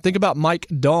dominant. Think about Mike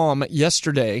Daum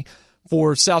yesterday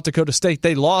for South Dakota State.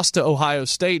 They lost to Ohio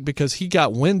State because he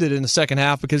got winded in the second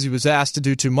half because he was asked to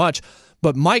do too much.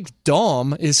 But Mike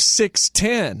Daum is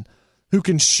 6'10", who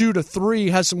can shoot a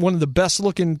 3, has one of the best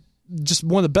looking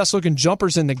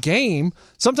jumpers in the game.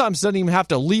 Sometimes doesn't even have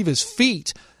to leave his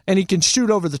feet. And he can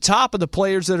shoot over the top of the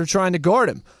players that are trying to guard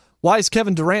him. Why is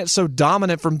Kevin Durant so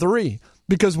dominant from 3?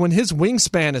 Because when his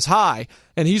wingspan is high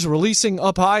and he's releasing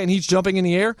up high and he's jumping in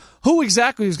the air, who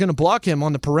exactly is going to block him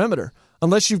on the perimeter?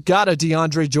 Unless you've got a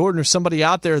DeAndre Jordan or somebody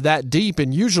out there that deep,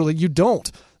 and usually you don't.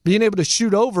 Being able to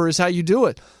shoot over is how you do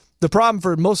it. The problem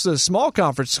for most of the small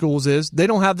conference schools is they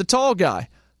don't have the tall guy.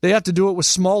 They have to do it with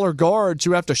smaller guards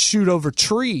who have to shoot over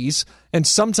trees, and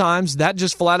sometimes that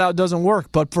just flat out doesn't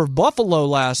work. But for Buffalo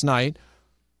last night,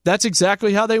 that's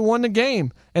exactly how they won the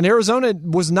game. And Arizona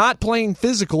was not playing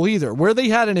physical either. Where they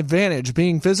had an advantage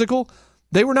being physical,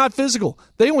 they were not physical.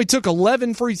 They only took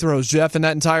 11 free throws, Jeff, in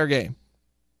that entire game.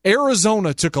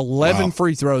 Arizona took 11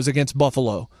 free throws against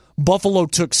Buffalo. Buffalo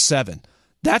took 7.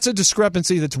 That's a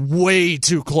discrepancy that's way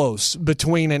too close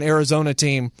between an Arizona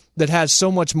team that has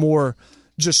so much more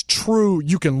just true,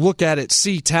 you can look at it,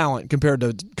 see talent compared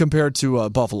to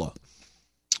Buffalo.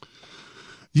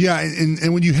 Yeah,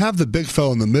 and when you have the big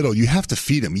fellow in the middle, you have to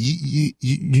feed him. You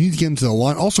need to get into the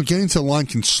line. Also, getting to the line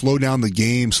can slow down the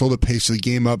game, slow the pace of the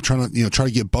game up. Try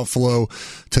to get Buffalo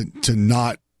to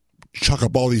not chuck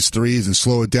up all these threes and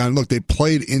slow it down. Look, they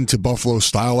played into Buffalo's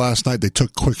style last night. They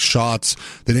took quick shots.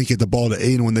 They didn't get the ball to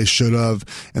Aiden when they should have,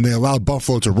 and they allowed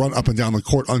Buffalo to run up and down the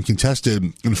court uncontested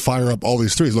and fire up all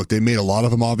these threes. Look, they made a lot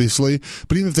of them, obviously,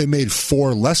 but even if they made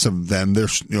 4 less of them,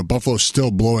 Buffalo's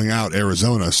still blowing out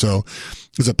Arizona. So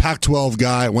as a Pac-12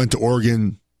 guy, went to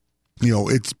Oregon,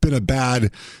 it's been a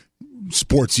bad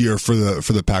sports year for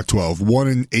the Pac-12.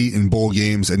 1-8 in bowl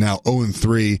games, and now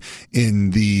 0-3 in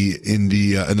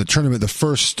the tournament. The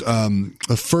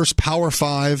first Power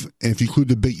 5, and if you include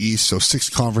the Big East, so 6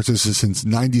 conferences since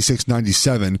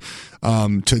 96-97,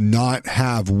 to not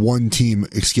have one team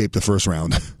escape the first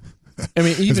round. I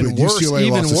mean, even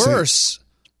worse.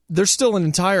 There's still an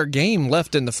entire game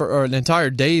left in or an entire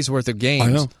day's worth of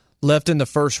games left in the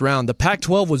first round. The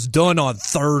Pac-12 was done on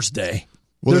Thursday.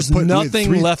 Well, there's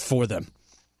nothing left for them.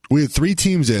 We had 3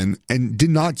 teams in and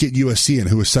did not get USC in,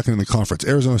 who was second in the conference.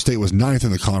 Arizona State was 9th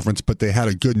in the conference, but they had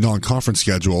a good non-conference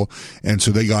schedule, and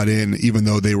so they got in even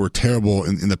though they were terrible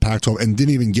in the Pac-12 and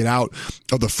didn't even get out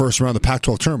of the first round of the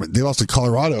Pac-12 tournament. They lost to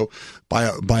Colorado by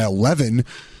 11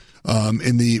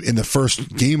 in the first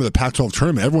game of the Pac-12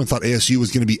 tournament. Everyone thought ASU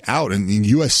was going to be out, and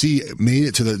USC made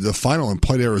it to the final and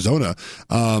played Arizona.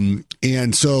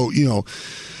 And so,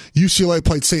 UCLA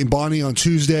played St. Bonnie on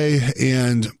Tuesday,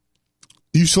 and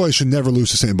UCLA should never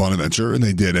lose to St. Bonaventure, and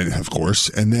they did, of course.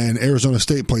 And then Arizona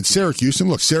State played Syracuse, and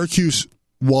look, Syracuse,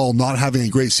 while not having a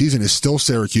great season, is still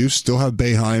Syracuse, still have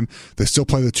Boeheim. They still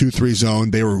play the 2-3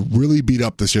 zone. They were really beat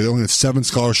up this year. They only had 7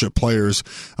 scholarship players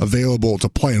available to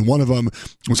play, and one of them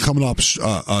was coming off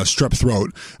strep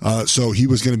throat, so he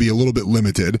was going to be a little bit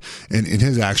limited in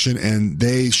his action, and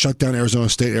they shut down Arizona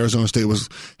State. Arizona State was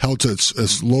held to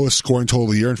its lowest scoring total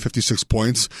of the year in 56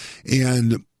 points,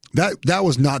 and that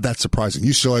was not that surprising.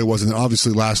 UCLA wasn't.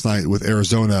 Obviously, last night with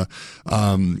Arizona,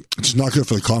 just not good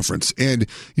for the conference. And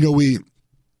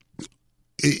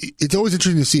it's always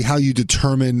interesting to see how you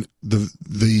determine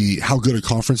the how good a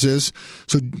conference is.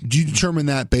 So do you determine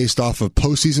that based off of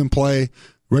postseason play,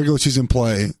 regular season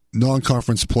play,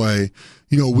 non-conference play?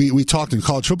 We talked in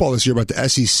college football this year about the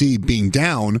SEC being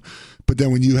down, but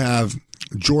then when you have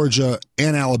Georgia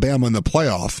and Alabama in the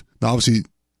playoff, now obviously,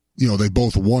 they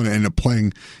both won and ended up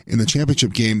playing in the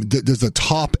championship game. Does the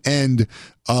top end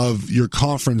of your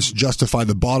conference justify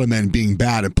the bottom end being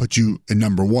bad and put you in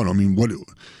number 1? I mean,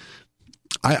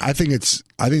 I think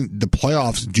the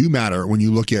playoffs do matter when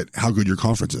you look at how good your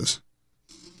conference is.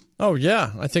 Oh,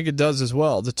 yeah, I think it does as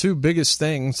well. The 2 biggest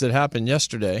things that happened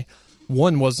yesterday,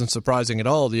 one wasn't surprising at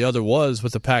all. The other was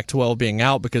with the Pac-12 being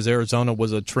out because Arizona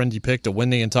was a trendy pick to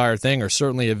win the entire thing or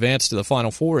certainly advance to the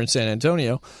Final Four in San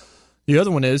Antonio. The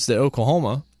other one is that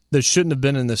Oklahoma, that shouldn't have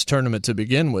been in this tournament to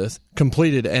begin with,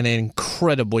 completed an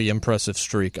incredibly impressive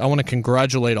streak. I want to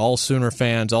congratulate all Sooner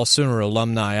fans, all Sooner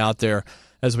alumni out there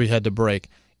as we head to break.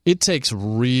 It takes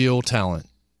real talent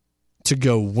to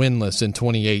go winless in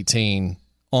 2018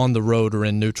 on the road or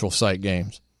in neutral site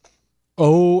games.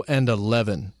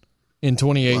 0-11 in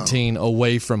 2018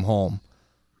 away from home.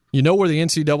 You know where the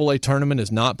NCAA tournament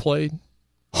is not played?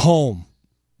 Home.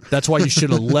 That's why you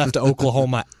should have left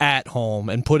Oklahoma at home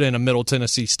and put in a Middle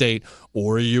Tennessee State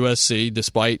or a USC,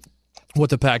 despite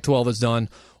what the Pac-12 has done,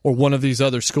 or one of these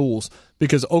other schools,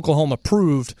 because Oklahoma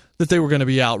proved that they were going to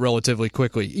be out relatively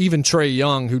quickly. Even Trae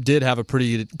Young, who did have a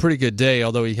pretty good day,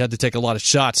 although he had to take a lot of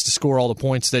shots to score all the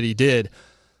points that he did,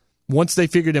 once they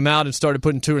figured him out and started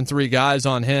putting 2 and 3 guys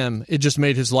on him, it just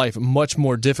made his life much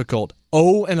more difficult.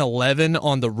 0-11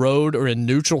 on the road or in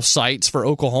neutral sites for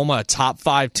Oklahoma, a top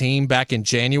 5 team back in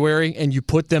January, and you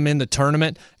put them in the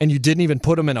tournament and you didn't even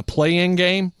put them in a play-in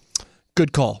game?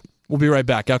 Good call. We'll be right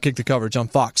back. Outkick the Coverage on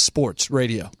Fox Sports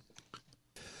Radio.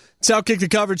 It's Outkick the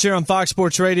Coverage here on Fox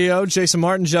Sports Radio. Jason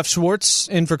Martin, Jeff Schwartz,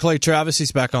 in for Clay Travis.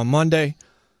 He's back on Monday.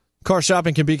 Car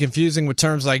shopping can be confusing with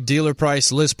terms like dealer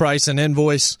price, list price, and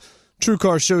invoice.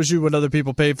 TrueCar shows you what other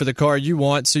people paid for the car you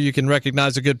want so you can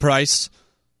recognize a good price.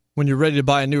 When you're ready to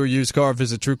buy a new or used car,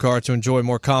 visit TrueCar to enjoy a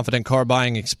more confident car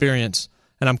buying experience.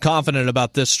 And I'm confident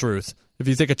about this truth. If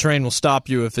you think a train will stop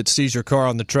you if it sees your car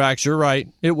on the tracks, you're right.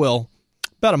 It will.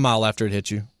 About a mile after it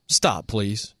hits you. Stop,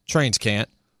 please. Trains can't.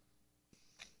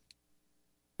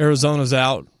 Arizona's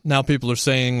out. Now people are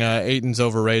saying Ayton's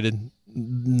overrated.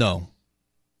 No.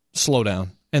 Slow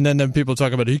down. And then people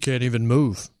talk about he can't even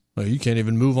move. Well, you can't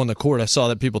even move on the court. I saw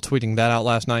that people tweeting that out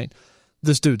last night.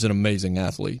 This dude's an amazing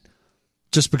athlete.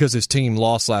 Just because his team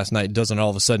lost last night doesn't all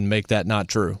of a sudden make that not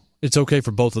true. It's okay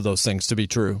for both of those things to be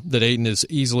true. That Ayton is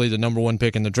easily the number 1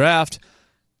 pick in the draft,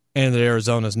 and that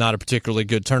Arizona is not a particularly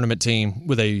good tournament team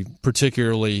with a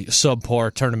particularly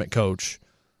subpar tournament coach.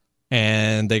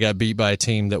 and they got beat by a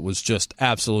team that was just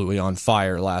absolutely on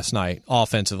fire last night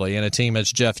offensively, and a team,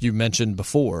 as Jeff, you mentioned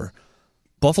before,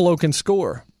 Buffalo can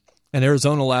score. And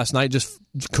Arizona last night just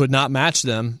could not match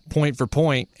them point for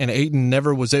point, and Ayton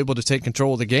never was able to take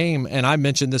control of the game. And I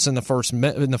mentioned this in the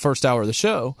first hour of the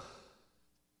show.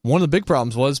 One of the big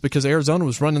problems was because Arizona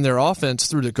was running their offense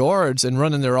through the guards and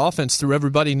running their offense through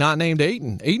everybody not named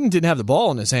Ayton. Ayton didn't have the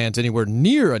ball in his hands anywhere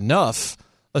near enough,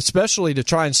 especially to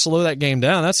try and slow that game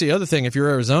down. That's the other thing. If you're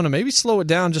Arizona, maybe slow it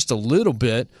down just a little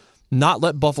bit, not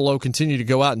let Buffalo continue to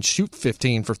go out and shoot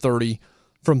 15 for 30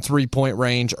 from three-point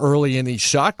range early in these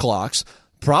shot clocks.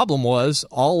 Problem was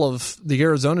all of the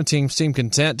Arizona teams seemed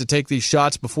content to take these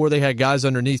shots before they had guys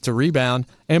underneath to rebound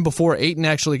and before Ayton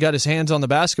actually got his hands on the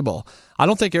basketball. I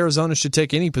don't think Arizona should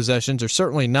take any possessions, or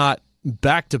certainly not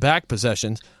back-to-back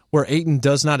possessions, where Ayton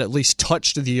does not at least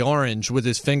touch the orange with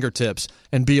his fingertips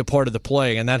and be a part of the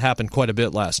play, and that happened quite a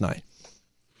bit last night.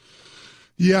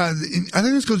 Yeah, I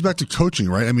think this goes back to coaching,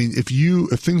 right? I mean, if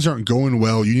things aren't going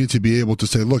well, you need to be able to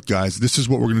say, look, guys, this is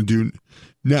what we're going to do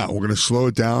now. We're going to slow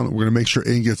it down. We're going to make sure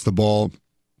Ayton gets the ball,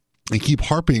 and keep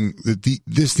harping that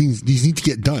these need to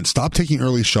get done. Stop taking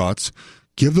early shots.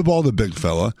 Give the ball to the big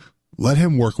fella. Let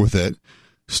him work with it.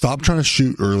 Stop trying to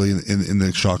shoot early in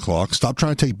the shot clock. Stop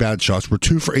trying to take bad shots. We're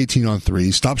 2 for 18 on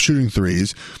threes. Stop shooting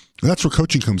threes. And that's where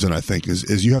coaching comes in, I think,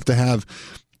 is you have to have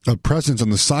a presence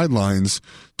on the sidelines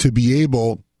to be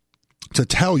able to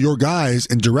tell your guys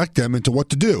and direct them into what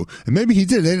to do. And maybe he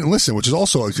did. They didn't listen, which is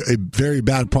also a very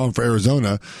bad problem for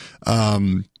Arizona.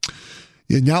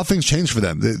 Now things change for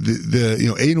them.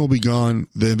 Ayton will be gone.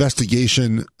 The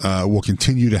investigation will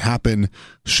continue to happen.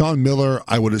 Sean Miller,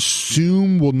 I would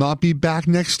assume, will not be back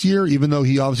next year, even though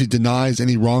he obviously denies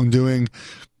any wrongdoing.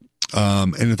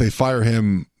 And if they fire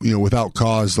him, without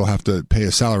cause, they'll have to pay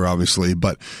a salary, obviously.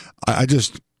 But I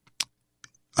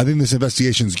think this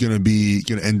investigation is going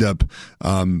to end up,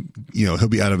 he'll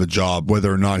be out of a job,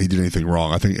 whether or not he did anything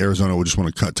wrong. I think Arizona will just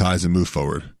want to cut ties and move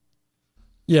forward.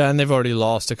 Yeah, and they've already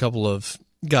lost a couple of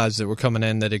guys that were coming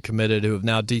in that had committed who have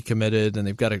now decommitted, and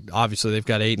they've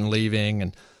got Ayton leaving,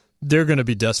 and they're going to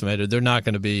be decimated. They're not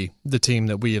going to be the team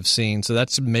that we have seen. So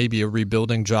that's maybe a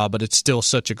rebuilding job, but it's still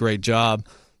such a great job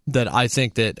that I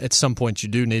think that at some point you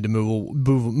do need to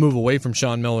move away from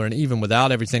Sean Miller, and even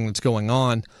without everything that's going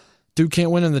on, dude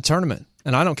can't win in the tournament.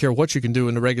 And I don't care what you can do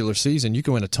in the regular season. You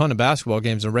can win a ton of basketball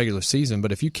games in the regular season,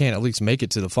 but if you can't at least make it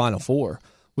to the Final Four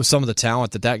with some of the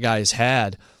talent that guy has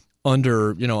had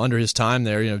under his time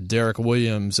there, Derek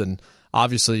Williams, and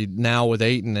obviously now with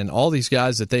Ayton and all these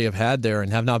guys that they have had there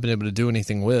and have not been able to do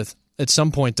anything with, at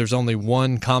some point there's only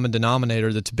one common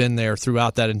denominator that's been there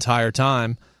throughout that entire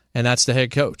time, and that's the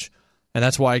head coach. And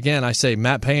that's why, again, I say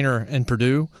Matt Painter and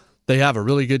Purdue, they have a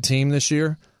really good team this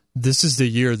year. This is the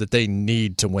year that they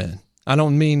need to win. I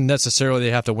don't mean necessarily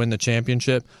they have to win the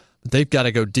championship, but they've got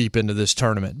to go deep into this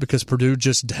tournament because Purdue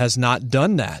just has not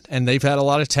done that, and they've had a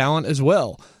lot of talent as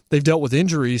well. They've dealt with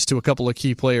injuries to a couple of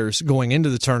key players going into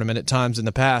the tournament at times in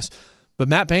the past, but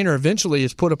Matt Painter eventually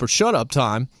has put up a shut-up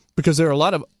time because there are a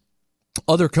lot of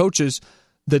other coaches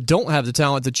that don't have the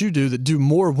talent that you do that do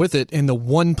more with it in the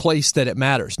one place that it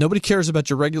matters. Nobody cares about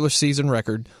your regular season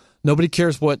record. Nobody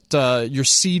cares what your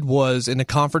seed was in the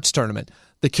conference tournament.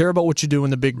 They care about what you do in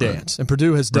the big dance. And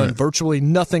Purdue has done virtually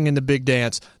nothing in the big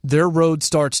dance. Their road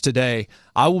starts today.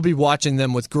 I will be watching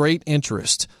them with great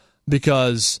interest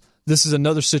because this is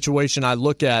another situation I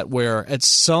look at where at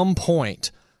some point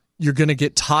you're going to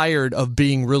get tired of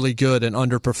being really good and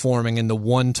underperforming in the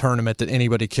one tournament that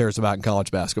anybody cares about in college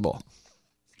basketball.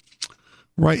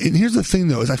 Right. And here's the thing,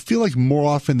 though, is I feel like more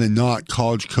often than not,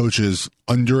 college coaches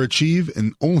underachieve,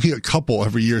 and only a couple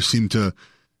every year seem to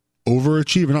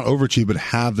overachieve, or not overachieve, but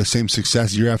have the same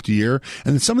success year after year.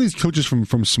 And then some of these coaches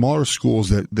from smaller schools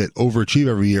that overachieve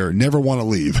every year never want to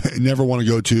leave, never want to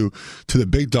go to the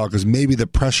big dog because maybe the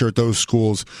pressure at those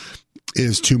schools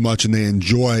is too much, and they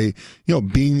enjoy,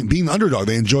 being the underdog.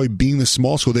 They enjoy being the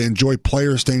small school. They enjoy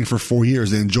players staying for 4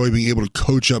 years. They enjoy being able to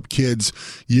coach up kids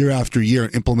year after year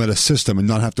and implement a system and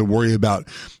not have to worry about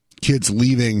kids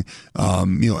leaving,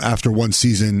 after one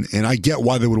season. And I get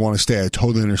why they would want to stay. I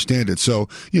totally understand it. So,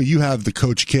 you have the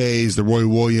Coach K's, the Roy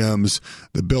Williams,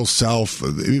 the Bill Self.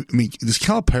 I mean, does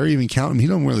Calipari even count him? He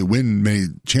don't really win many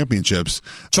championships.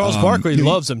 Charles Barkley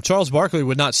loves him. Charles Barkley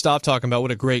would not stop talking about what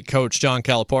a great coach John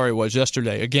Calipari was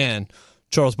yesterday. Again,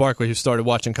 Charles Barkley, who started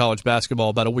watching college basketball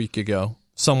about a week ago,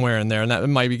 somewhere in there, and that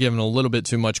might be giving a little bit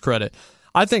too much credit.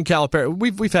 I think Calipari,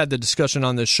 we've had the discussion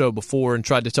on this show before and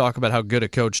tried to talk about how good a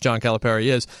coach John Calipari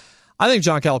is. I think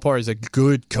John Calipari is a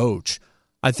good coach.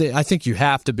 I think you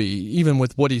have to be, even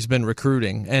with what he's been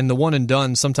recruiting. And the one and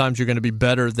done, sometimes you're going to be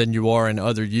better than you are in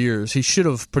other years. He should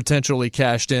have potentially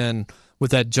cashed in with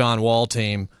that John Wall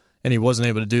team, and he wasn't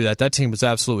able to do that. That team was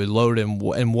absolutely loaded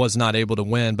and was not able to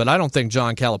win. But I don't think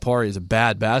John Calipari is a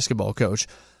bad basketball coach.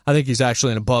 I think he's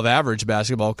actually an above-average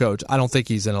basketball coach. I don't think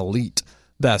he's an elite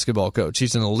basketball coach.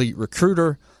 He's an elite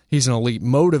recruiter. He's an elite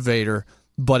motivator.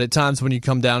 But at times when you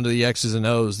come down to the X's and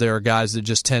O's, there are guys that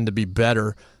just tend to be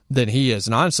better than he is.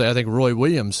 And honestly, I think Roy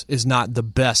Williams is not the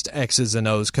best X's and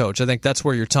O's coach. I think that's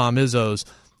where your Tom Izzo's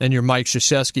and your Mike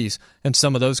Krzyzewski's and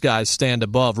some of those guys stand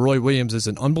above. Roy Williams is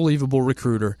an unbelievable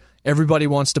recruiter. Everybody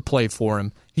wants to play for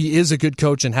him. He is a good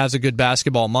coach and has a good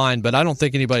basketball mind, but I don't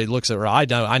think anybody looks at, or I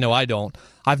know I don't.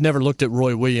 I've never looked at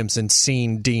Roy Williams and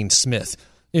seen Dean Smith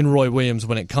in Roy Williams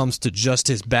when it comes to just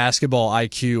his basketball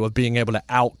IQ of being able to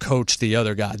out-coach the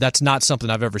other guy. That's not something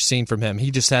I've ever seen from him.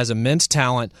 He just has immense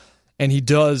talent, and he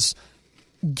does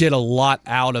get a lot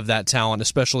out of that talent,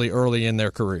 especially early in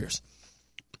their careers.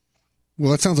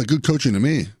 Well, that sounds like good coaching to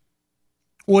me.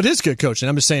 Well, it is good coaching.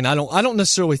 I'm just saying I don't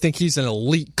necessarily think he's an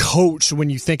elite coach when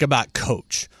you think about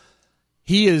coach.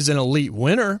 He is an elite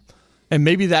winner, and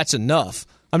maybe that's enough.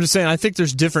 I'm just saying I think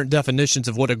there's different definitions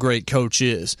of what a great coach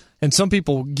is. And some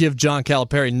people give John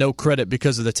Calipari no credit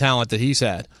because of the talent that he's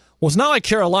had. Well, it's not like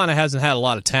Carolina hasn't had a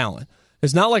lot of talent.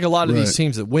 It's not like a lot of these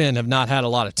teams that win have not had a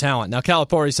lot of talent. Now,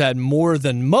 Calipari's had more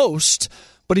than most,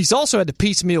 but he's also had to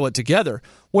piecemeal it together.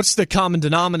 What's the common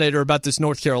denominator about this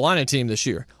North Carolina team this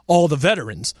year? All the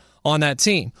veterans on that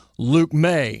team. Luke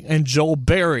May and Joel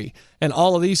Berry and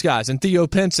all of these guys. And Theo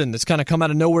Pinson that's kind of come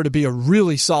out of nowhere to be a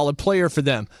really solid player for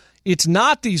them. It's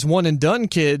not these one-and-done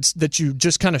kids that you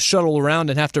just kind of shuttle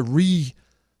around and have to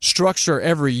restructure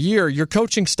every year. Your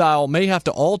coaching style may have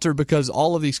to alter because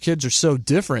all of these kids are so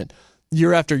different.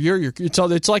 Year after year,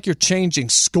 it's like you're changing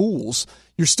schools.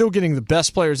 You're still getting the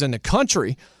best players in the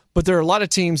country, but there are a lot of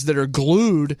teams that are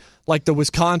glued, like the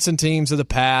Wisconsin teams of the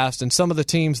past and some of the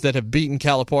teams that have beaten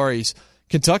Calipari's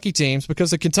Kentucky teams,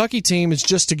 because the Kentucky team is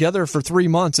just together for 3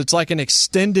 months. It's like an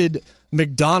extended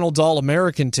McDonald's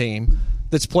All-American team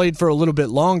that's played for a little bit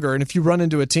longer, and if you run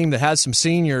into a team that has some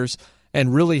seniors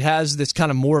and really has this kind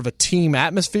of more of a team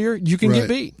atmosphere, you can get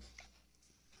beat.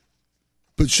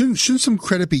 But shouldn't some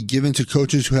credit be given to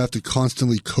coaches who have to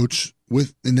constantly coach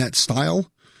in that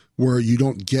style, where you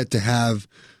don't get to have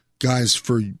guys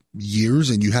for years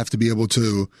and you have to be able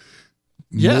to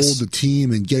mold the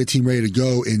team and get a team ready to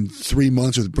go in 3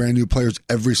 months with brand new players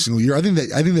every single year? I think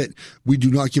that we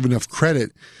do not give enough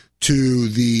credit to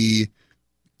the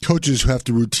coaches who have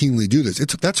to routinely do this.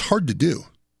 That's hard to do.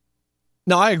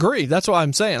 No, I agree. That's what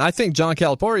I'm saying. I think John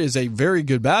Calipari is a very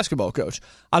good basketball coach.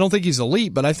 I don't think he's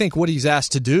elite, but I think what he's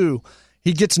asked to do,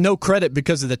 he gets no credit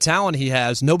because of the talent he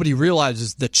has. Nobody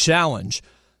realizes the challenge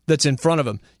that's in front of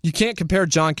him. You can't compare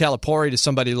John Calipari to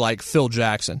somebody like Phil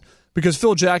Jackson, because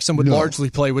Phil Jackson would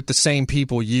largely play with the same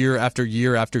people year after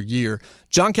year after year.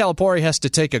 John Calipari has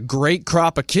to take a great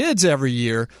crop of kids every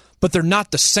year, but they're not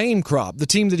the same crop. The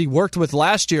team that he worked with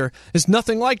last year is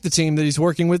nothing like the team that he's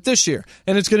working with this year.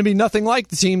 And it's going to be nothing like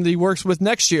the team that he works with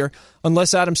next year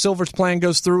unless Adam Silver's plan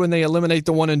goes through and they eliminate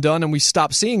the one and done and we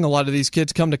stop seeing a lot of these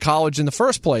kids come to college in the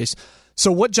first place.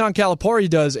 So what John Calipari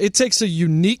does, it takes a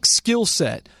unique skill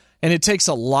set and it takes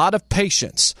a lot of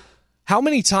patience. How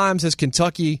many times has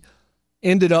Kentucky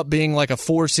ended up being like a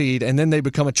 4 seed and then they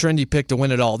become a trendy pick to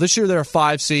win it all? This year they're a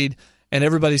 5 seed. And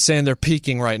everybody's saying they're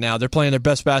peaking right now. They're playing their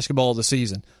best basketball of the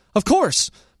season. Of course,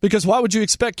 because why would you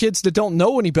expect kids that don't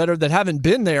know any better, that haven't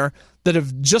been there, that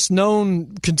have just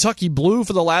known Kentucky Blue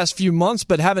for the last few months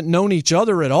but haven't known each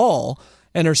other at all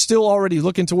and are still already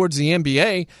looking towards the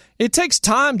NBA? It takes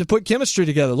time to put chemistry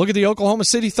together. Look at the Oklahoma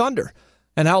City Thunder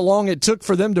and how long it took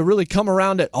for them to really come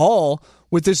around at all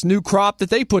with this new crop that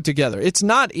they put together. It's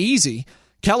not easy.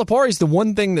 Calipari's the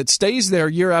one thing that stays there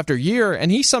year after year,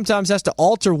 and he sometimes has to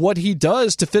alter what he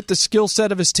does to fit the skill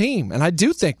set of his team. And I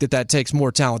do think that takes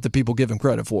more talent than people give him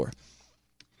credit for.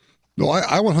 No, I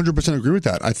 100% agree with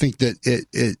that. I think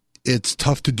that it's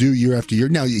tough to do year after year.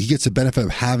 Now, he gets the benefit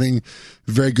of having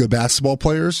very good basketball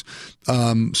players,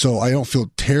 so I don't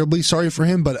feel terribly sorry for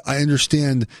him, but I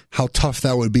understand how tough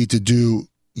that would be to do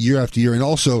year after year, and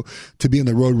also to be on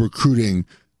the road recruiting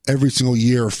every single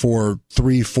year for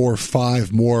 3, 4,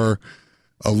 5 more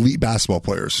elite basketball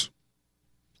players.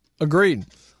 Agreed.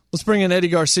 Let's bring in Eddie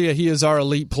Garcia. He is our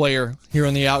elite player here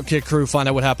on the Outkick crew. Find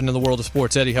out what happened in the world of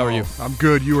sports. Eddie, how are you? I'm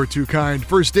good. You are too kind.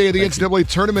 First day of the NCAA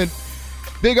tournament.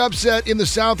 Big upset in the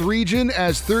South region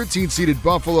as 13th-seeded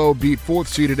Buffalo beat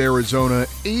 4th-seeded Arizona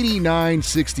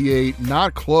 89-68.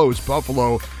 Not close.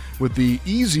 Buffalo with the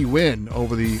easy win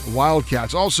over the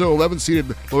Wildcats. Also,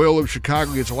 11th-seeded Loyola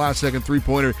Chicago gets a last-second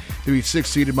three-pointer to beat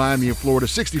 6th-seeded Miami of Florida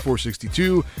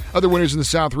 64-62. Other winners in the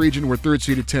South region were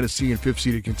 3rd-seeded Tennessee and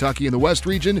 5th-seeded Kentucky. In the West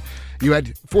region, you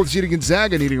had 4th-seeded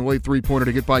Gonzaga needing a late three-pointer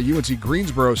to get by UNC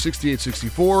Greensboro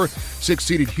 68-64.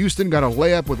 6th-seeded Houston got a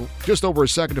layup with just over a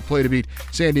second to play to beat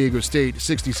San Diego State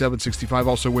 67-65.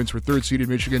 Also wins for 3rd-seeded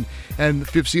Michigan and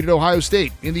 5th-seeded Ohio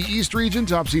State. In the East region,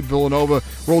 top-seed Villanova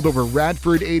rolled over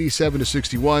Radford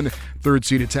 87-61.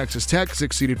 3rd-seeded Texas Tech,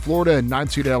 6th-seeded Florida, and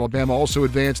 9th-seeded Alabama also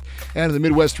advanced. And in the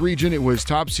Midwest region, it was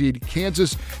top-seed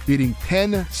Kansas beating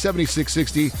Penn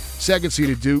 76-60.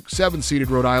 2nd-seeded Duke,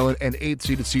 7th-seeded Rhode Island, and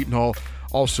 8th-seeded Seton Hall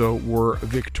also were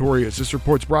victorious. This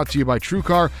report's brought to you by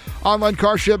TrueCar. Online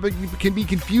car shopping can be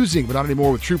confusing, but not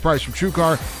anymore with True Price from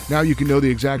TrueCar. Now you can know the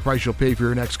exact price you'll pay for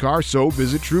your next car, so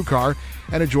visit TrueCar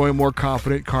and enjoy a more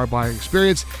confident car buying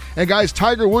experience. And guys,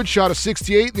 Tiger Woods shot a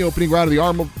 68 in the opening round of the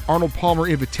Arnold Palmer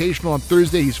Invitational on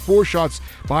Thursday. He's 4 shots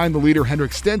behind the leader,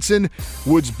 Henrik Stenson.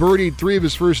 Woods birdied 3 of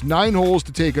his first 9 holes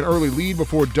to take an early lead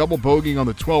before double bogeying on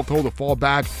the 12th hole to fall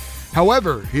back.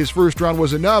 However, his first round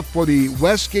was enough for the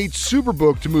Westgate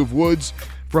Superbook to move Woods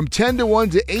from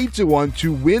 10-1 to 8-1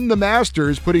 to win the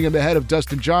Masters, putting him ahead of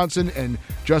Dustin Johnson and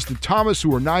Justin Thomas,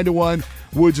 who are 9-1.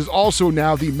 Woods is also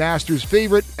now the Masters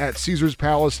favorite at Caesars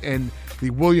Palace and the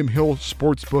William Hill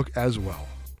Sportsbook as well.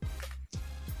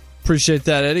 Appreciate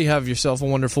that, Eddie. Have yourself a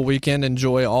wonderful weekend.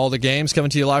 Enjoy all the games.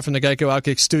 Coming to you live from the Geico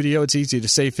Outkick studio. It's easy to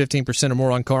save 15% or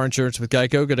more on car insurance with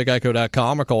Geico. Go to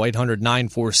geico.com or call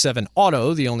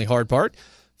 800-947-AUTO. The only hard part,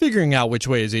 figuring out which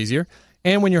way is easier.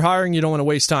 And when you're hiring, you don't want to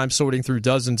waste time sorting through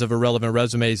dozens of irrelevant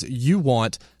resumes. You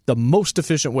want the most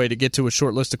efficient way to get to a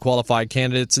short list of qualified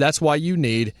candidates. That's why you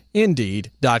need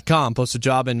Indeed.com. Post a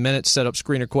job in minutes, set up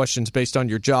screener questions based on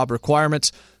your job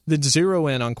requirements, then zero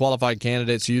in on qualified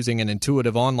candidates using an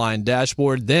intuitive online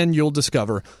dashboard. Then you'll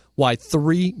discover why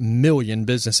 3 million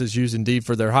businesses use Indeed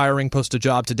for their hiring. Post a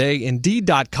job today.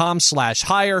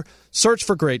 Indeed.com/hire. Search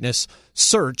for greatness.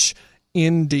 Search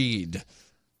Indeed.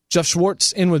 Jeff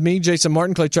Schwartz in with me. Jason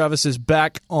Martin. Clay Travis is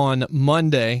back on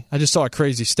Monday. I just saw a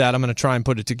crazy stat. I'm going to try and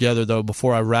put it together, though,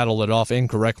 before I rattle it off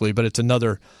incorrectly. But it's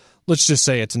another, let's just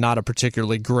say it's not a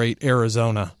particularly great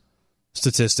Arizona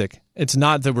statistic. It's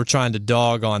not that we're trying to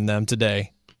dog on them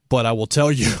today, but I will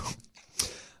tell you,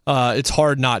 it's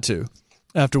hard not to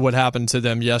after what happened to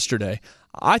them yesterday.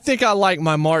 I think I like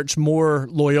my March more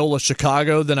Loyola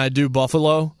Chicago than I do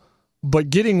Buffalo.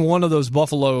 But getting one of those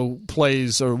Buffalo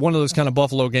plays or one of those kind of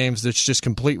Buffalo games that's just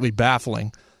completely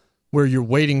baffling, where you're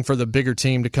waiting for the bigger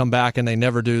team to come back and they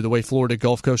never do, the way Florida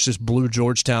Gulf Coast just blew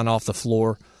Georgetown off the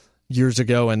floor years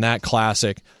ago in that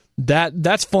classic,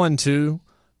 that's fun too.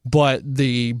 But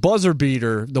the buzzer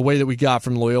beater, the way that we got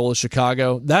from Loyola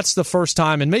Chicago, that's the first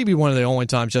time and maybe one of the only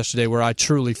times yesterday where I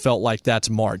truly felt like that's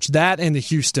March. That and the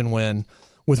Houston win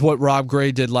with what Rob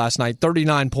Gray did last night,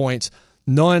 39 points.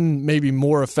 None maybe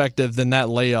more effective than that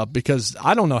layup, because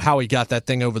I don't know how he got that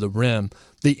thing over the rim.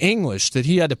 The English that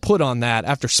he had to put on that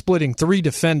after splitting 3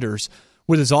 defenders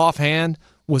with his offhand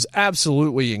was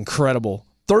absolutely incredible.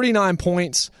 39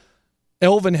 points.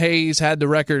 Elvin Hayes had the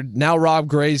record. Now Rob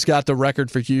Gray's got the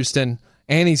record for Houston,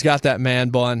 and he's got that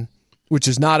man bun, which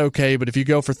is not okay, but if you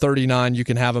go for 39, you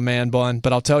can have a man bun.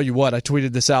 But I'll tell you what, I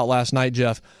tweeted this out last night,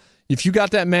 Jeff. If you got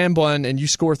that man bun and you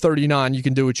score 39, you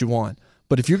can do what you want.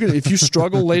 But if you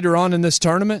struggle later on in this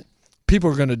tournament, people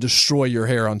are going to destroy your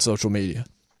hair on social media.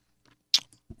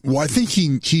 Well, I think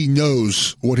he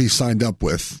knows what he signed up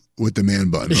with the man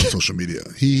bun on social media.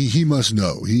 He must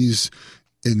know. He's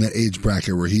in that age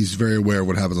bracket where he's very aware of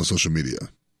what happens on social media.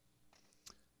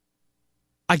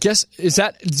 I guess,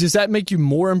 does that make you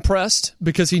more impressed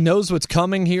because he knows what's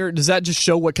coming here? Does that just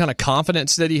show what kind of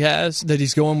confidence that he has, that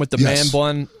he's going with the man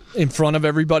bun in front of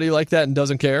everybody like that and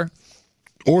doesn't care?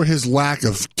 Or his lack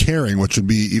of caring, which would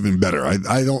be even better. I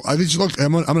think, look,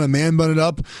 I'm going to man bun it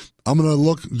up. I'm going to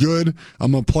look good.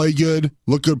 I'm going to play good,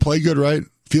 look good, play good, right?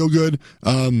 Feel good.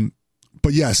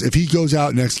 But yes, if he goes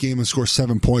out next game and scores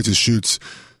 7 points and shoots,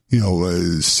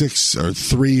 6 or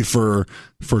 3 for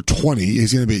 20,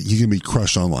 he's going to be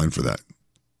crushed online for that.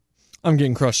 I'm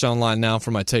getting crushed online now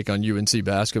for my take on UNC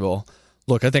basketball.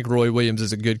 Look, I think Roy Williams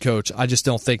is a good coach. I just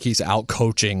don't think he's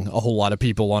out-coaching a whole lot of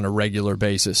people on a regular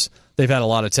basis. They've had a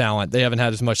lot of talent. They haven't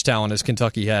had as much talent as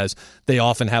Kentucky has. They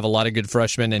often have a lot of good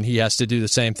freshmen, and he has to do the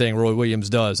same thing Roy Williams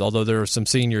does, although there are some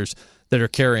seniors that are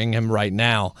carrying him right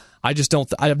now. I just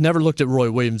don't. I've never looked at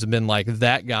Roy Williams and been like,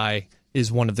 that guy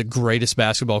is one of the greatest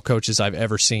basketball coaches I've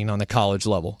ever seen on the college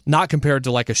level. Not compared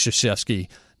to like a Krzyzewski,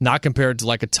 not compared to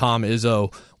like a Tom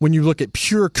Izzo. When you look at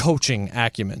pure coaching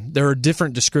acumen, there are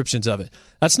different descriptions of it.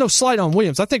 That's no slight on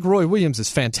Williams. I think Roy Williams is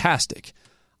fantastic.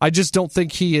 I just don't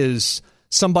think he is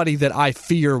somebody that I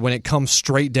fear when it comes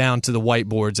straight down to the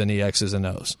whiteboards and the X's and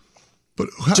O's. But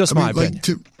just my opinion.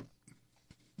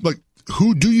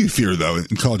 Who do you fear, though,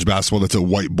 in college basketball that's a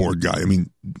whiteboard guy? I mean,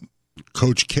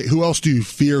 Coach K, who else do you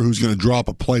fear who's going to drop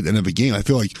a play at the end of a game? I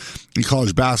feel like in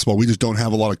college basketball, we just don't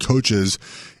have a lot of coaches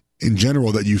in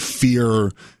general that you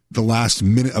fear the last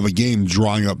minute of a game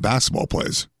drawing up basketball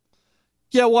plays.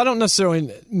 Yeah, well, I don't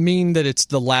necessarily mean that it's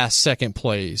the last second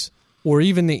plays or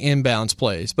even the inbounds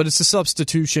plays, but it's the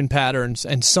substitution patterns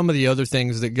and some of the other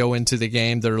things that go into the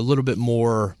game that are a little bit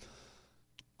more,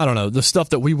 I don't know, the stuff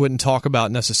that we wouldn't talk about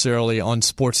necessarily on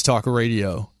sports talk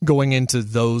radio, going into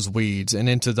those weeds and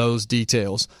into those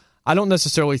details. I don't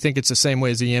necessarily think it's the same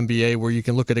way as the NBA where you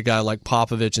can look at a guy like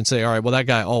Popovich and say, all right, well, that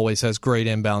guy always has great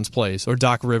inbounds plays. Or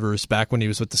Doc Rivers back when he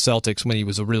was with the Celtics when he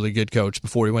was a really good coach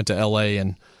before he went to L.A.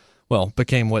 and, well,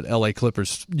 became what L.A.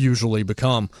 Clippers usually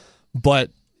become. But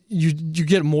you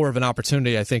get more of an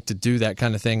opportunity, I think, to do that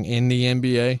kind of thing in the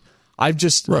NBA. I've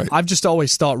just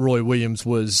always thought Roy Williams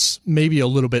was maybe a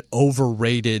little bit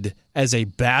overrated as a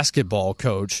basketball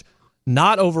coach,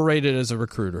 not overrated as a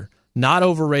recruiter, not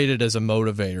overrated as a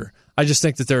motivator. I just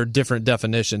think that there are different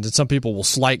definitions, and some people will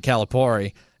slight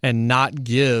Calipari and not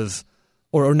give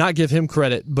or not give him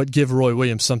credit, but give Roy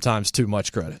Williams sometimes too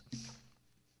much credit.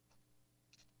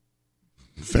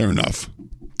 Fair enough.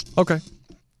 Okay.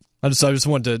 I just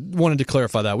wanted to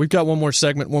clarify that. We've got one more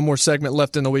segment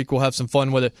left in the week. We'll have some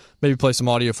fun with it. Maybe play some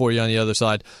audio for you on the other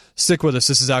side. Stick with us.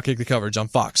 This is Outkick the Coverage on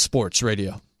Fox Sports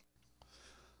Radio.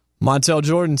 Montel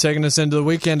Jordan taking us into the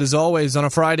weekend as always. On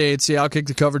a Friday, it's the Outkick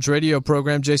the Coverage radio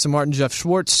program. Jason Martin, Jeff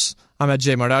Schwartz. I'm at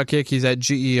J Mart Outkick. He's at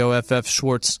GEOFF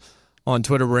Schwartz on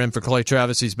Twitter. We're in for Clay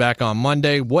Travis. He's back on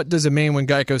Monday. What does it mean when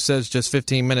Geico says just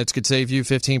 15 minutes could save you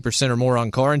 15% or more on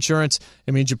car insurance?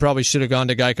 It means you probably should have gone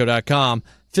to Geico.com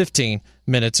 15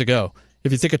 minutes ago.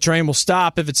 If you think a train will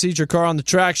stop if it sees your car on the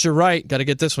tracks, you're right. Got to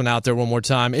get this one out there one more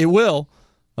time. It will,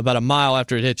 about a mile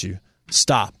after it hits you.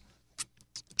 Stop.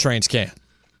 Trains can't.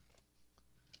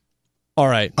 All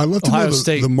right. I love to Ohio know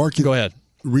State. The market. Go ahead.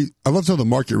 I love to know the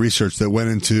market research that went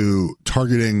into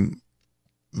targeting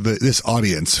this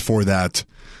audience for that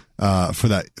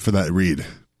read.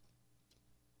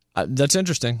 That's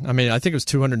interesting. I mean, I think it was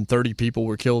 230 people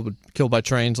were killed by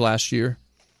trains last year.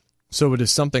 So it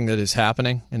is something that is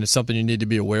happening, and it's something you need to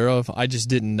be aware of. I just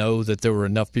didn't know that there were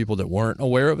enough people that weren't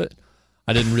aware of it.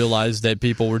 I didn't realize that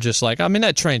people were just like, I mean,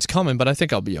 that train's coming, but I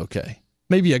think I'll be okay.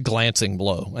 Maybe a glancing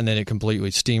blow, and then it completely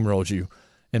steamrolls you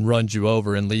and runs you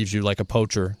over and leaves you like a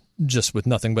poacher just with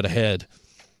nothing but a head,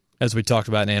 as we talked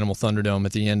about in Animal Thunderdome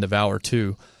at the end of Hour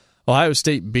 2. Ohio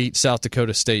State beat South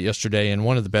Dakota State yesterday in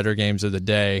one of the better games of the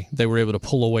day. They were able to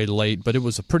pull away late, but it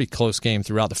was a pretty close game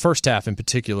throughout. The first half in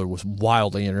particular was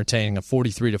wildly entertaining, a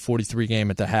 43-43 game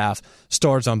at the half.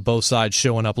 Stars on both sides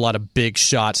showing up, a lot of big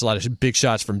shots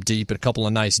from deep, and a couple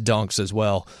of nice dunks as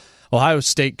well. Ohio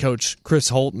State coach Chris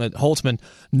Holtzman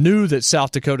knew that South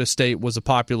Dakota State was a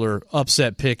popular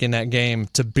upset pick in that game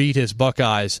to beat his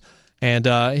Buckeyes, and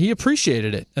he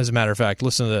appreciated it, as a matter of fact.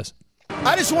 Listen to this.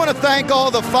 I just want to thank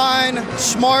all the fine,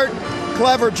 smart,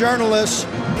 clever journalists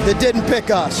that didn't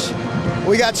pick us.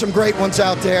 We got some great ones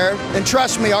out there, and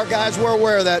trust me, our guys were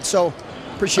aware of that, so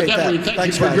appreciate that.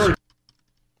 Thanks, guys.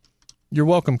 You're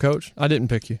welcome, Coach. I didn't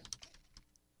pick you.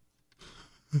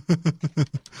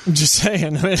 I'm just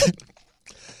saying. I mean,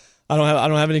 I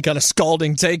don't have any kind of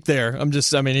scalding take there.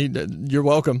 You're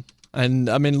welcome. And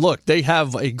I mean, look, they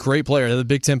have a great player. They're the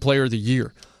Big Ten Player of the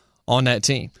Year on that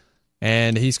team.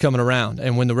 And he's coming around.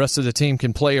 And when the rest of the team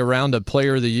can play around a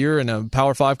Player of the Year in a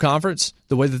Power 5 conference,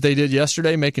 the way that they did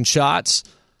yesterday, making shots,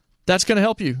 that's going to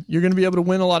help you. You're going to be able to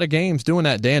win a lot of games doing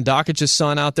that. Dan Dockich's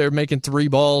son out there making three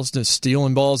balls,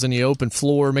 stealing balls in the open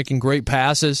floor, making great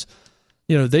passes.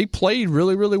 You know, they played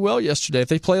really, really well yesterday. If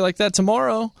they play like that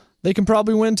tomorrow, they can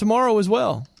probably win tomorrow as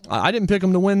well. I didn't pick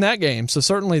them to win that game, so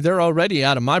certainly they're already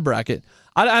out of my bracket.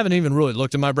 I haven't even really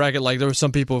looked at my bracket. Like, there were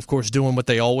some people, of course, doing what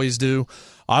they always do.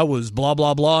 I was blah,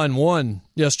 blah, blah and 1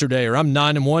 yesterday, or I'm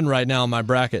 9-1 right now in my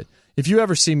bracket. If you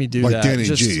ever see me do like that, Danny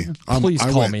just G. please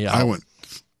call me out. I went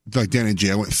like Danny G.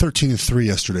 I went 13-3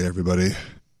 yesterday, everybody.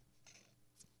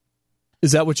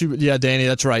 Is that what you – yeah, Danny,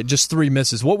 that's right. Just 3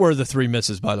 misses. What were the 3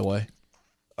 misses, by the way?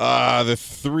 The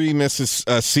 3 misses,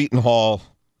 Seton Hall,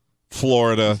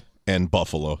 Florida, and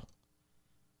Buffalo.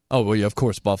 Oh, well, yeah, of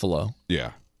course, Buffalo.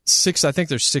 Yeah. I think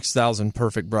there's 6,000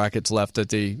 perfect brackets left at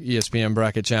the ESPN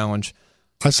Bracket Challenge.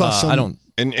 I saw some. I don't.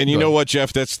 And you know what,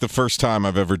 Jeff? That's the first time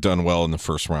I've ever done well in the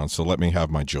first round. So let me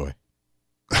have my joy.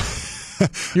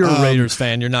 You're a Raiders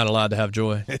fan. You're not allowed to have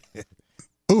joy.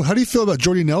 Oh, how do you feel about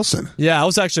Jordy Nelson? Yeah, I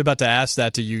was actually about to ask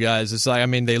that to you guys. It's like, I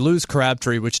mean, they lose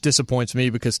Crabtree, which disappoints me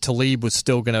because Talib going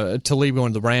to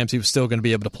the Rams, he was still going to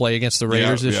be able to play against the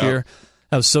Raiders this year.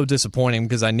 That was so disappointing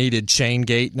because I needed Chain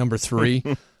Gate number 3.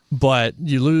 But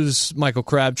you lose Michael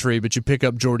Crabtree, but you pick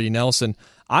up Jordy Nelson.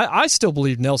 I still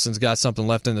believe Nelson's got something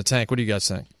left in the tank. What do you guys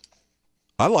think?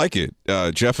 I like it.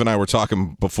 Jeff and I were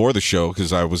talking before the show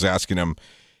because I was asking him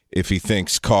if he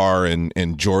thinks Carr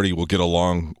and Jordy will get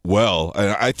along well.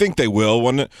 And I think they will.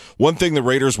 One thing the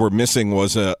Raiders were missing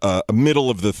was a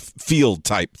middle-of-the-field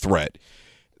type threat.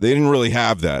 They didn't really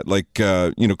have that. Like,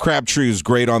 Crabtree is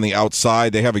great on the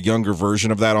outside. They have a younger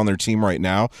version of that on their team right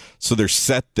now, so they're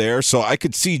set there. So I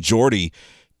could see Jordy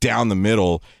down the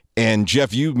middle. And,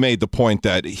 Jeff, you made the point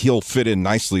that he'll fit in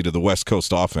nicely to the West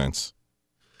Coast offense.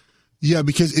 Yeah,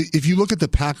 because if you look at the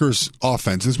Packers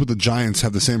offense, this is what the Giants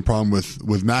have the same problem with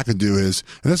McAdoo is,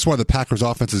 and that's why the Packers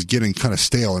offense is getting kind of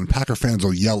stale, and Packer fans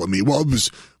will yell at me, well,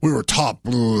 we were top.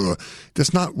 Blah.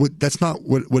 That's not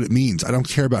what it means. I don't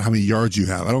care about how many yards you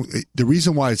have. The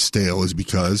reason why it's stale is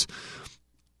because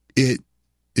it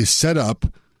is set up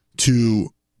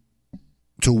to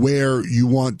where you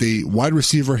want the wide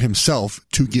receiver himself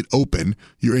to get open.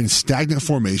 You're in stagnant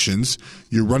formations.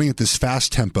 You're running at this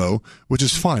fast tempo, which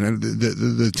is fine. And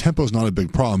the tempo is not a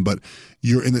big problem, but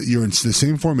you're in the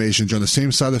same formations. You're on the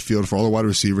same side of the field for all the wide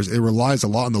receivers. It relies a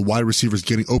lot on the wide receivers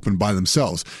getting open by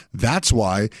themselves. That's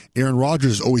why Aaron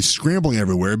Rodgers is always scrambling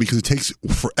everywhere, because it takes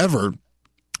forever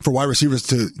for wide receivers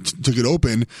to get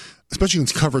open, especially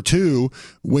against cover 2,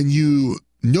 when you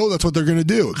know that's what they're going to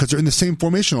do, because they're in the same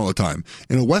formation all the time.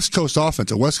 In a West Coast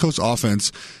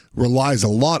offense relies a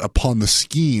lot upon the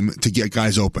scheme to get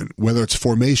guys open, whether it's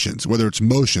formations, whether it's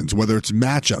motions, whether it's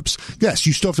matchups. Yes,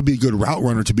 you still have to be a good route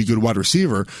runner to be a good wide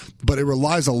receiver, but it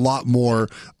relies a lot more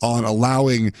on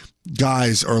allowing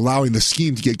the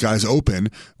scheme to get guys open,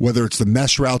 whether it's the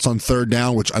mesh routes on third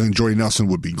down, which I think Jordy Nelson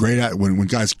would be great at, when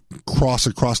guys cross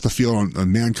across the field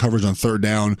on man coverage on third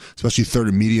down, especially third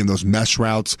and medium, those mesh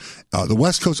routes. The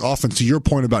West Coast offense, to your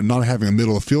point about not having a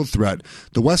middle of field threat,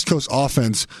 the West Coast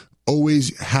offense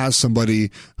always has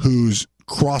somebody who's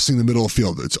crossing the middle of the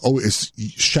field. It's always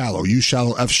shallow, U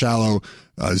shallow, F shallow,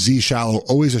 Z shallow,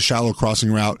 always a shallow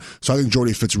crossing route. So I think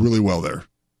Jordy fits really well there.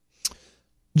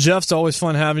 Jeff, it's always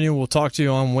fun having you. We'll talk to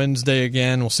you on Wednesday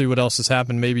again. We'll see what else has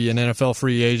happened, maybe an NFL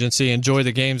free agency. Enjoy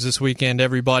the games this weekend,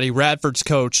 everybody. Radford's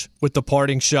coach with the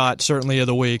parting shot, certainly of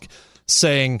the week,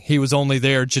 saying he was only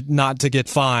there not to get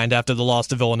fined after the loss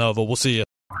to Villanova. We'll see you.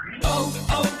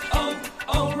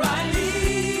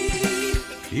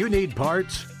 You need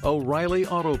parts? O'Reilly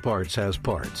Auto Parts has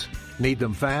parts. Need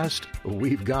them fast?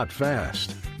 We've got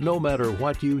fast. No matter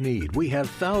what you need, we have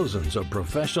thousands of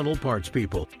professional parts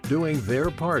people doing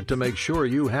their part to make sure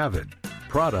you have it.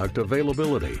 Product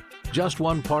availability. Just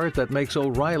one part that makes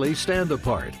O'Reilly stand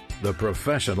apart. The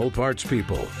professional parts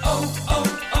people.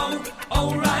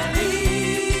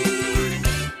 O'Reilly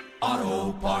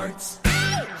Auto Parts.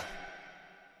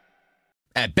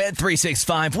 At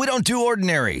Bet365, we don't do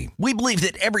ordinary. We believe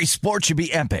that every sport should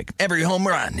be epic. Every home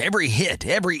run, every hit,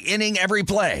 every inning, every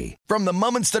play. From the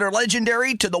moments that are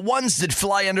legendary to the ones that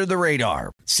fly under the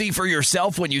radar. See for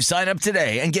yourself when you sign up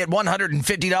today and get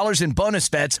 $150 in bonus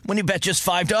bets when you bet just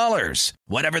 $5.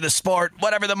 Whatever the sport,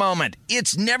 whatever the moment,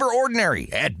 it's never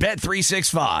ordinary at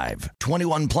Bet365.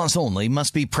 21 plus only.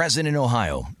 Must be present in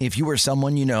Ohio. If you or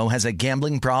someone you know has a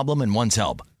gambling problem and wants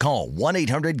help, call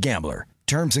 1-800-GAMBLER.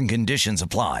 Terms and conditions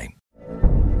apply.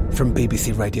 From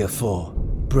BBC Radio 4,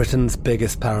 Britain's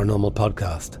biggest paranormal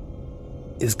podcast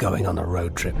is going on a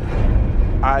road trip.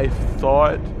 I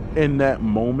thought in that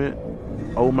moment,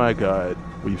 oh my God,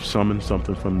 we've summoned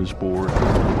something from this board.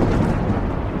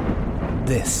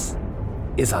 This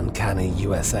is Uncanny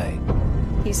USA.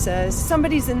 He says,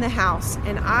 somebody's in the house,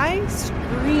 and I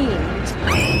screamed.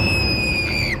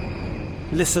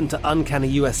 Listen to Uncanny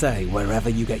USA wherever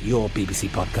you get your BBC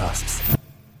podcasts,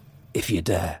 if you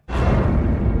dare.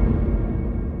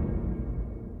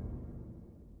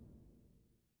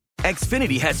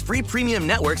 Xfinity has free premium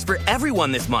networks for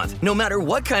everyone this month, no matter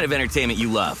what kind of entertainment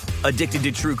you love. Addicted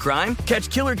to true crime? Catch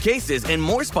killer cases and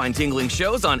more spine-tingling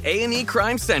shows on A&E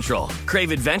Crime Central.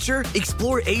 Crave adventure?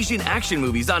 Explore Asian action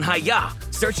movies on Hi-YAH.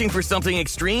 Searching for something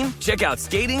extreme? Check out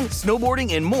skating,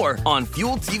 snowboarding, and more on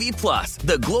Fuel TV Plus,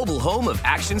 the global home of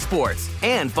action sports.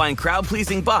 And find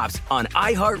crowd-pleasing bops on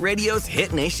iHeartRadio's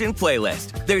Hit Nation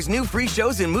playlist. There's new free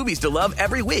shows and movies to love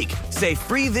every week. Say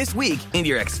free this week in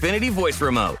your Xfinity voice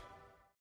remote.